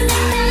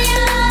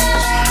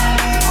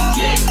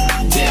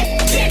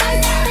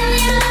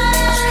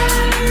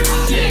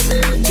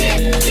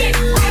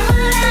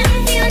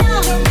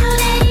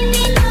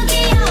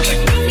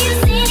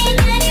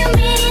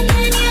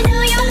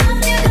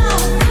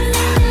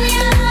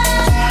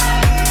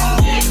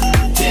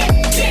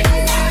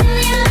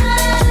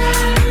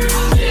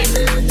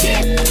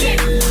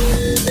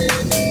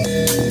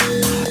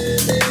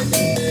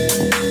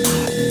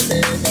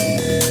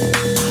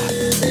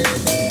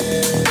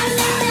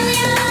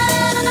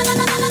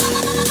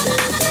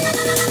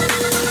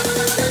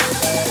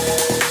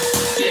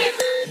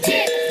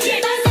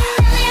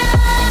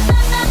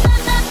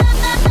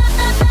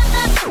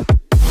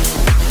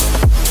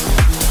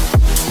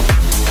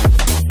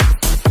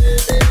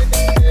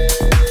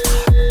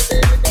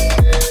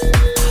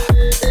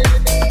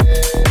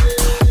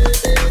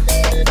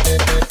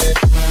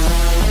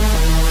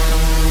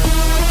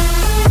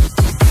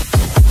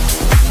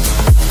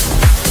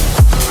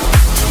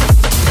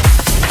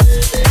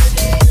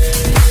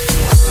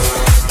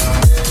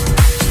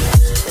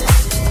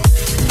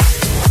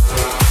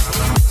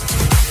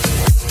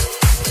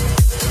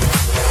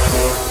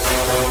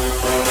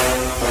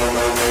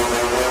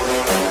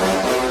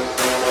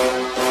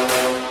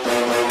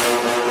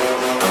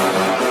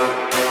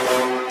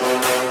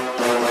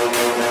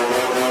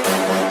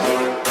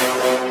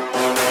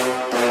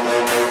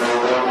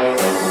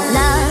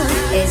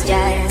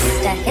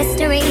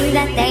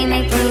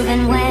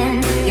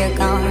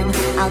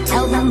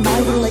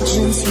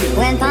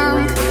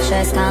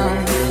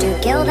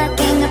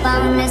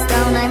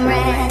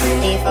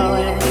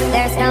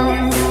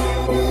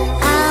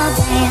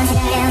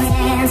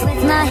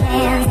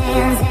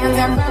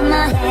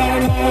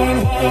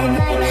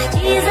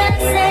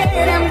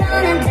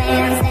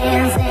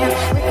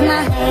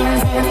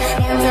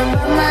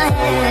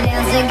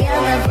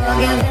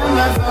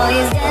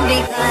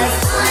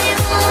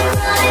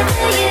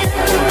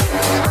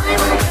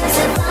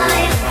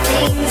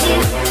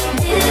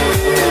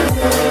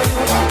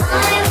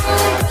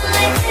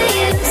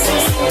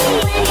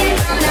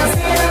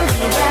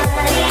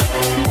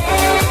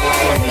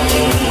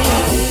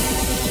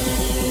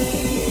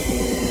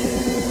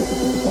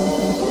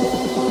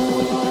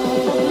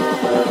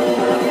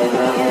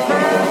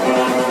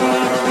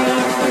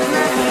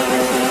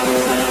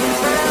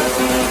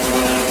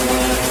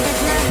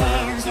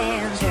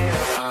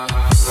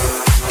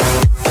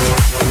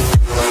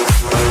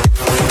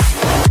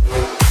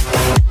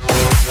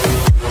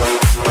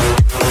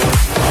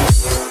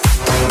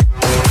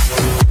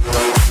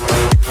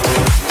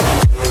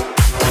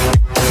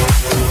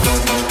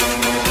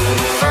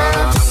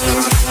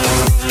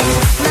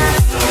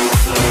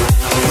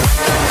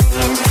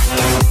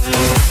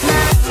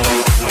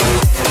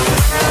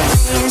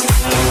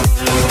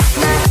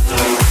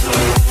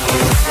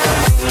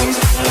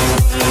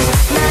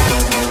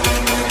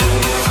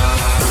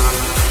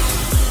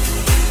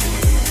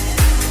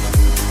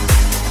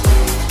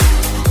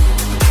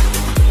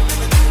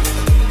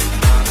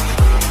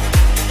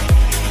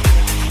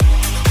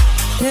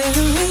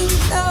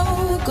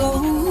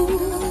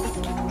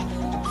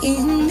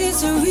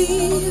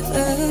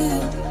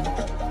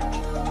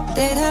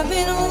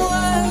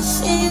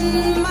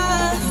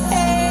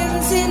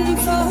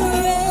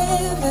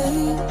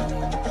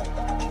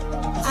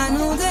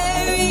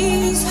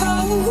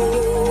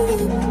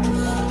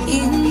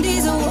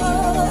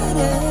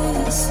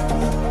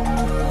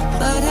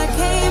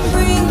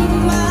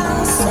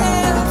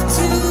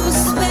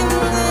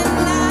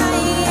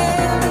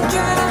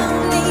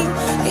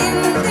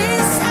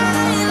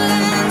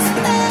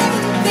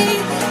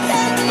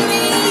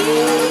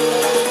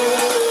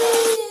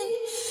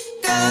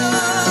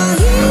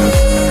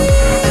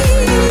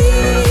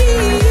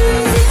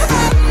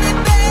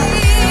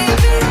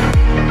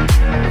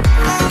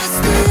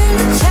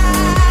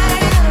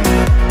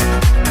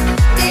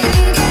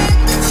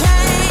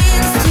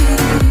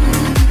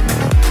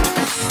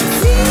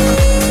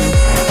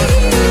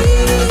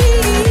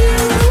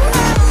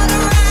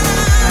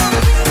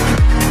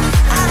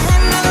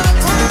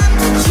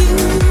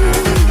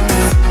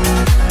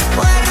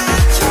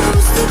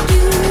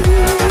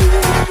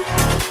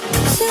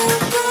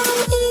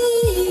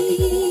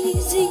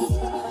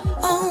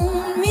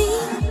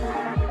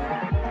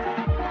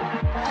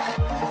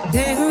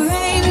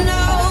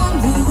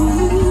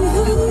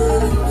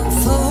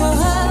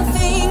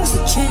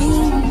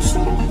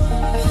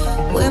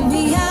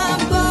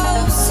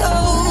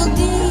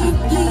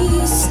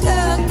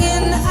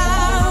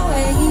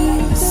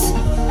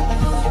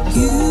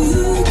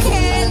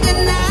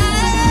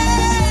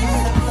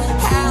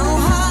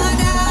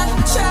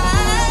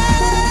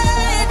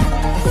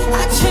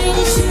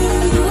Changed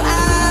who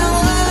I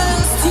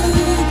was to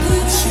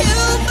put you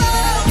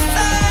both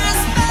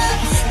first.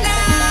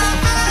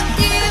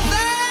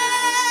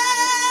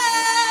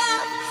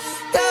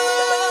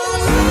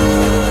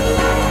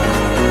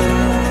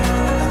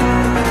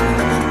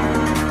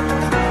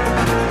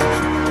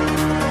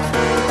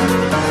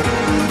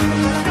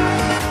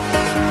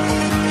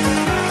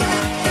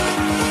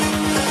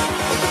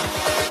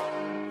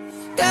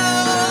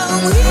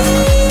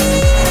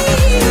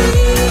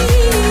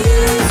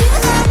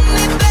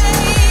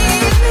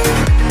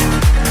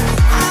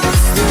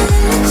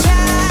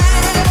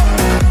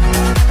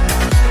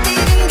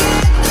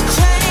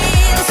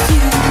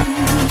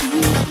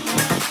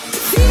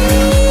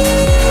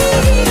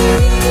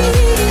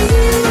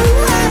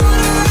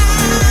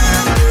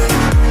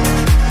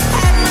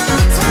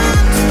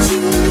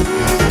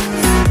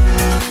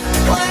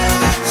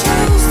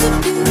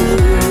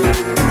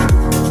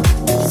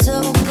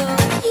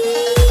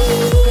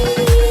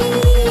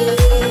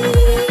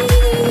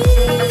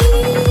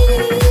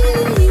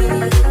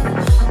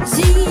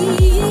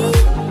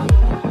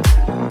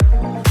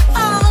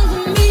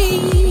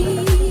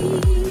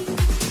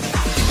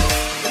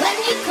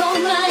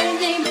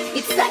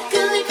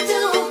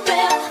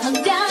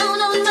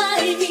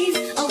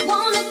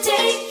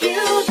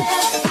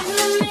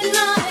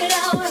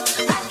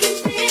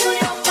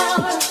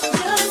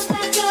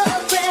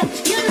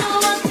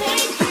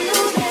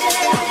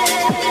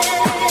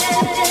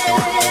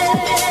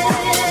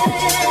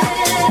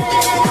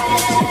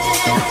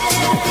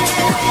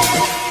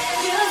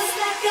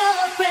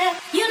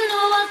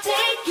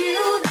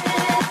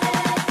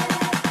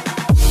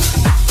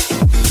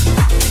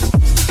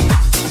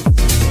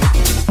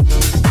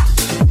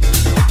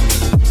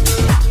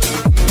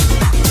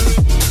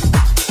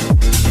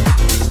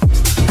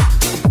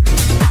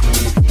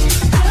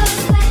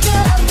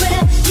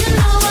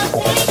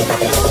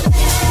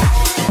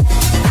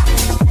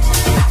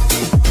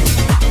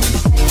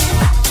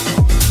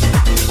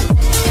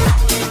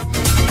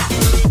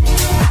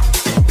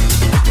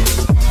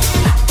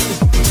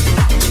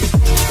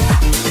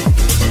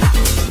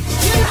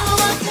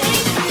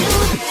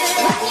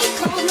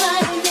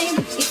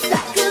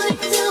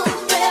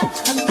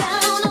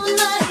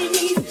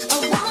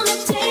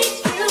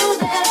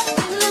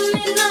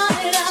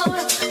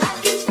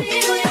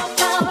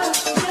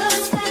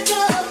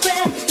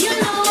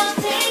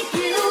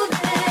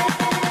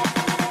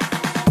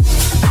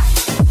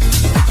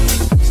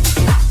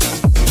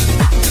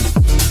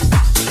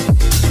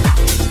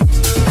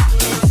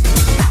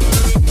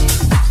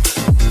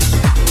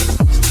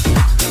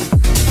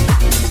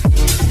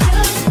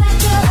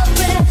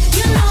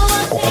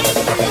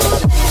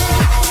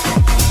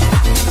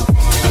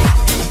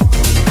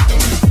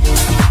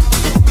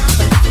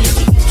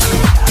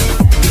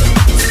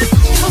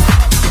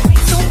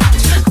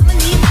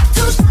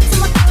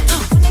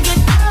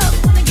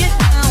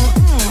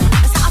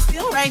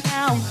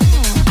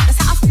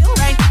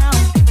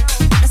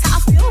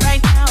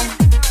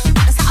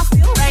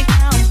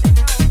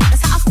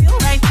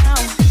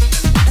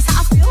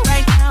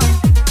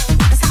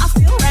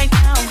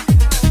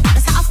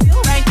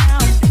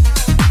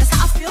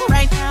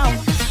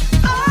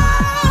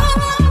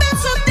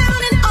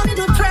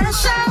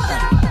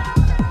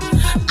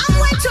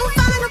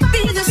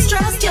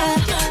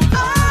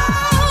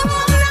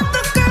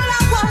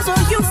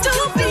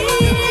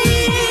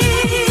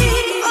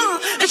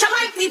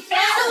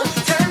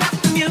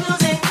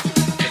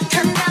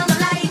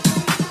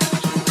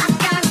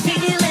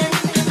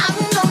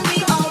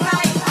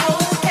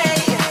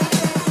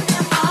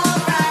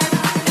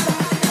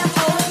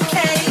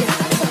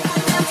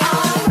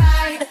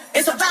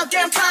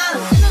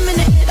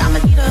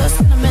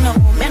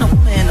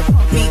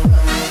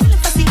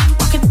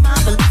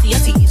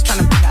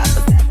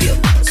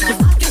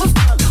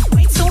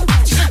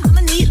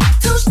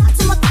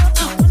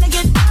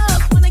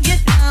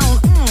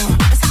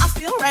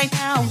 right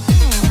now.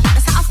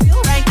 That's how I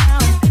feel right now.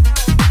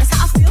 That's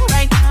how I feel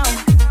right now.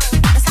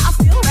 That's how I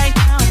feel right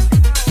now.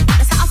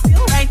 That's how I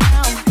feel right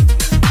now.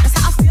 That's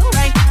how I feel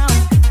right now.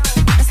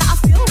 That's how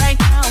I feel right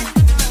now.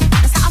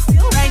 That's how I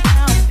feel right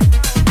now.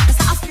 That's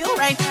how I feel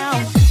right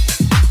now.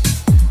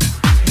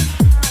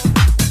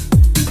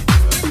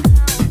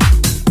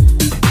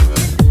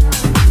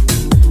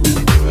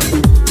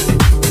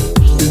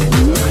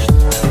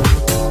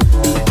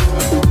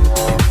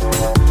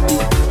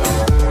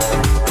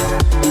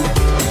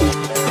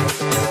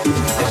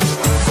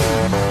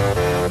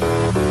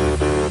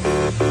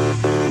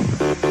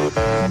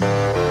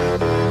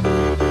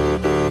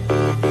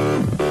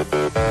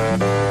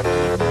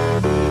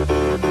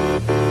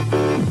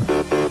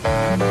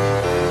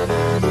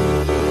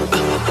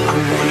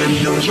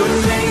 Your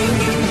name.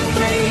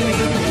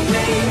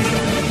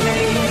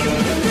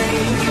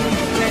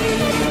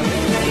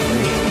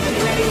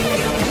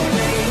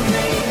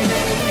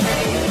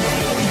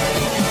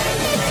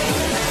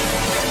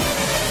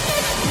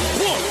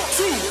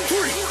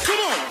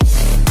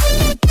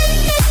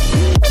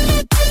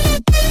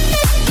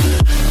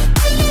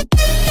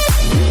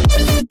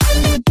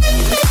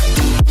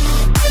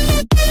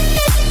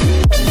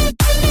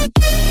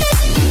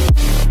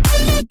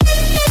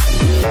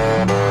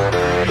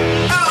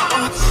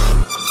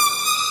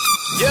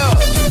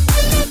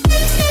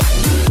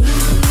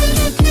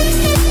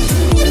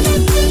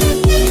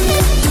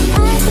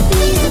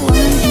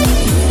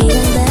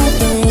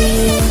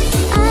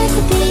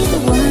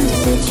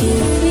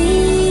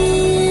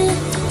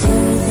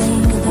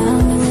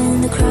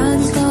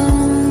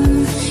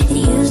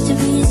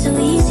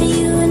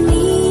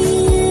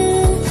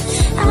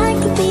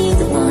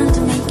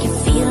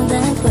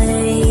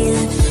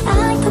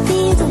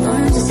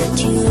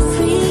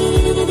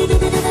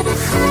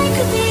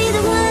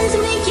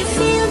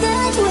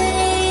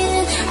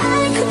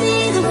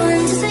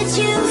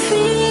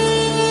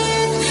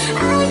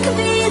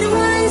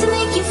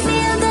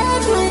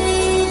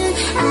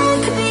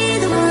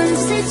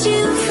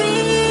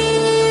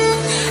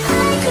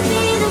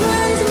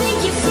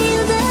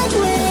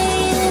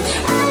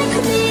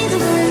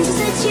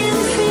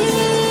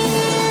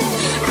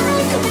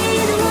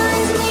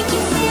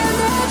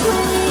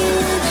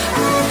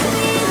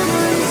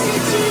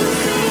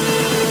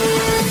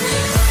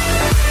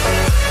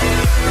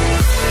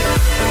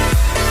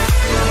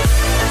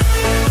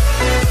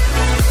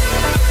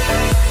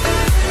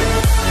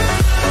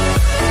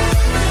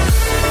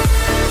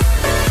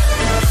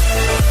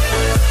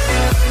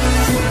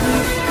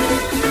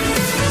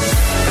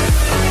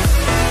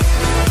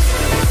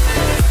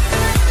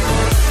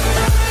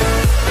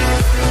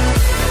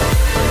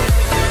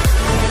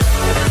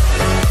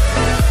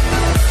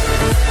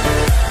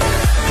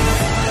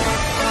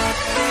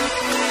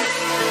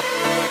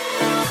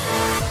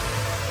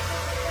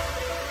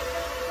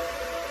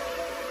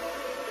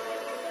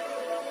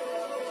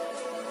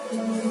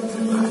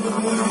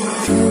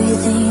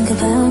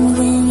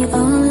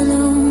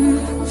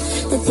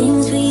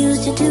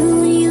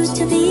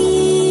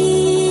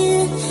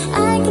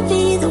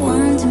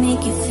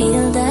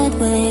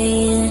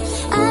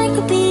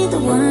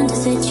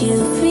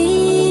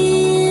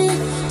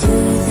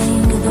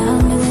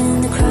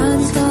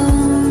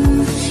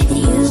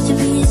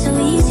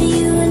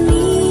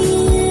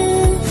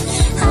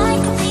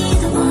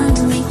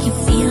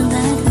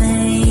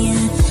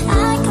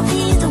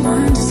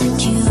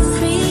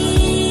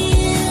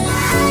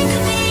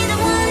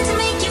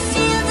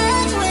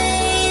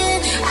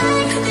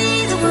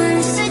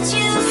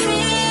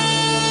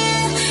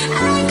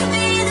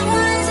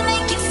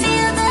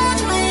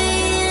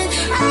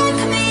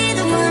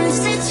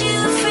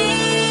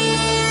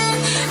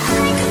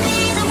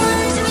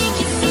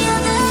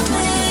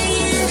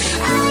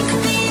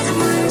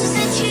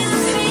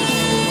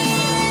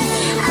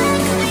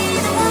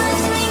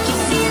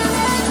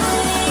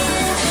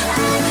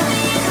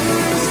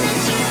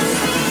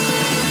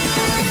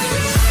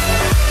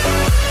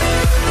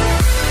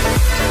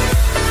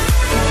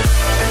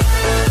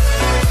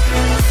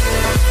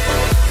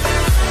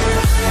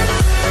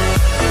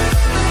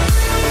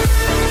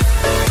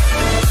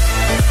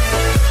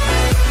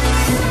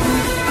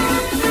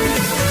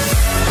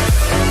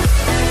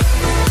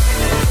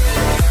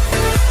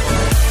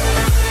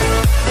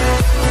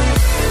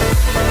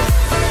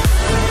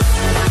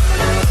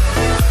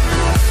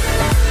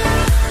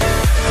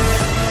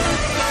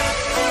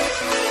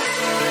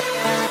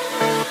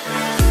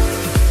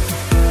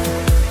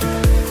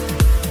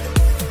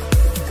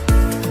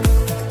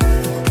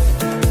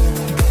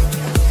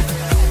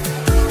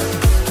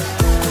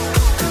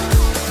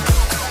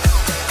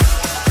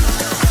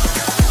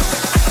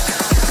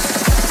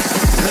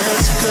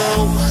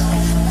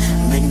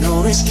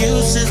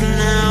 Excuses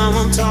now,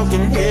 I'm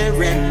talking here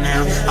and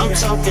now. I'm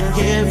talking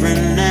here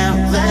and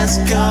now. Let's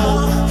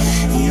go.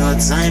 Your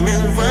time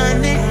is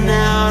running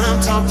out.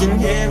 I'm talking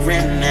here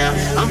and now.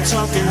 I'm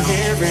talking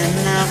here and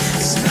now.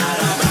 It's not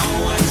about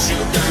what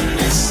you've done,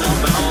 it's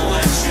about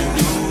what you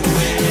do.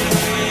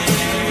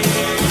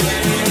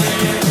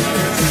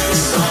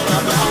 It's all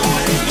about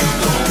where you're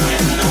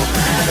going, no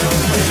matter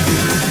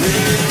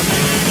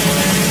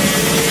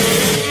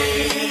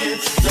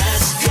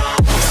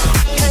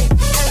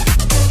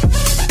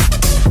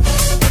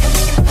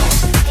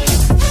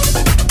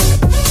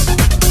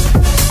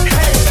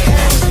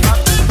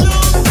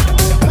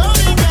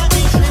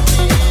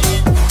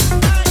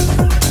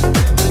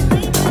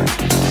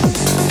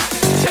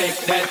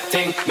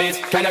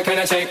can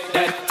I shake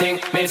that thing,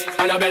 miss?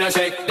 And I better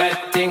shake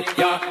that thing,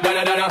 yeah.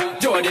 Donna,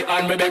 Jody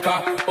and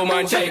Rebecca,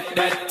 woman shake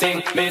that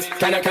thing, miss.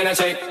 Can I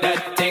shake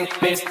that thing,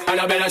 miss? And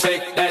I better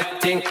shake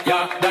that thing,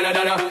 yeah.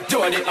 Donna,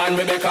 Jody and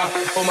Rebecca,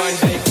 woman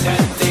shake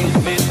that thing,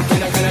 miss.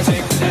 Can I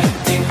shake that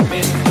thing,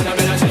 miss? And I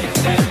better shake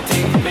that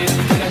thing, miss.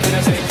 Can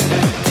I shake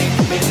that thing,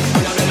 miss?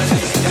 And I better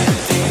shake that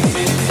thing,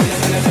 miss.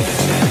 Can I shake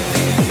that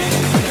thing,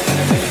 miss? Can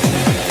I shake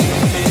that thing,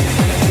 miss?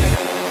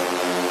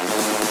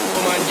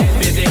 Woman get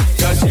busy,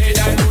 just shake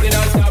that booty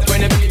non-stop when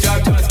the beat drop.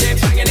 Just keep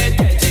swinging it,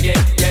 get jiggy,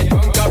 get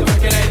pumped up,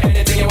 percolate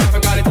anything you want.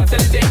 Forgot it, toss to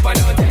the tip, but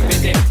don't take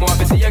pity. More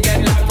to see you get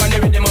locked on the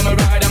rhythm of my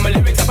ride, and my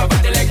lyrics up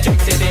about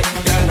electricity.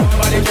 Girl,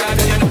 nobody can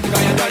do you nothing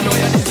 'cause you don't know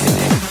your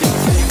destiny.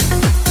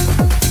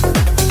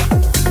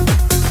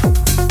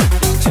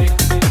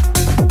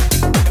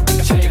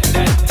 Shake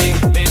that thing,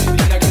 miss.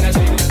 Can I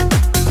shake?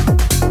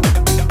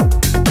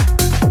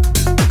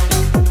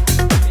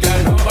 Girl,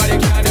 nobody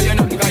can do you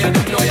nothing 'cause you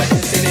don't know your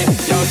destiny.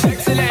 Yo,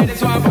 sexy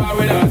ladies want war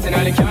with us, and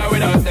they care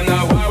with us, them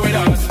not war with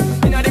us.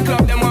 Inna the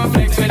club, them want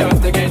flex with us,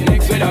 they get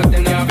next with us,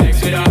 them not vex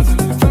with us.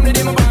 From the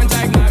day my bond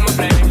tag, night my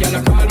flame, girl,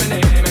 I call my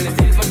name and it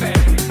is my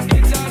fame.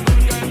 It's all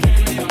good, girl,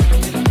 turn me on.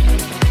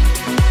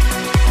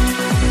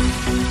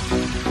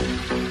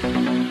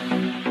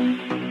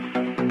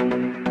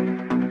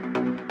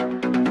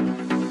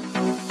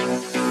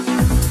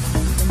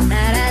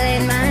 Night I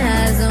laid my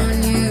eyes on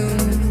you,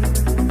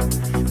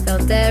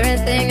 felt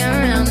everything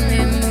around me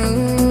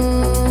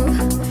move.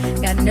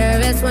 Got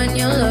nervous when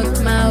you looked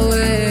my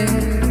way,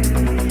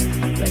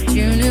 but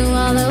you knew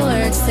all the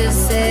words to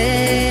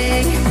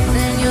say.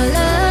 Then your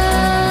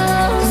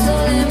love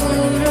slowly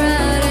moved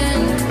right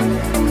in.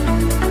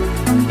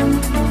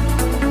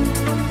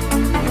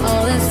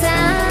 All this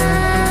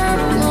time,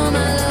 on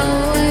my low,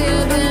 where you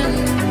been?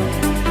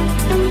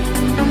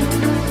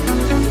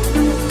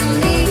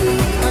 Me,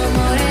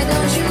 amore,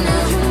 don't you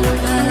know?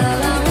 My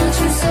love, I want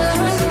you so.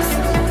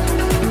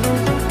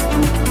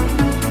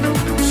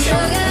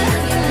 Sugar,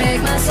 you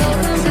make my soul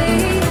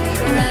complete.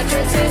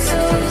 Rapture tastes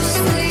so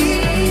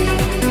sweet.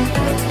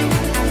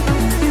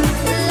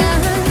 La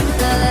la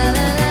la la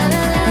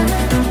la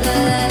la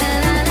la la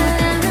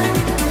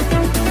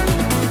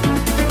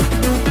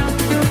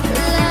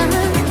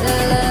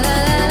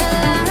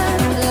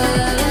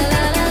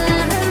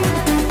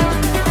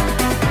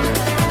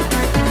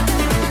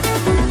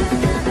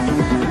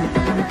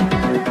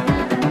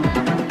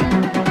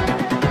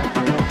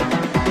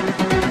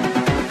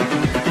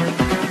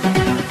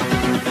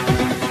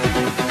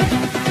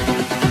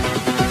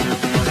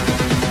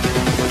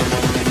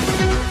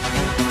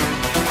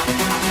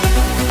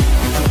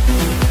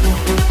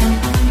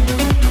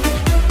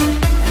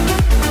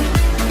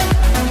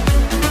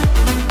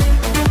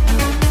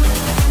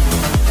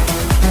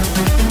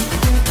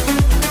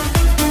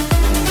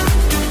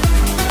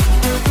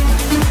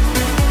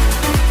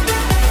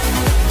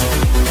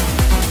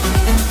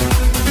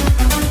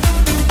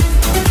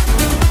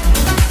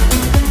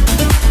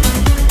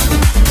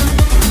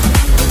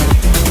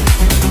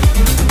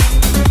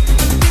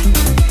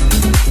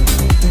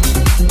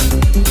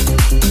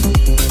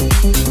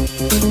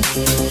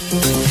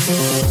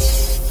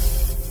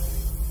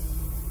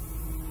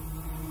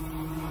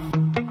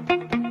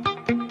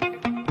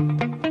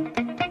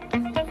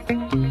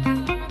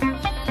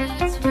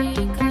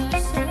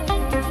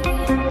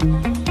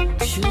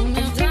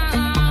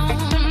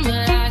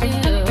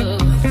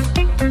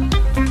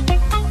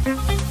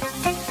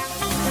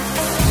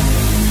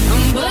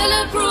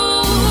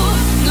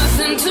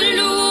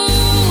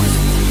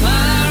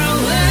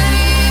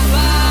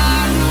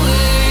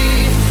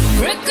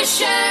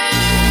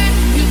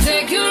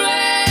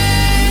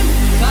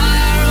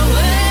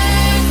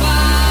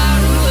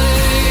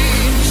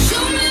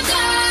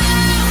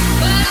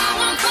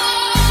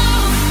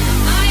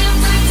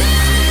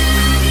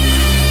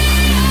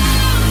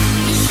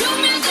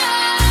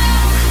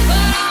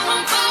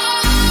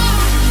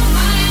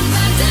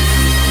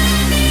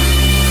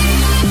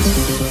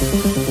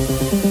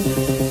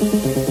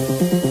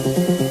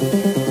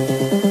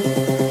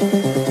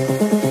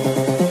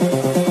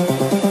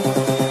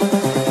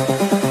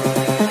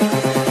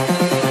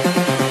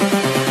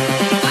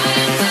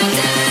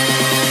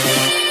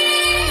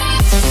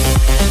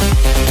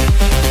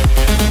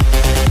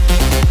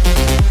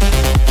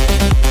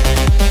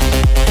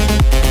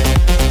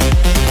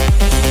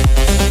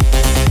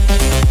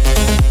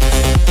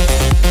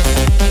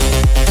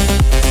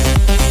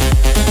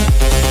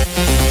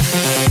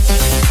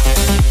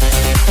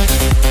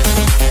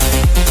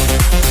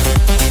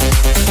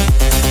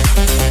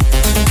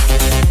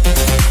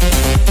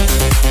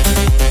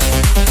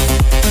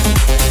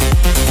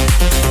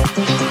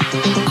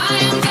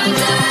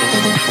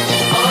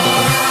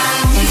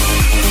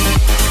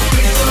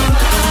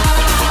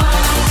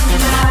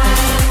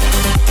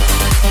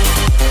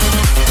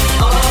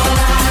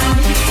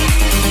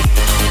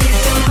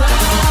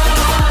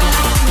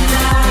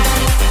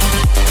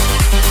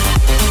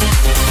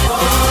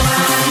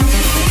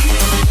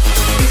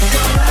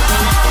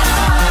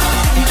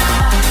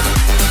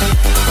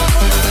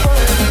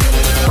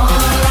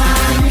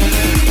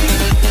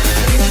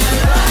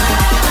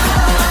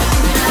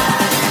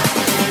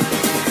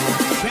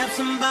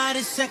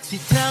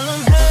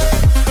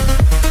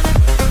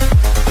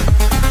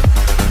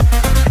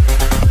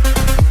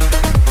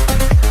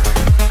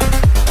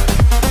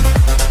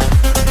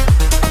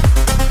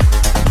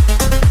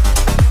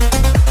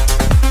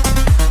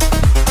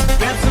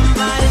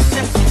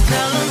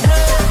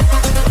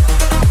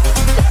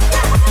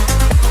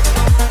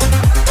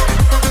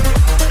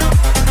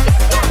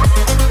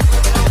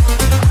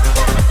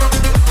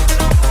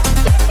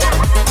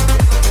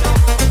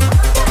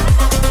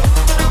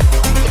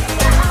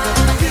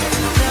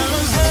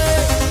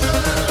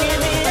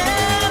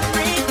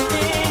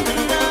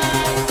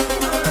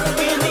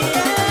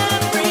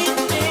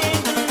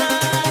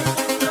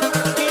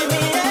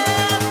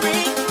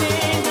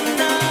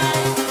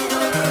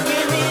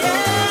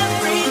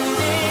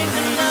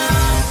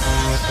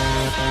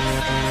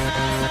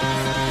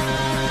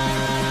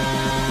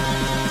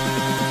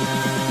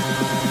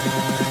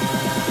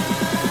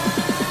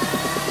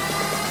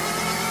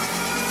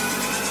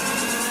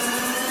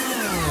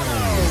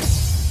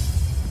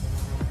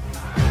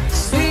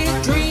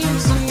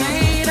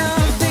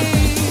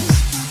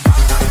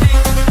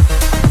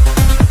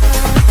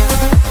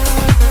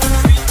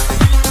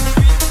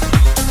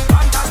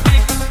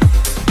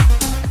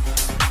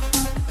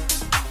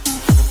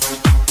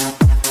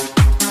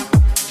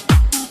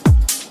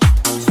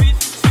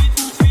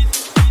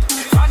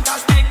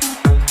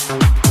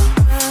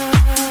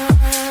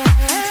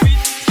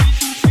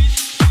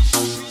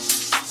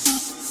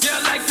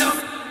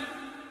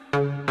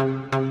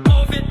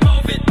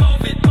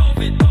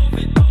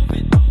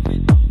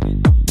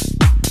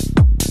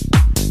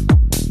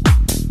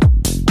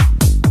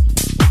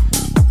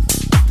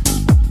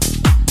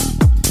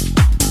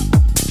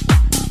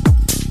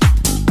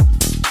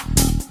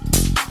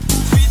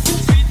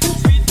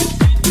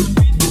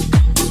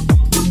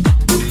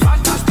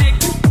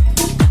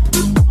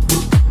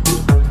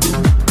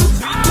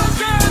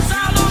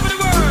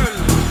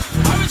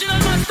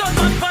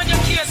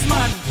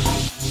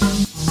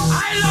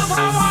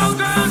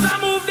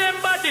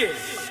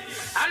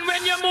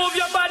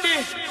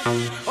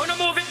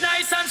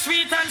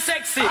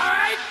sexy.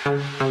 Alright?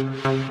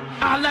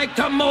 I like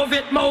to move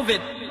it, move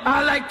it.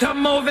 I like to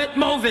move it,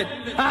 move it.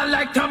 I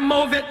like to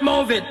move it,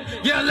 move it.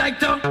 You like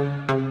to?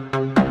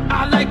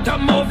 I like to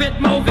move it,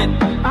 move it.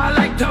 I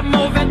like to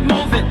move it,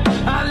 move it.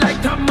 I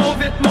like to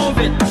move it, move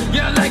it.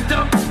 You like to?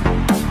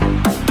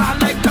 I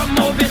like to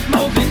move it,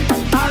 move it.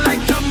 I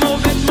like to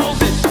move it,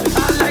 move it.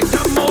 I like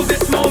to move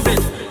it, move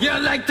it. You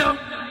like to?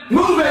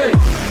 Move it.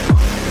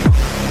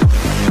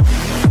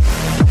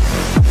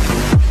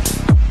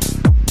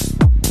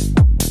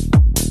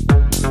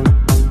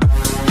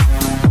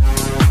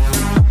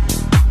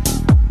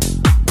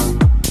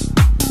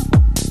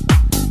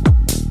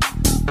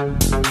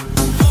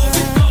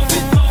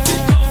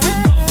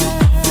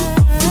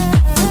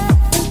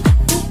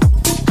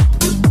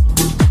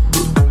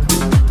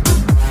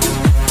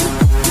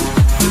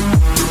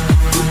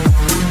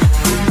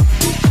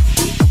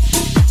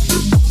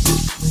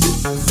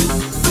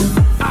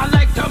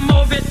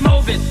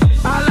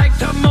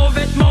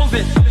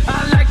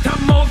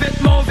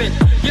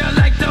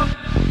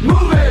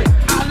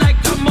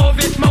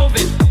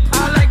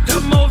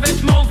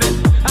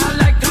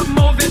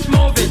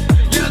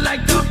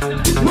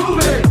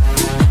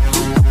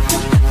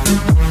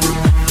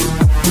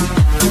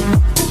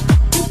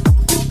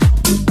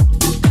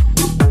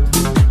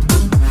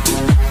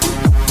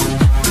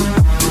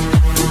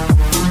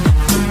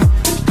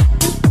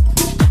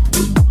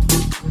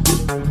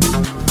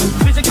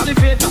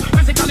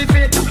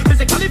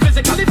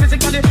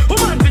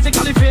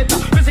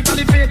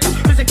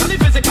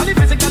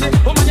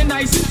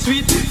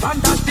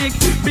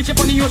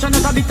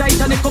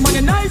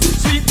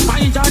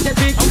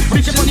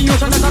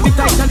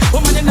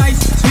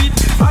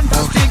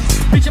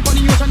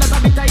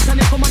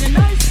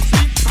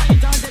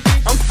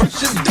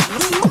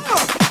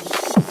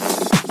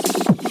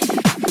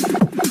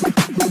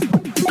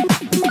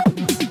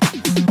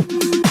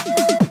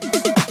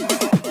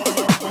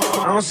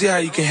 See how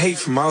you can hate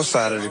from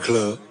outside of the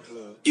club.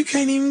 You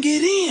can't even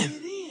get in.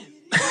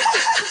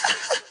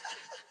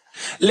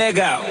 Leg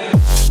out.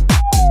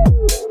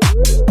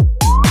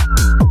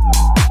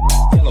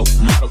 Yellow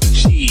model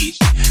cheese.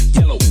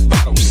 Yellow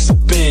bottle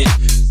spin.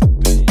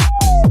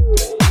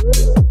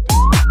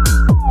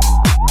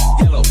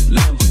 Yellow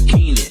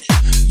Lamborghini.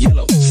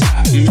 Yellow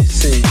side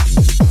missing.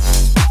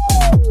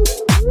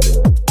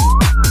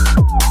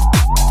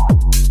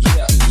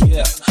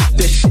 Yeah.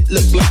 That shit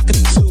look like a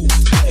toupee.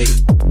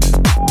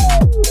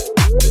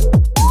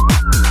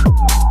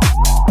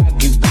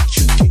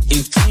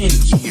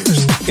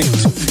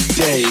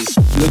 Days.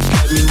 Look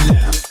at me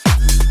now.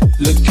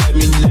 Look at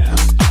me now.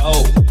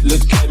 Oh,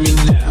 look at me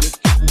now.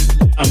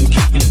 I'm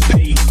getting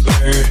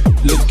paper.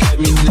 Look at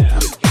me now.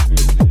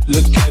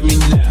 Look at me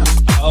now.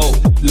 Oh,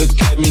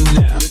 look at me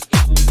now.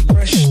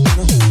 Fresh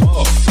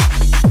off.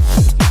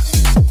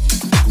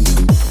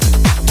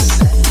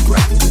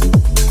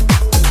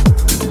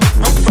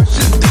 I'm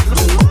fresher than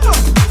a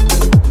mother.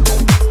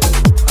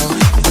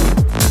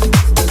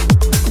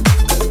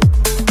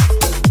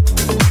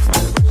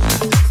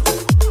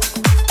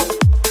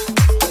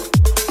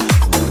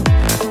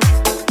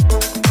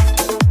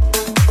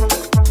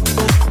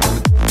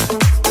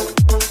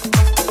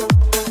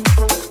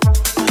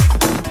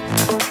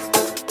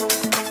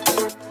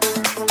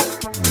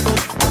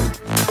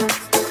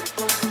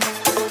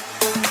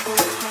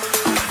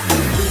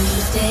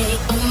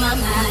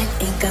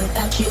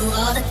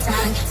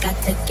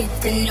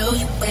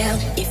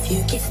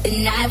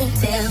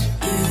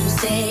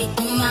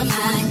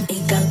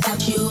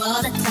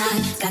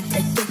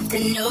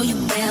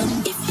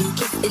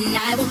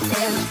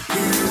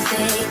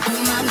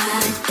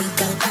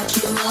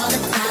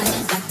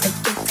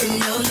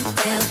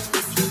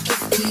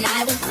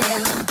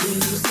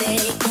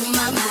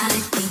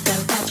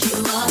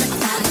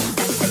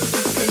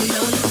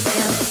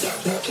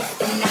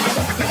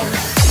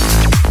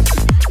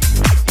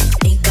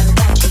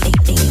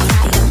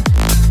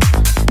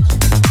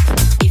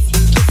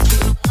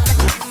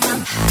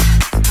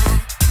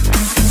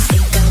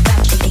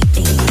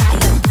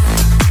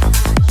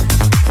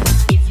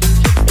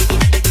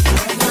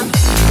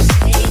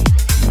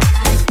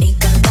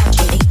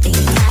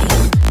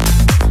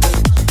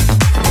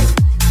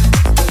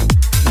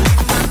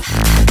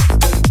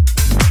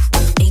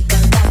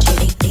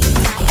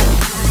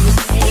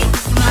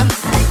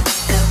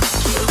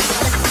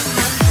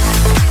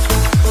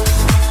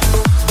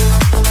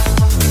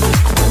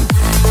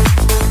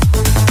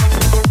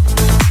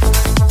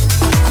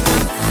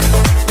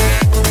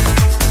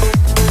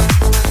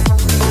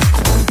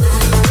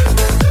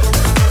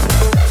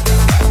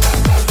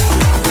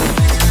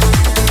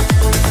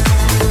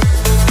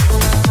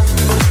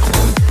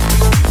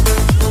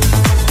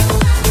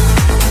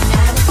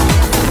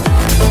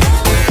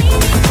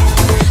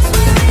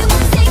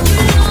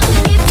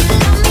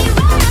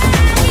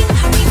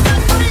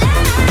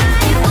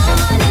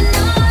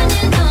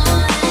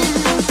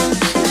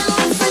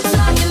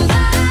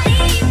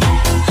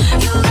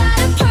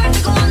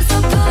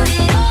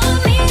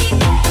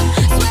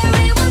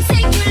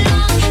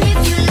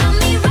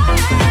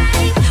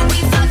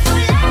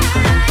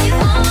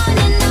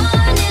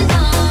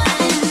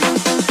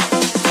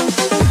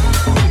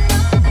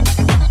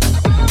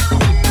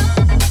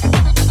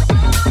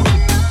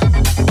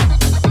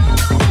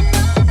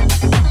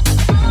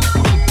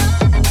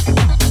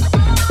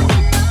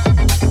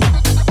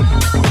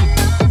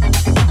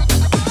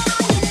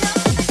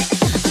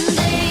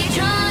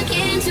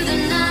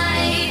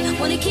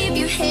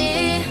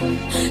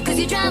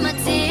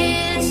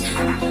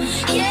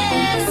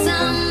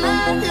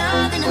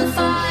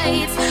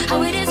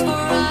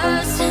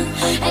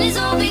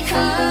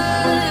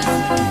 because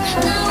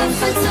now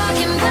if we're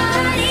talking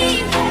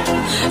body,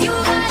 you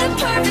got a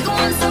perfect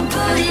one, so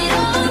put it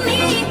on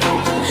me.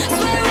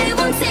 Swear it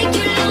won't take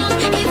you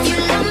long if you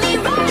love me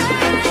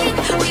right.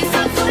 We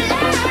fuck for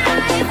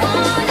life,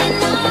 on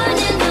and on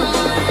and on.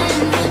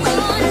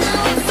 Oh,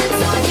 now if we're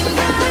talking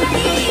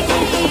body,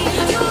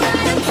 you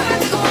got a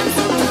perfect one,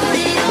 so put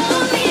it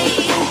on me.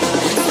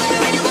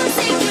 Swear it won't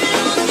take you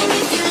long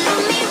if you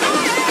love me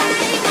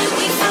right.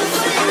 We fuck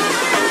for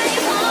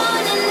life,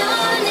 on and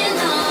on and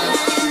on.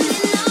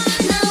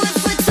 Now if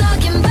we're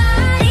talking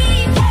body,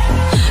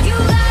 you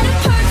got a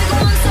perfect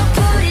one, so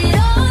put it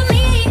on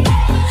me.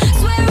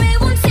 Swear it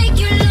won't take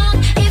you long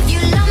if you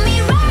love me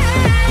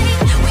right.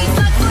 We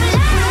fuck for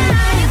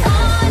life,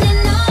 on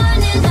and on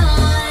and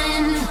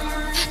on.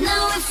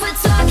 Now if we're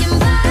talking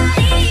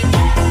body,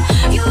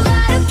 you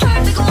got a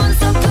perfect one,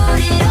 so put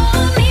it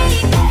on me.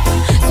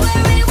 Swear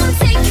it won't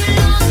take you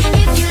long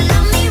if you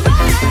love me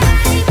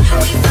right.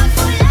 We fuck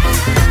for life, on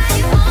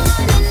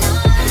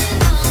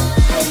and on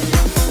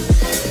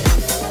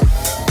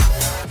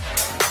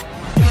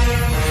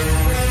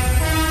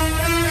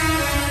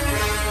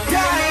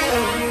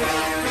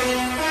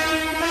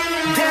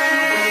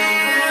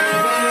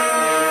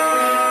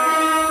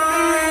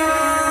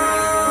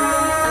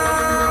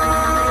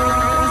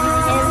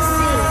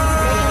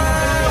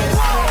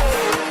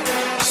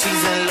on.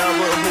 She's in love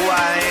with who I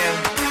am.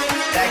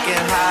 Back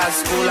in high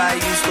school, I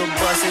used to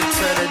bust it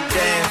to the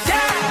dance.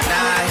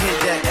 Now I hit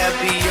the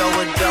FBO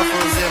with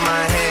duffels in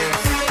my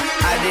hands.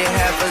 I did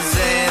half a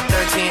Zan,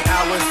 13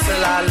 hours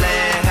till I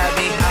land. Had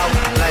me out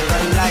like a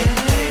light,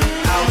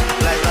 out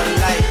like a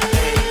light,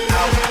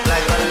 out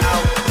like a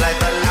out,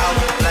 like a out,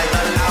 like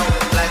a out,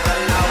 like a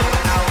out,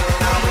 out, out,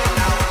 out,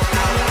 out, out.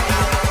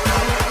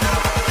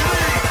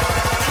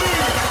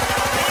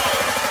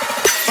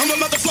 I'm a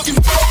motherfucking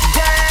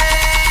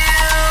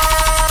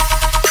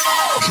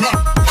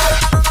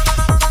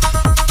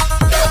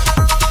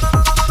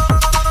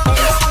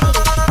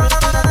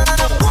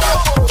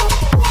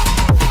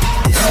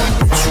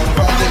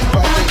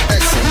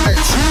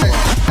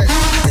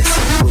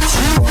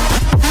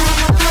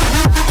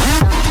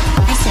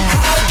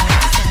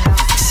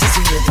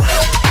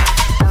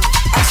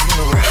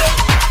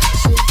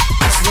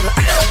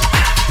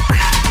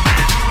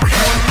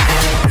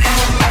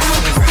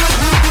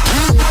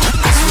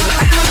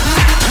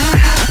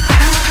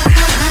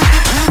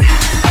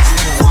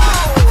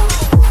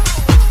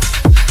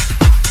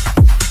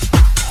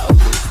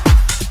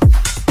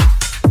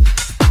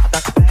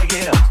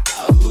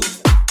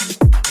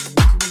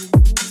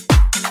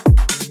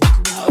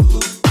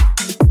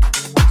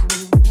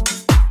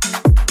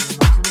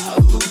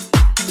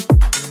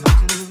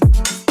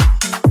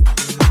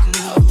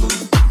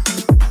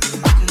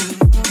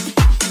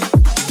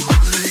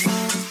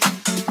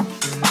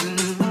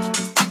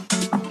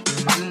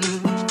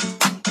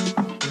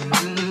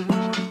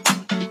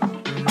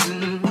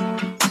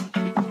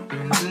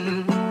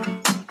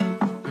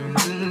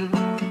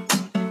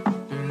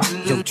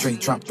Yo, Trey,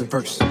 drop the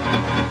verse.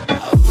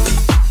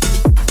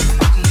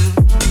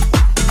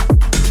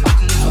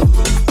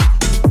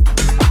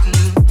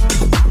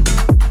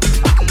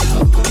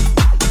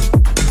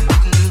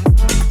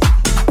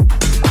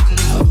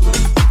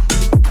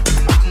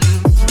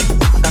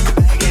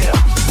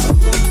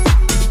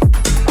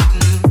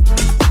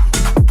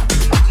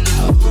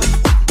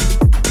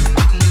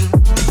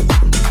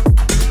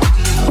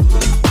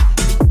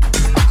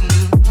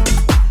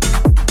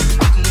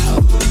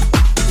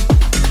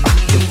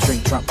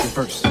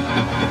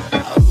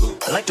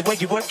 I like the way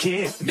you work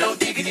it, no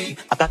diggity.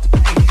 I got to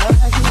bag it up. I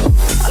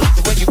like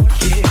the way you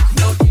work it,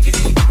 no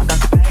diggity. I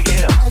got to bag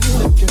it up. I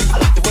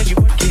like the way you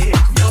work it,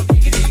 no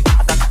diggity.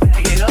 I got to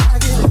bag it up. I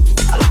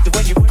like the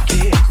way you work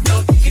it,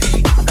 no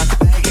diggity. I got to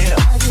bag it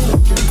up. I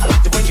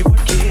like the way you work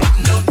it,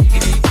 no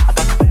diggity. I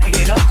got to bag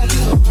it up. I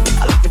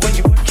like the way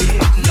you work it,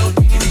 no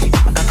diggity.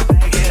 I got to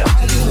bag it up. I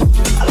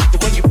like the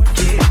way you work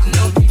it,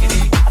 no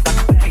diggity. I got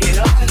to bag it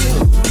up.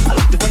 I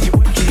like the way you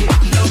work it,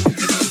 no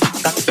diggity. I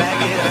got to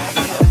bag it up.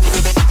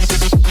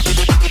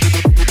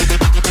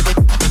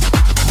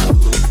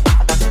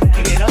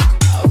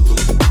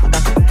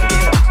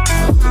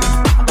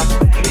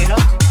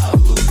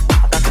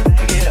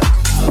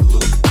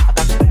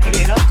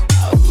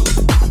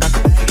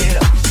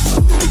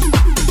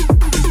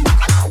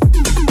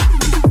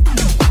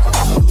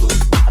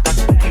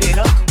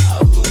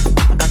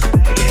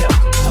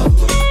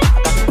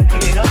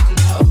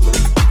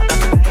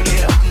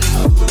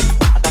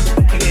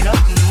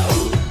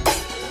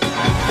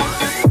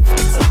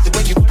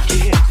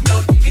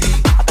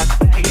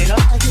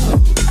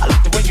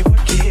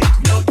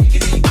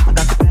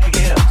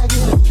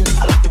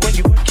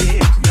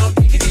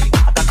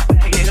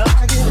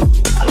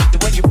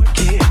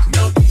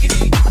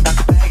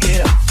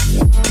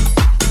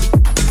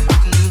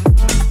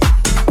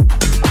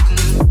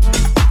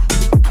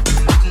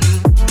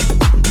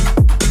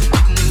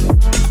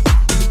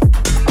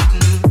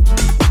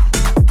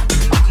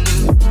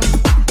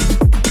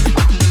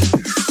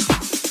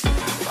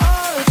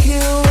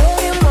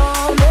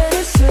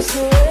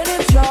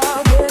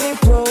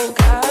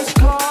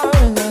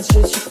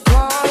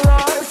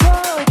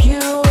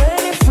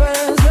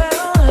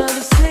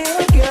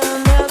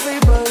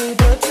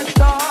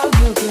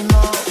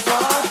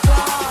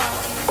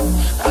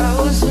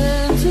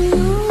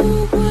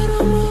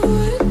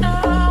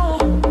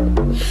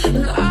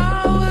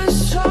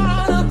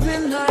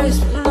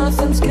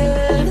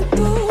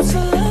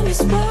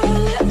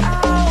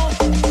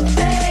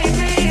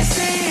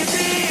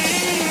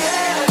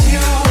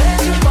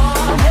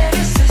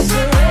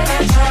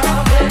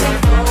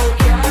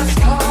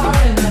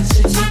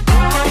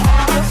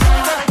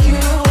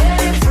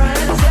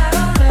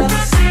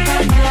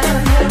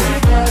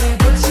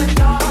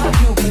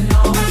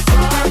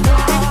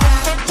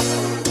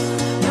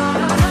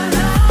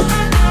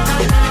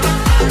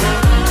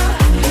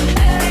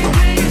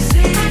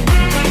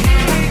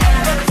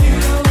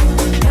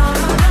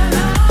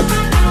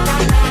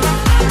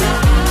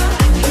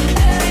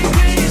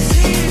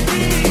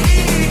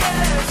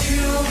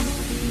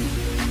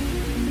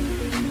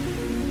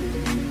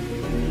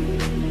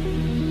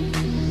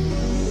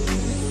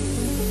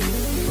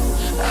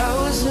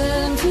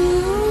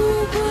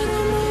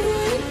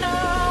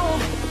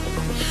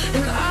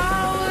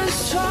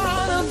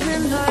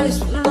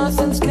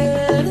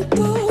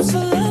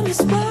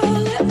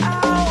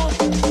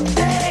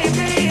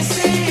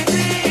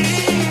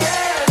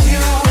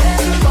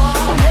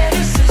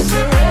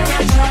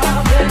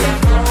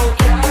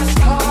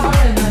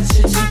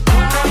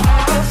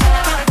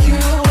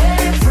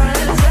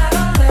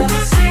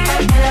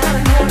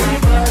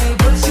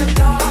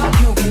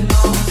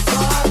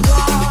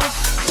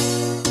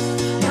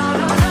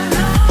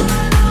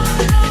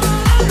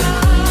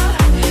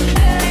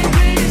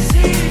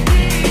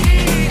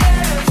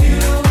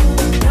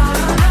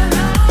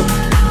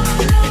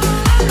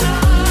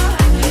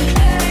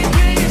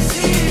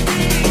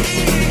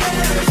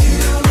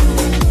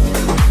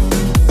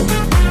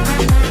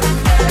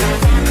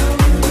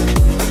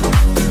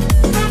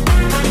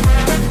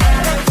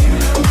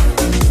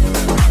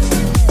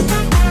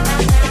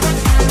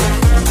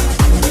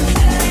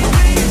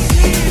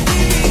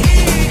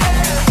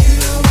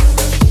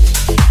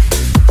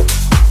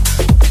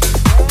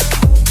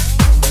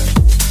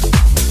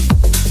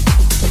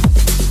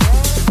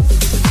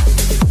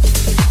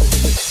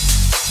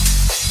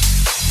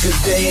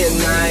 'Cause day and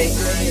night,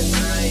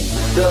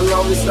 the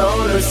lonely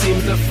stoner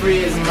seems to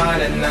free his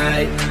mind at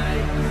night.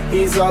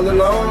 He's all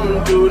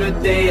alone through the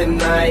day and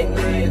night.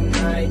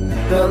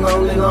 The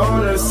lonely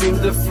loner seems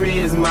to free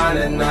his mind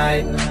at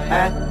night.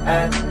 At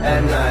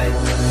night,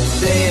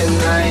 day and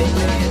night.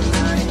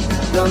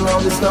 The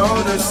lonely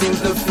stoner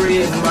seems to free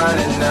his mind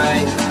at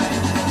night.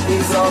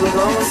 He's all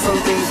alone, some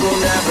things will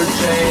never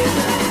change.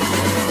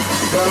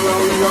 The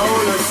lonely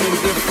loner seems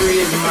to free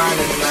his mind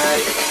at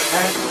night.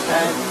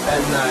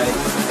 At night.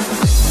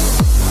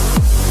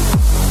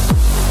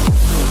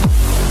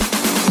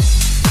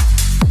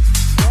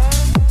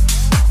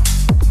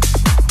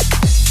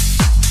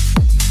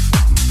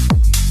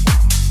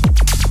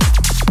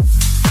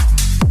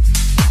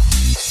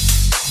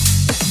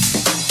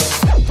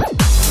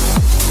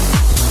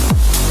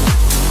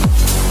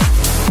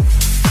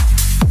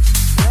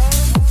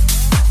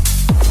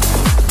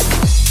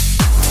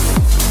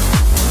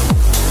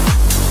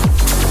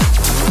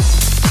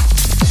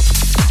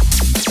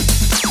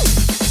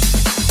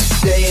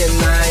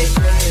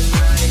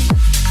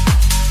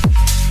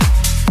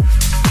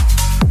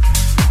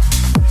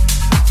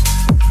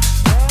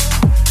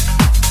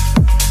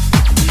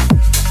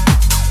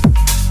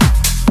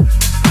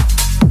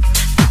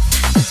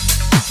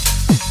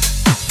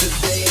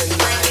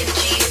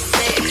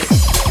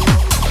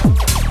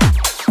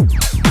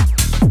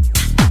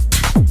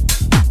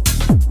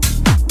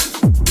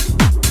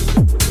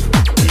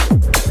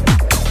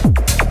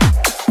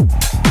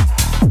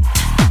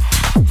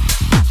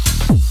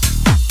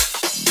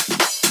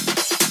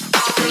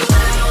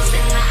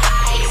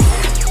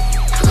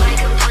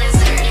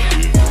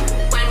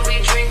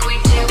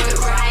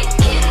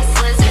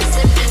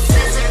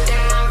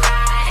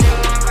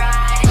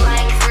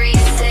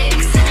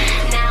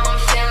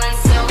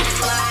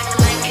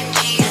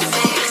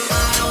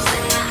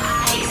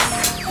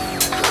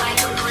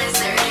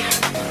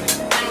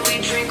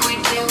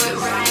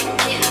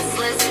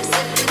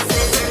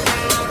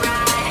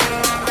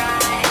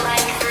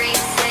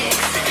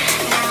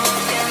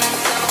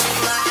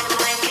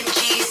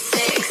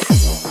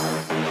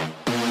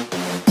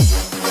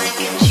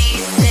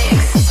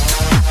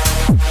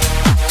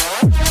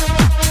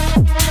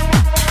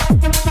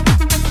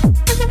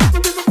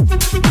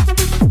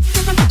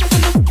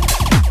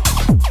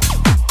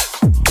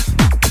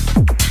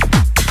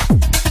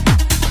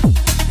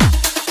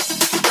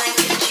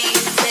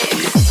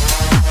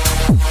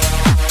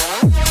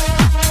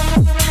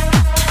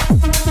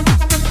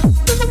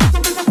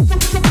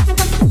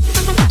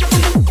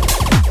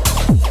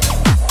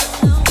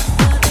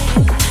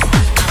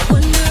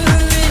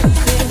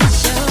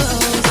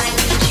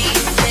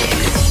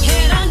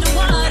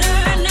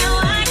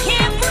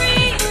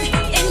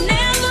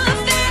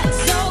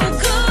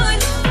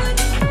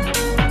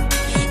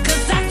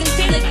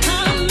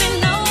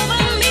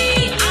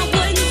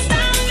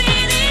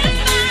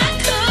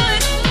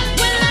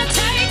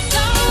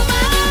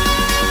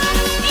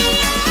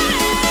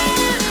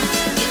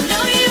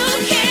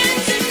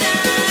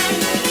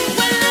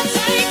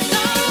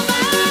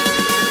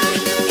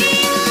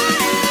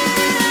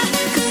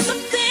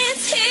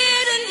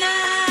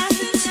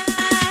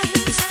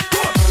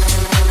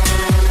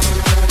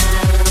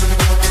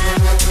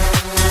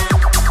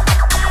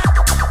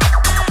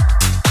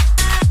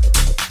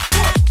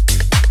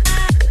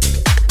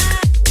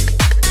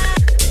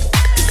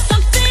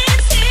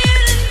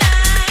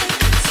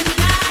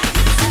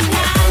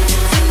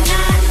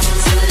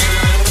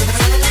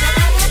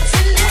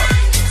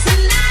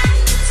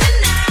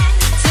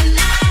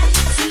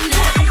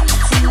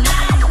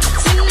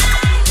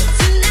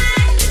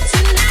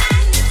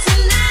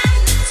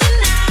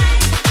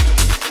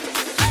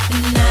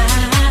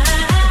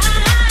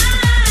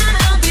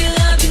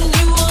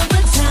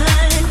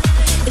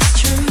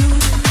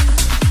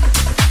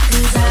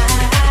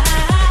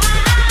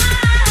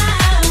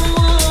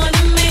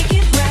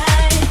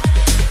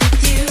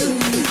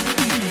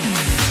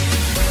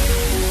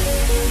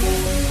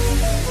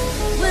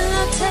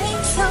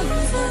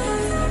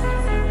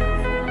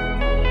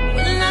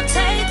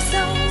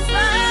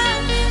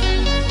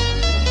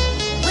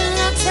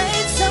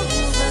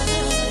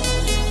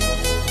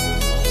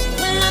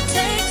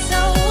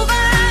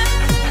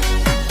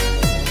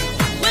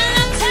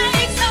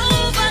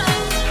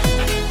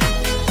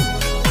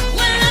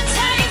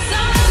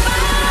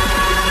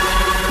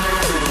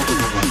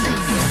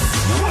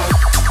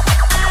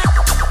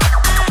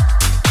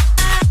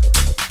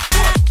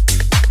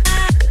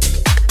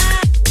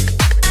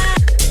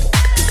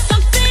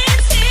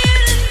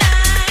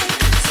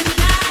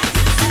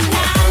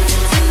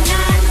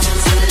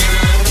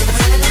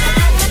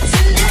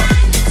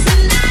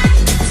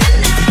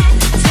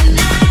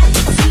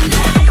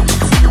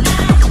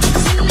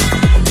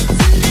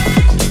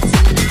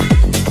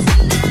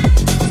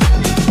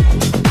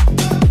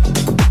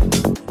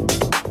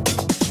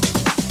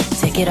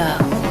 Pick it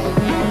up.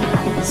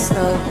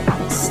 Slow,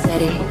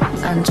 steady,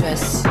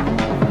 undress.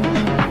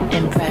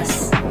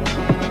 Impress.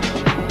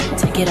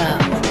 Take it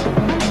up.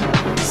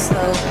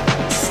 Slow,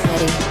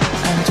 steady,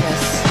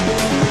 undress.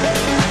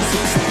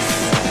 Success.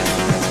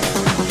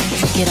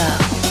 it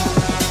up.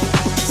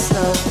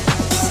 Slow,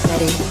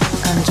 steady,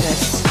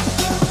 undress,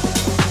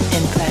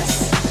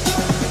 impress.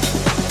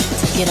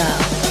 Take it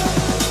up.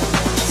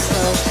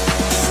 Slow,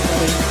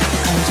 steady,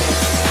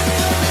 undress.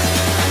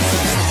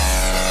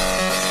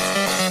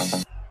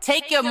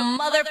 Take your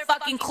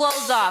motherfucking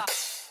clothes off.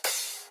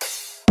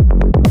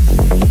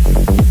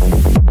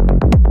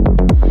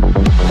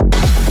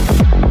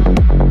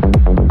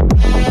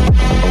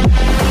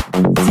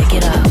 Take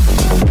it up.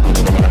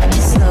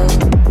 Slow,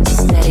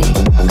 steady,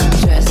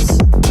 undress,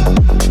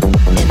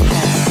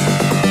 impress.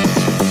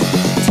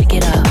 Take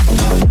it up.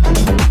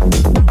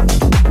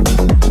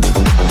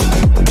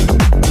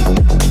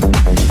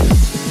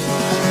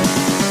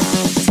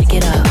 Take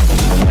it up.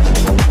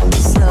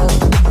 Slow,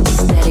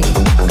 steady,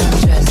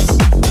 undress,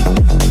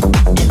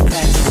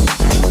 impress.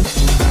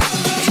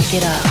 Take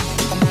it up.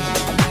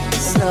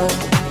 Slow,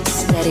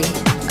 steady,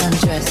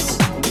 undress,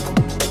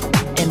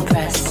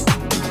 impress.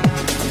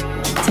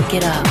 Take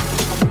it up.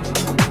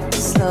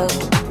 Slow,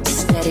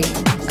 steady,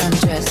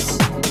 undress.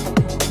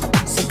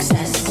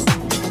 Success.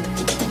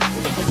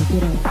 Take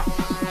it up.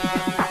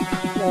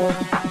 Slow,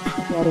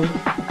 steady,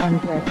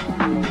 undress.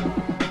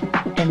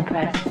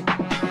 Impress.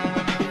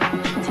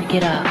 Take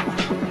it up.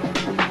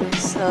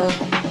 Slow,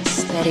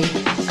 steady,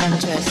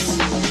 undress.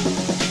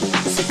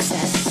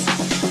 Success.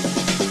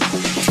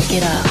 Take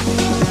it up.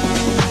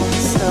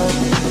 Slow,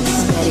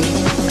 steady,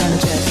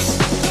 undress.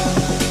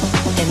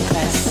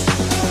 Impress.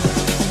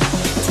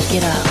 Take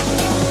it up.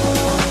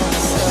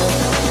 Slow,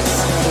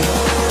 steady,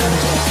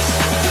 undress.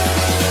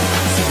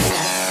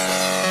 Success.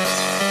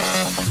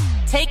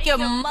 Take your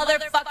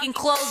motherfucking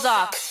clothes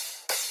off.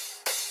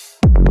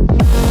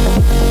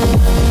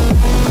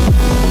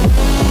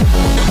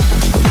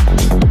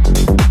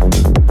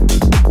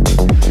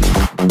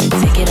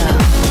 Take it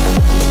up.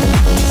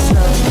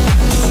 Slow,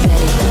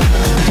 steady,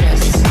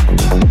 undress.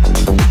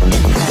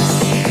 Impress.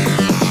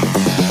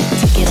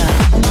 Take it up.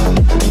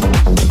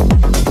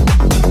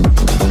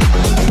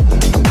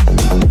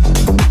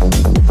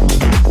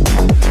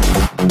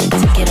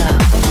 Take it up.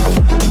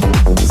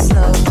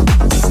 Slow,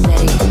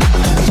 steady,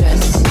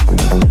 undress.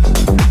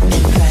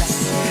 Impress.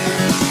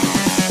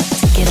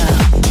 Take it up.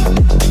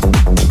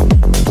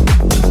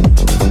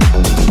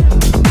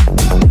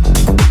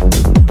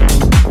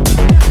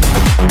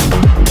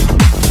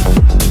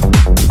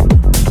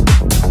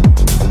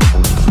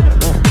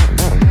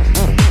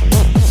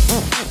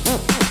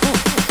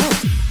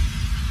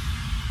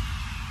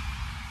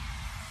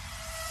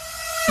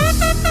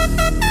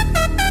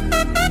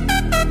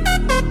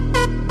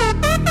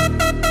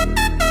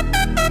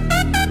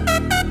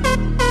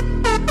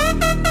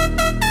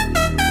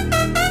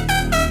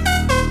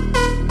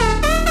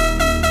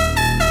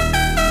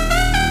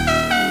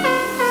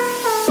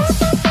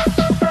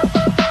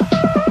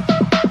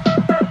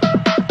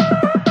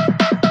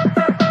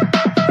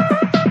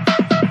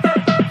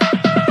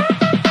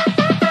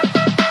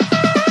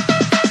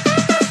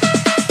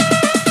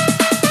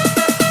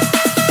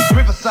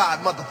 Riverside,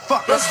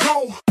 motherfucker. Let's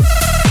go.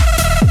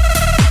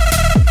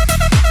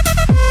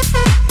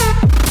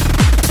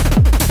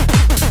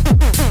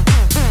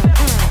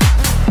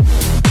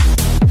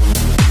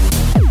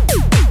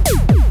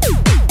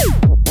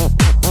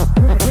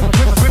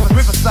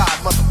 Riverside,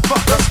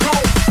 motherfucker. Let's go.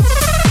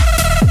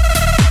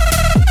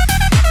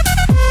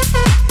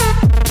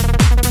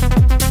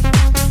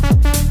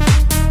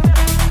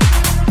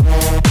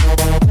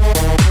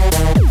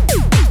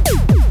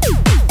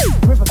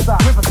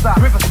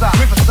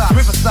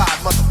 Riverside,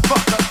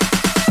 motherfucker.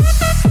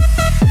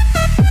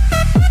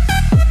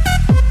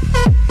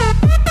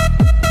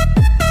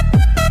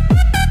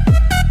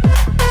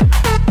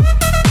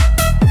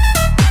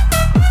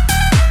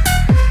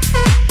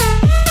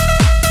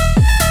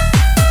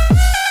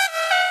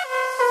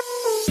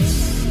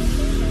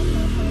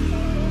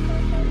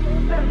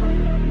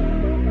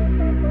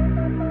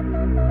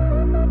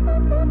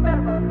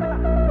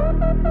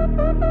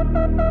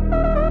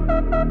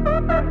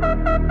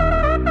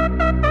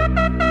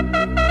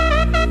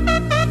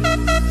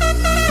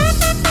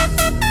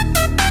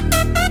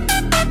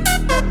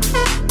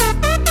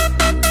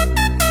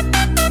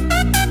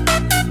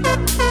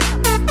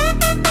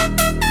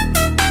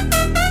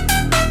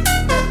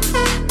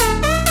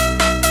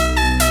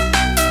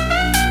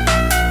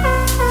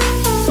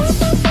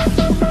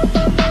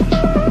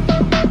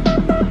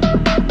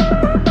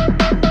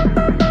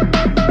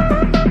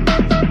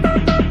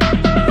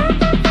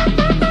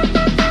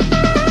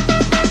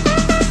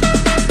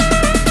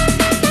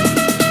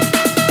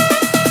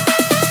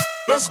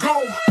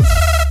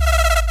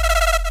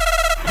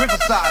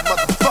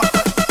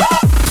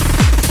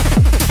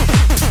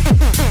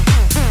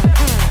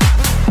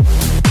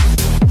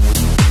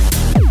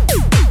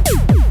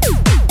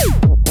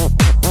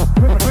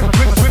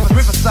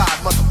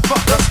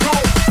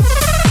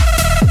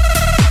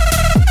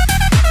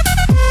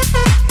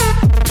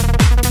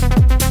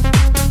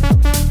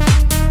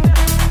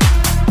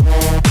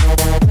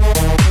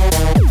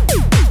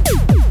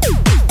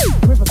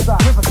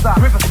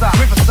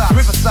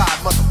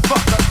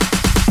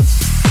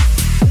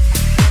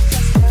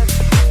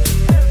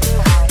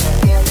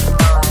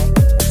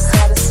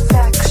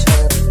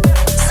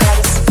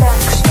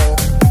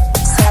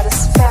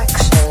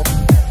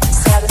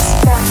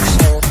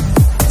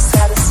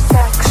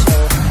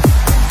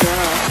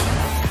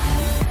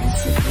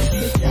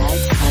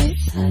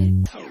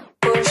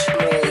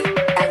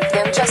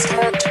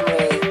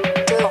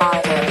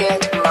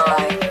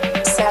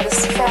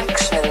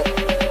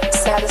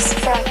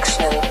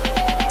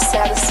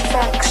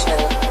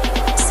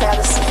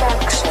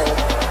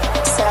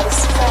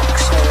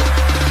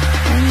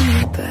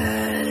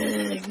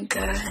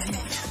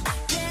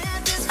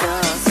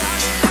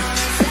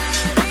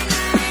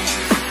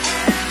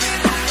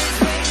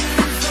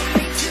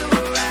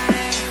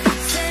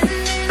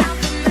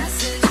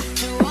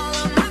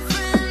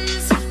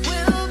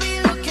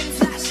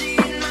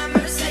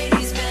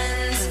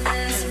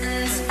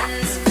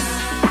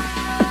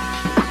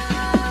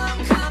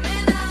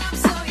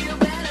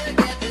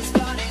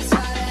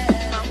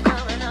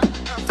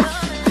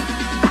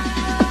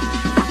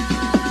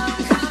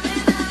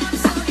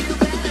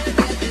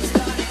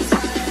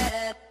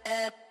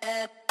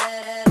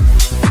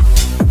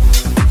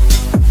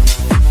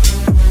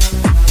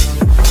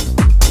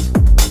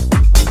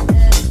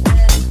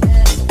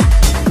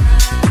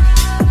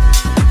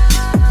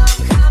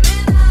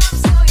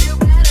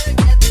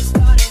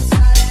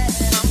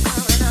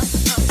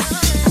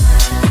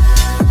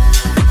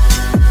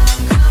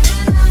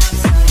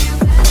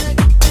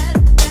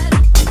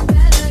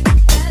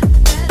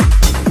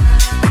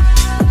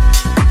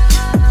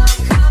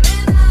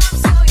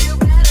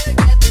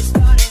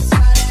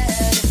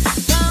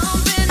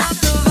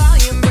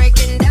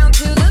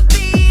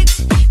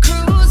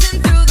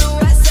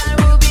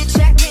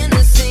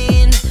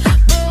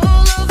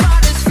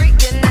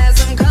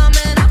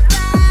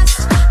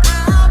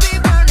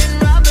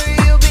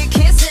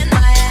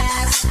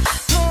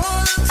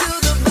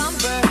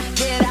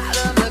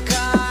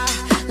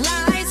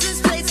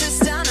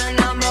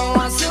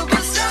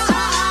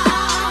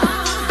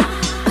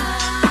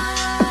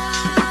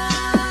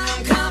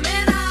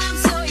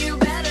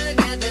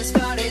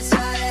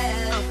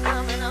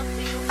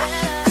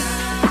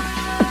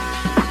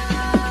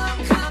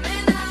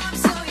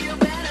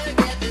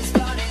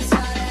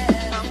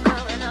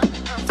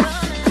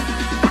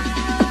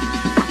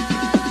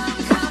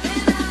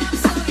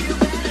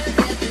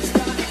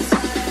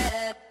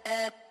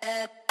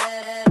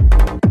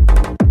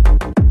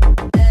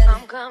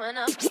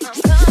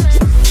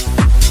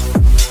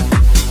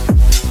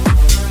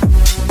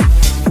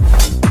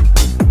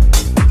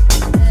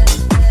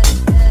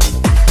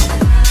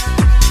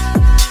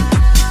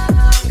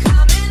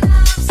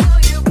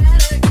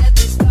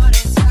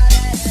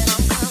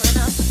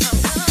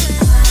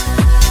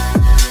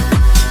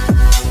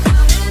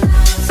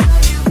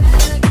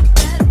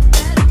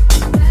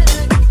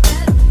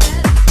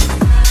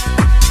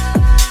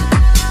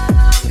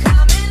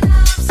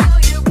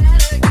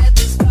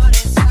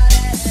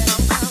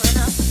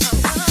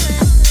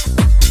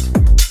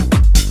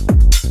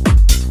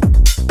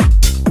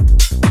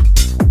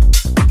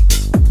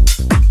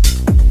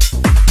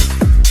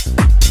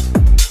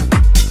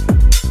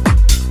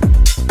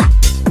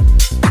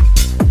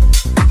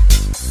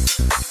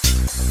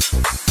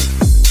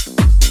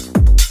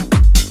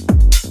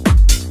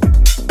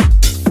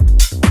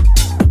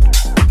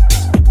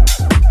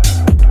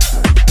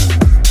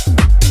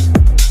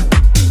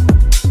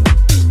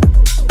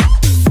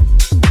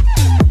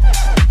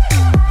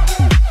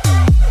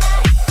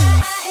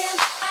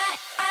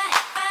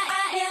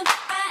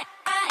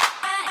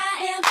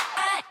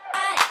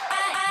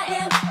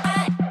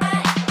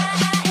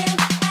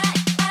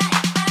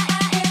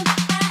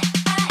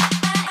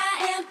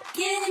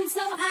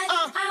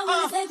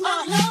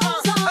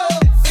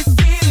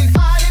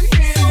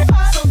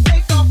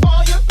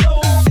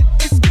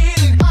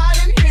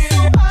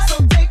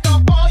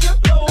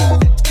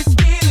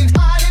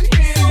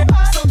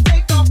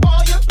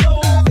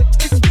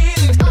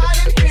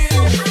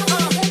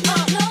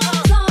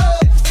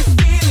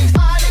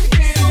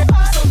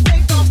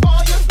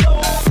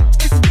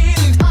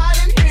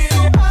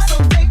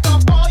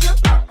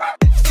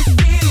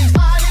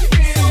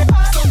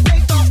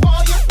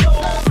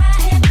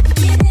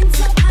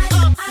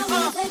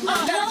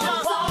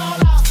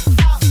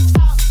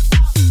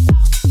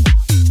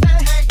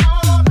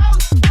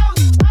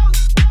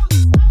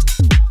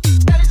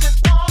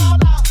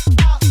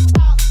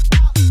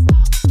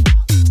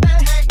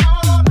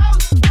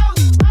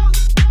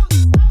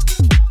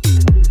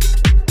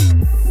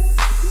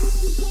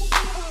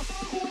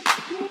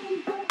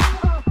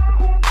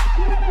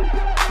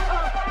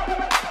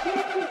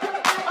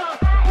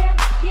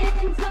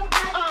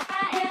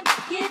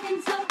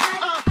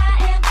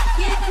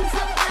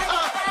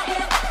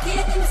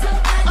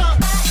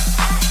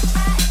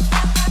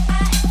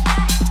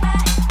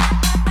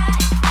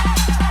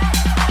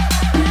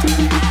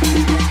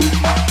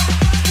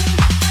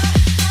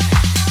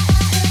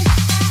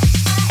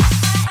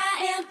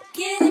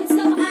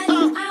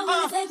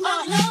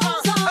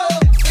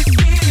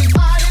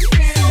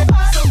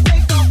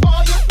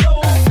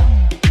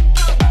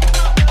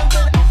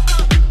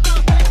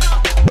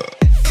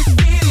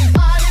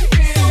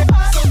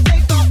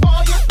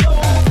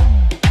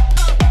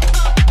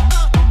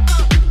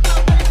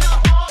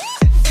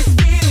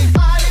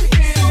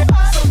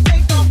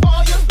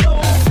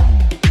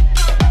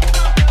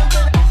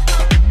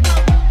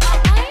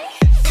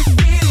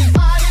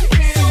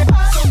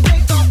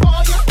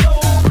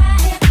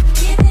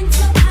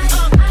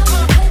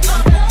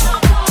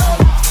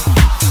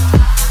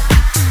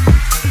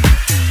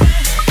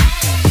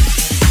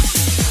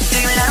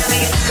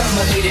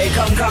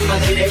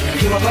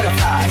 my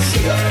butterfly,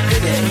 sugar,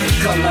 baby.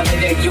 Come my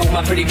lady, you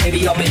my pretty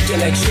baby, I'll make you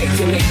like shake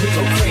to make me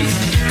go crazy.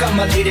 Come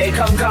my lady,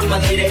 come my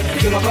lady,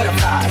 you my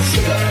butterfly,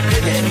 sugar,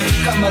 baby.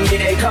 Come my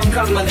lady,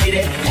 come my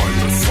lady. I'm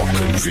the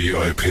fucking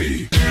VIP.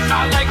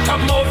 I like to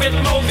move it,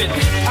 move it.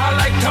 I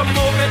like to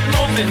move it,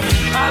 move it.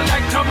 I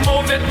like to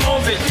move it,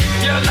 move it.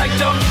 You like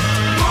to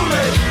move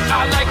it.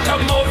 I like to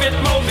move it,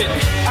 move it.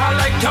 I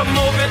like to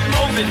move it,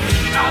 move it.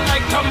 I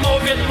like to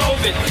move it,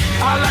 move it.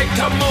 I like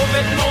to move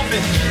it, move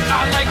it.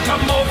 I like to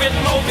move it,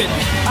 move it.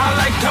 I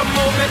like to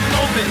move it,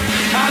 move it.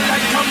 I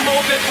like to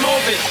move it,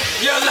 move it.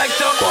 You like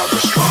to move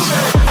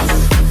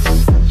it.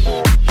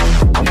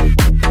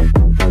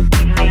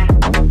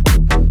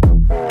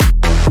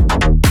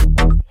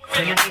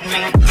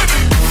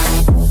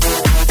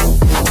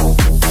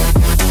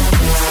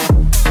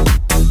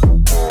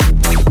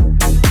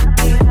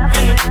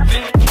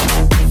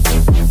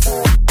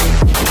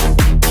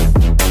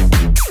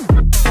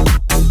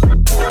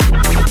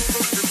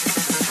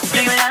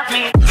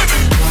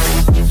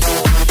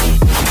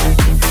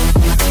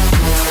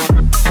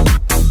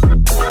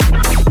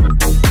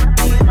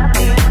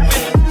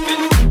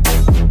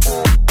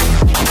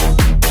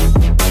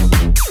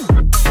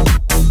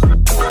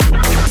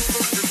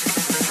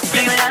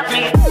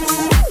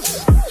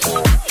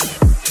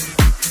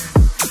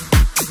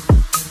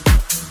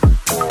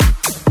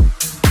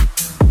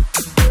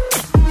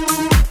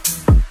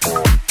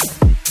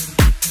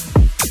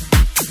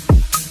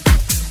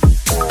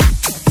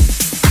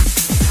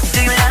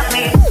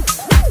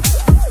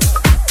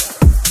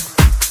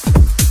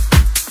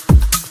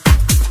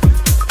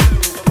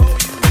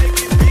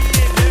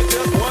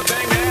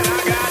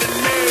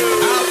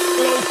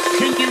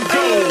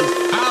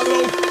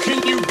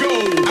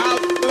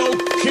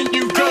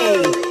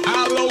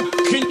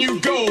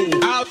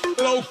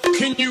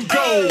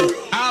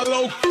 How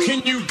low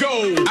can you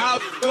go? How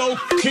low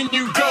can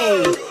you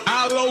go?